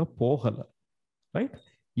 இதுக்குள்ள போகலை. ரைட்.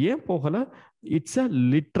 ஏன் போகல? It's a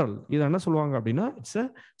literal. இது என்ன சொல்லுவாங்க அப்படின்னா it's a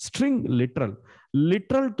string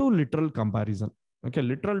literal to literal comparison. Okay,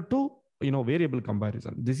 literal to variable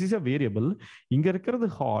comparison. This is a variable. இங்க இருக்கிறது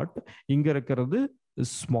ஹாட், இங்க இருக்கிறது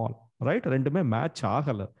ஸ்மால். ரைட், ரெண்டுமே மேட்ச்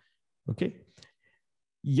ஆகல. ஓகே,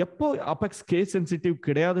 எப்போ அபெக்ஸ் கேஸ் சென்சிட்டிவ்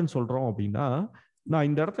கிடையாதுன்னு சொல்றோம் அப்படின்னா நான்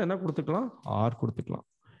இந்த இடத்துல என்ன கொடுத்துக்கலாம்? ஆர் கொடுத்துக்கலாம்.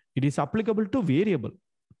 It is applicable to variable.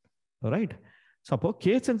 Right. அப்போ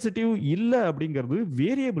கேஸ் சென்சிட்டிவ் இல்லை அப்படிங்கிறது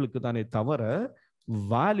வேரியபிளுக்கு தானே தவிர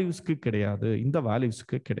வேல்யூஸ்க்கு கிடையாது. இந்த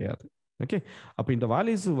வேல்யூஸ்க்கு கிடையாது. ஓகே, அப்போ இந்த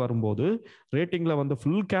வேல்யூஸ் வரும்போது ரேட்டிங்ல வந்து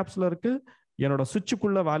ஃபுல் கேப்ஸ்ல இருக்கு. என்னோட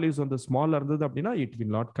சுவிட்சுக்குள்ள வேல்யூஸ் வந்து ஸ்மால்ல இருந்தது அப்படின்னா இட்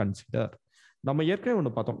வில் நாட் கன்சிடர். நம்ம ஏற்கனவே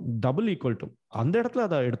ஒன்று பார்த்தோம், டபுள் ஈக்குவல் டு. அந்த இடத்துல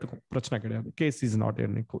அதை எடுத்துக்கும், பிரச்சனை கிடையாது. Case is not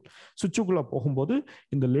equal. சுவிட்சுக்குள்ள போகும்போது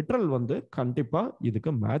இந்த லிட்ரல் வந்து கண்டிப்பா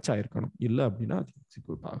இதுக்கு மேட்ச் ஆயிருக்கணும். இல்லை அப்படின்னா அது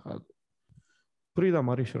எக்ஸிக்யூட் ஆகாது. புரியுதா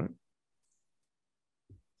Mariswaran?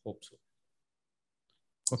 Hope so.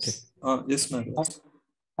 Okay. Yes ma'am.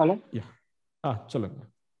 Hello. Yeah. சொல்லுங்க.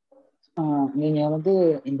 நீங்க வந்து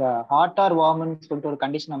இந்த ஹாட் ஆர் வார்ம்னு சொல்லிட்டு ஒரு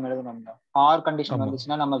கண்டிஷன் நம்ம எழுதணும். ஆர் கண்டிஷன்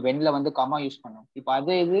வந்துச்சுன்னா நம்ம வென்ல வந்து கமா யூஸ் பண்ணோம். இப்போ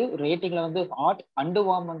அதே இது ரேட்டிங்ல வந்து ஹாட் அண்ட்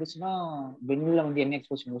வார்ம் வந்துச்சுன்னா வென்ல வந்து என்ன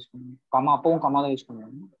எக்ஸ்பிரஷன் யூஸ் பண்ணணும்? கமா, அப்பவும் கமா தான் யூஸ்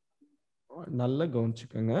பண்ணணும். நல்லா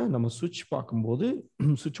கவனிச்சுக்கோங்க. நம்ம சுவிட்ச் பார்க்கும்போது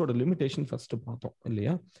சுவிட்சோட லிமிடேஷன் ஃபர்ஸ்ட் பார்த்தோம்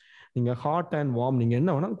இல்லையா? நீங்க ஹாட் அண்ட் வார்ம் நீங்க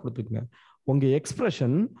என்ன வேணாலும் கொடுத்துக்கங்க. உங்க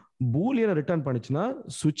எக்ஸ்பிரஷன் பூலியனை ரிட்டர்ன் பண்ணிச்சுன்னா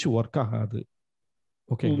சுவிட்ச் ஒர்க் ஆகாது.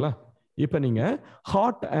 ஓகேங்களா? இப்போ நீங்க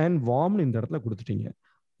ஹாட் அண்ட் வார்ம் இந்த இடத்துல கொடுத்துட்டீங்க.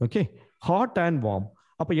 Okay, hot and warm.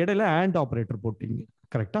 அப்போ இடையில அண்ட் ஆப்ரேட்டர் போட்டீங்க.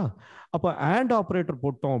 கரெக்டா? அப்போ அண்ட் ஆப்ரேட்டர்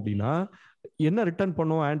போட்டோம் அப்படின்னா என்ன ரிட்டர்ன்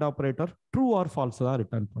பண்ணும்? And operator true or false தான்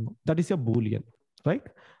ரிட்டர்ன் பண்ணும். That is a Boolean.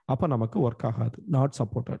 Right. அப்போ நமக்கு ஒர்க் ஆகாது, நாட்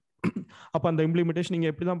சப்போர்ட்டட். அப்போ அந்த இம்ப்ளிமெண்டேஷன் நீங்க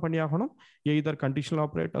எப்படி தான் பண்ணி ஆகணும்? Either conditional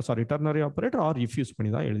operator, ternary operator R if use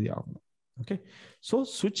பண்ணி தான் எழுதி ஆகணும். ஓகே, ஸோ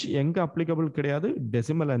சுவிட்ச் எங்க அப்ளிகபிள் கிடையாது?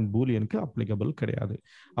 டெசிமல் அண்ட் பூலியனுக்கு அப்ளிகபிள் கிடையாது.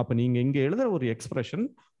 அப்போ நீங்க இங்க எழுதுற ஒரு expression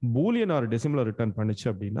Boolean R decimal return பண்ணுச்சு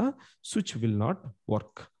அப்படின்னா சுவிட்ச் will not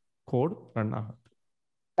work, code run ஆகாது.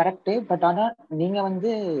 கரெக்ட். பட் ஆனா நீங்க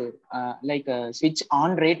வந்து லைக் ஸ்விட்ச்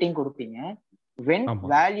ஆன் ரேட்டிங் கொடுப்பீங்க, வென்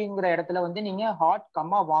வேல்யூங்கிற இடத்துல வந்து நீங்க ஹாட்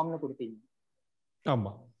கம்மா வார்ம்னு கொடுப்பீங்க.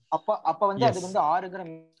 ஆமா. அப்ப வந்து அது வந்து ஆறுங்கிற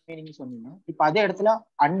மீனிங் சொன்னீங்க. இப்போ அதே இடத்துல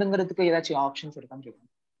அண்டுங்கிறதுக்கு ஏதாச்சும் ஆப்ஷன்ஸ் இருக்கான்னு கேட்குறேன்.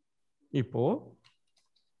 இப்போ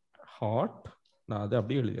ஹாட், நான் அதை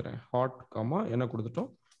அப்படியே எழுதுறேன். ஹாட் கமா என்ன கொடுத்துட்டோம்?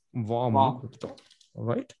 வார்ம்னு கொடுத்துட்டோம்.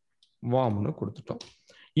 ரைட், வார்ம்னு கொடுத்துட்டோம்.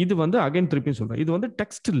 இது வந்து அகைன் திருப்பி சொல்றேன், இது வந்து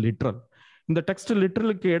டெக்ஸ்ட் லிட்ரல். இந்த டெக்ஸ்ட்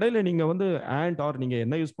லிட்ரலுக்கு இடையில நீங்க வந்து அண்ட் ஆர் நீங்க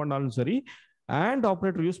என்ன யூஸ் பண்ணாலும் சரி, and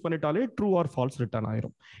operator use பண்ணிட்டாலே true or false return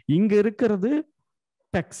ஆயிரும். இங்க இருக்கிறது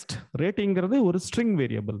டெக்ஸ்ட். ரேட்டிங்கிறது ஒரு ஸ்ட்ரிங்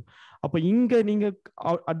வேரியபிள். அப்போ இங்க நீங்க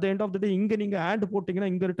at the end of the day இங்க நீங்க ஆட் போட்டீங்கன்னா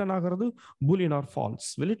இங்க ரிட்டர்ன் ஆகிறது boolean or false.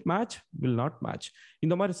 Will it match? Will not match.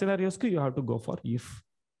 இந்த மாதிரி சினாரியோஸ்க்கு you have to go for if,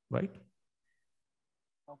 right?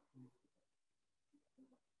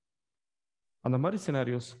 அந்த மாதிரி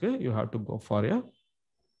சினாரியோஸ்க்கு you have to go for a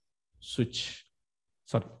switch.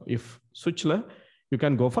 Sorry, if switchல you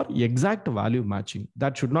can go for exact value matching.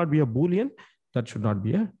 That should not be a boolean, that should not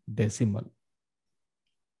be a decimal.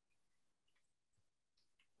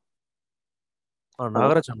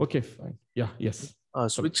 Nagarajan. Okay, fine. Yeah, yes.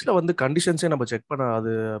 ஸ்விட்ச்ல வந்து கண்டிஷன்ஸே நம்ம check பண்ண,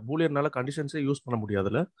 அது பூலியன்னால கண்டிஷன்ஸே use பண்ண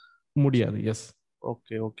முடியாதுல? முடியாது. S.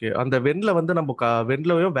 Okay okay. அந்த வென்ல வந்து நம்ம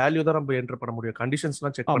வென்லயும் வேல்யூ தான் நம்ம என்டர் பண்ண முடியும்,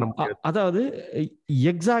 கண்டிஷன்ஸ்லாம் செக் பண்ண முடியாது. அதாவது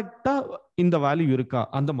எக்ஸாக்ட்டா இந்த வேல்யூ இருக்கா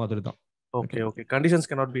அந்த மாதிரி தான். Okay okay. Conditions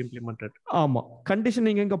cannot be implemented. ஆமா, கண்டிஷன்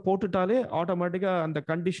நீங்க இங்க போட்டுட்டாலே ஆட்டோமேட்டிக்கா அந்த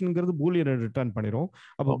கண்டிஷன்ங்கிறது பூலியன் ரிட்டர்ன் பண்ணிரும்.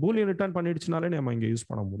 அப்ப பூலியன் ரிட்டர்ன் பண்ணிடுச்சுனாலே நம்ம இங்க யூஸ்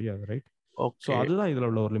பண்ண முடியாது, ரைட்? ஓகே. சோ அதுதான் இதுல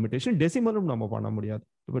உள்ள ஒரு லிமிடேஷன். டெசிமலும் நம்ம பண்ண முடியாது.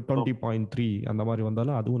 இப்போ 20.3 அந்த மாதிரி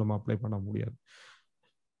வந்தாலும் அதுவும் நம்ம அப்ளை பண்ண முடியாது.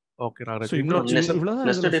 ஓகே நாகராஜ்.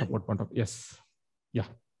 இன்னொரு சப்போர்ட் பண்றோம். எஸ். யா.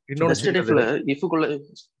 இன்னொரு இஃப்க்குள்ள.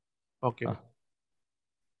 ஓகே.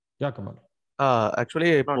 யா கமால். ஆக்சுவலி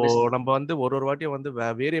இப்போ நம்ம வந்து ஒரு வாட்டியும் வந்து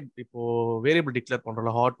வேரியபிள் டிக்ளேர்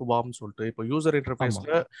பண்றோம்ல, ஹாட் வார்ம் சொல்லிட்டு. இப்போ யூசர்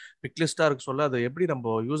இன்டர்ஃபேஸ்ல பிக் லிஸ்டா இருக்கு சொல்ல, அது எப்படி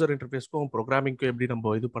நம்ம யூசர் இன்டர்ஃபேஸ்க்கும் ப்ரோக்ராமிங்க்கும் எப்படி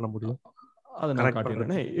நம்ம இது பண்ண முடியும்? அதை நான்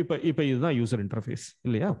காட்டிடுறேன். இப்போ இதுதான் யூசர் இன்டர்ஃபேஸ்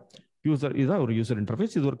இல்லையா? இதுதான் ஒரு யூசர்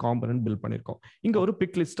இன்டர்ஃபேஸ். இது ஒரு காம்பனன்ட் பில்ட் பண்ணிருக்கோம். இங்க ஒரு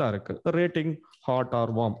பிக் லிஸ்டா இருக்கு, ரேட்டிங் ஹாட்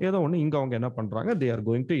ஆர் வார்ம் ஏதோ ஒன்று. இங்க அவங்க என்ன பண்றாங்க, they are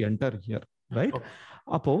going to enter here, right?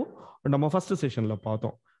 அப்போ நம்ம ஃபர்ஸ்ட் செஷன்ல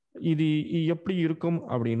பார்த்தோம் இது எப்படி இருக்கும்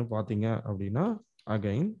அப்படின்னு பார்த்தீங்க அப்படின்னா,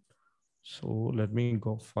 again so let me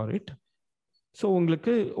go for it. So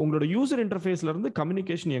உங்களுக்கு உங்களோட யூசர் இன்டர்ஃபேஸ்ல இருந்து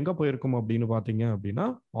கம்யூனிகேஷன் எங்க போயிருக்கும் அப்படின்னு பார்த்தீங்க அப்படின்னா,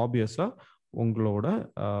 ஆப்வியஸா உங்களோட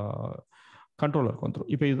கண்ட்ரோலருக்கு வந்துடும்.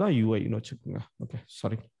 இப்போ இதுதான் யூஐன்னு வச்சுக்கோங்க. ஓகே,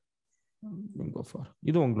 சாரி, கோ ஃபார்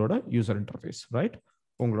இது உங்களோட யூசர் இன்டர்ஃபேஸ், ரைட்?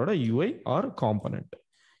 உங்களோட யூஐ ஆர் காம்பனன்ட்.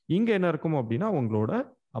 இங்க என்ன இருக்கும் அப்படின்னா உங்களோட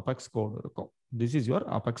அபெக்ஸ் கோட் இருக்கும். This is your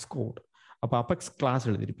apex code. அப்போ apex class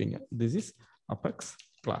எழுதிருப்பீங்க. This is apex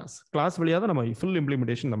class. Class வழியாக தான் நம்ம ஃபுல்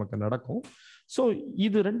இம்ப்ளிமெண்டேஷன் நமக்கு நடக்கும். ஸோ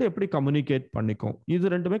இது ரெண்டு எப்படி கம்யூனிகேட் பண்ணிக்கும்?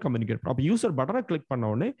 இது ரெண்டுமே கம்யூனிகேட் பண்ணும். அப்போ யூசர் பட்டனை கிளிக் பண்ண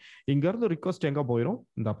உடனே இங்கேருந்து ரிக்வஸ்ட் எங்கே போயிடும்?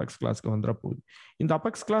 இந்த அபெக்ஸ் கிளாஸ்க்கு வந்துட போகுது. இந்த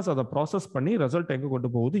அபெக்ஸ் கிளாஸ் அதை ப்ராசஸ் பண்ணி ரிசல்ட் எங்கே கொண்டு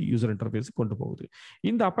போகுது? யூசர் இன்டர்ஃபேஸுக்கு கொண்டு போகுது.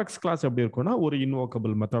 இந்த அபெக்ஸ் கிளாஸ் எப்படி இருக்கும்னா ஒரு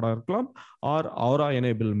இன்வோக்கபிள் மெத்தடாக இருக்கலாம், ஆர் ஆரா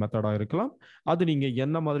எனேபிள் மெத்தடாக இருக்கலாம். அது நீங்கள்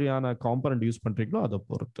என்ன மாதிரியான காம்பனன்ட் யூஸ் பண்ணுறீங்களோ அதை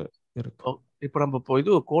பொறுத்து இருக்கும். இப்போ நம்ம இப்போ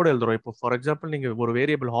இது கோட் எழுதுறோம். இப்போ ஃபார் எக்ஸாம்பிள் நீங்க ஒரு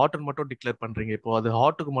வேரியபிள் ஹாட்னு மட்டும் டிக்ளேர் பண்றீங்க. இப்போ அது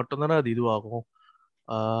ஹாட்டுக்கு மட்டும் தானே அது இதுவாகும்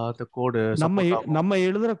அந்த கோடு. நம்ம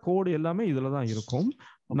எழுதுற கோடு எல்லாமே இதுல தான் இருக்கும்.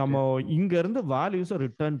 நம்ம இங்க இருந்து வேல்யூஸை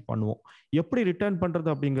ரிட்டர்ன் பண்ணுவோம். எப்படி ரிட்டர்ன் பண்றது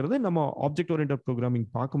அப்படிங்கிறது நம்ம ஆப்ஜெக்ட் ஓரியன்டட் ப்ரோக்ராமிங்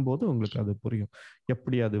பார்க்கும்போது உங்களுக்கு அது புரியும்.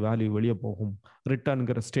 எப்படி அது வேல்யூ வெளியே போகும்.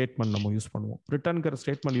 ரிட்டர்ன்கிற ஸ்டேட்மெண்ட் நம்ம யூஸ் பண்ணுவோம். ரிட்டர்ன்கிற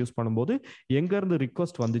ஸ்டேட்மெண்ட் யூஸ் பண்ணும்போது எங்க இருந்து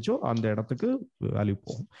ரிக்வஸ்ட் வந்துச்சோ அந்த இடத்துக்கு வேல்யூ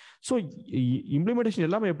போகும். ஸோ இம்ப்ளிமெண்டேஷன்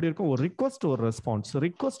எல்லாமே எப்படி இருக்கும்? ஒரு ரிக்வஸ்ட், ஒரு response,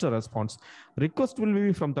 request response. Request will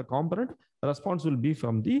be from the component, response will be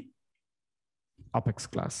from the apex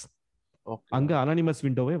class. அங்க அனானிமஸ்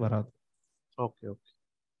விண்டோவே வராது. Okay okay,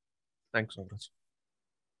 thanks Nagaraj.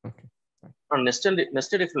 Okay,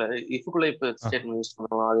 nested இஃப்ல இஃப்க்குள்ள இப்ப ஸ்டேட்மென்ட் யூஸ்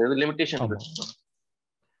பண்ணுவோம். அது லிமிட்டேஷன் இருக்கு.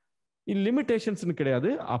 லிமிடேஷன்ஸ்னு கிடையாது.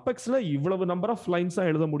 அபெக்ஸ்ல இவ்வளவு நம்பர் ஆஃப் லைன்ஸா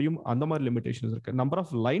எழுத முடியும் அந்த மாதிரி லிமிடேஷன்ஸ் இருக்கு. நம்பர்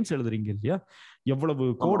ஆஃப் லைன்ஸ் எழுதுறீங்க இல்லையா, எவ்வளவு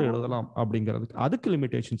கோடு எழுதலாம் அப்படிங்கிறதுக்கு அதுக்கு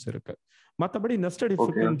லிமிடேஷன்ஸ் இருக்கு. மற்றபடி நெஸ்டட்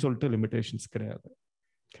இஃப்னு சொல்லிட்டு லிமிடேஷன்ஸ் கிடையாது.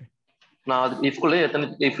 நான் இஃப்க்குள்ள எத்தனை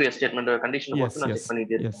இஃப் ஸ்டேட்மென்ட் கண்டிஷன் போட்டு நான் செக்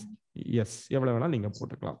பண்ணிட்டே இருக்கேன். எஸ், எவ்வளவு வேணா நீங்க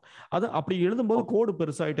போட்டுக்கலாம். அது அப்படி எழுதும்போது கோடு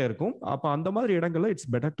பெருசாயிட்டே இருக்கும். அப்ப அந்த மாதிரி இடங்கள்ல it's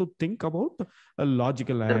better to think about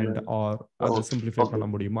logical and R அதை சிம்பிளிஃபை பண்ண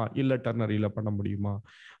முடியுமா, இல்ல டெர்னரியில பண்ண முடியுமா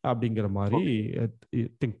அப்படிங்கிற மாதிரி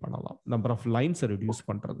திங்க் பண்ணலாம், நம்பர் ஆஃப் லைன்ஸ் ரெடியூஸ்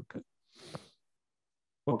பண்றதுக்கு.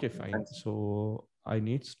 Okay, fine. So I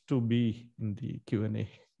needs to be in the Q&A.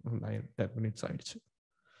 10 minutes ஆயிடுச்சு.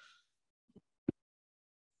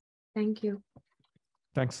 Thank you.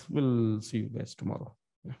 Thanks. We'll see you guys tomorrow.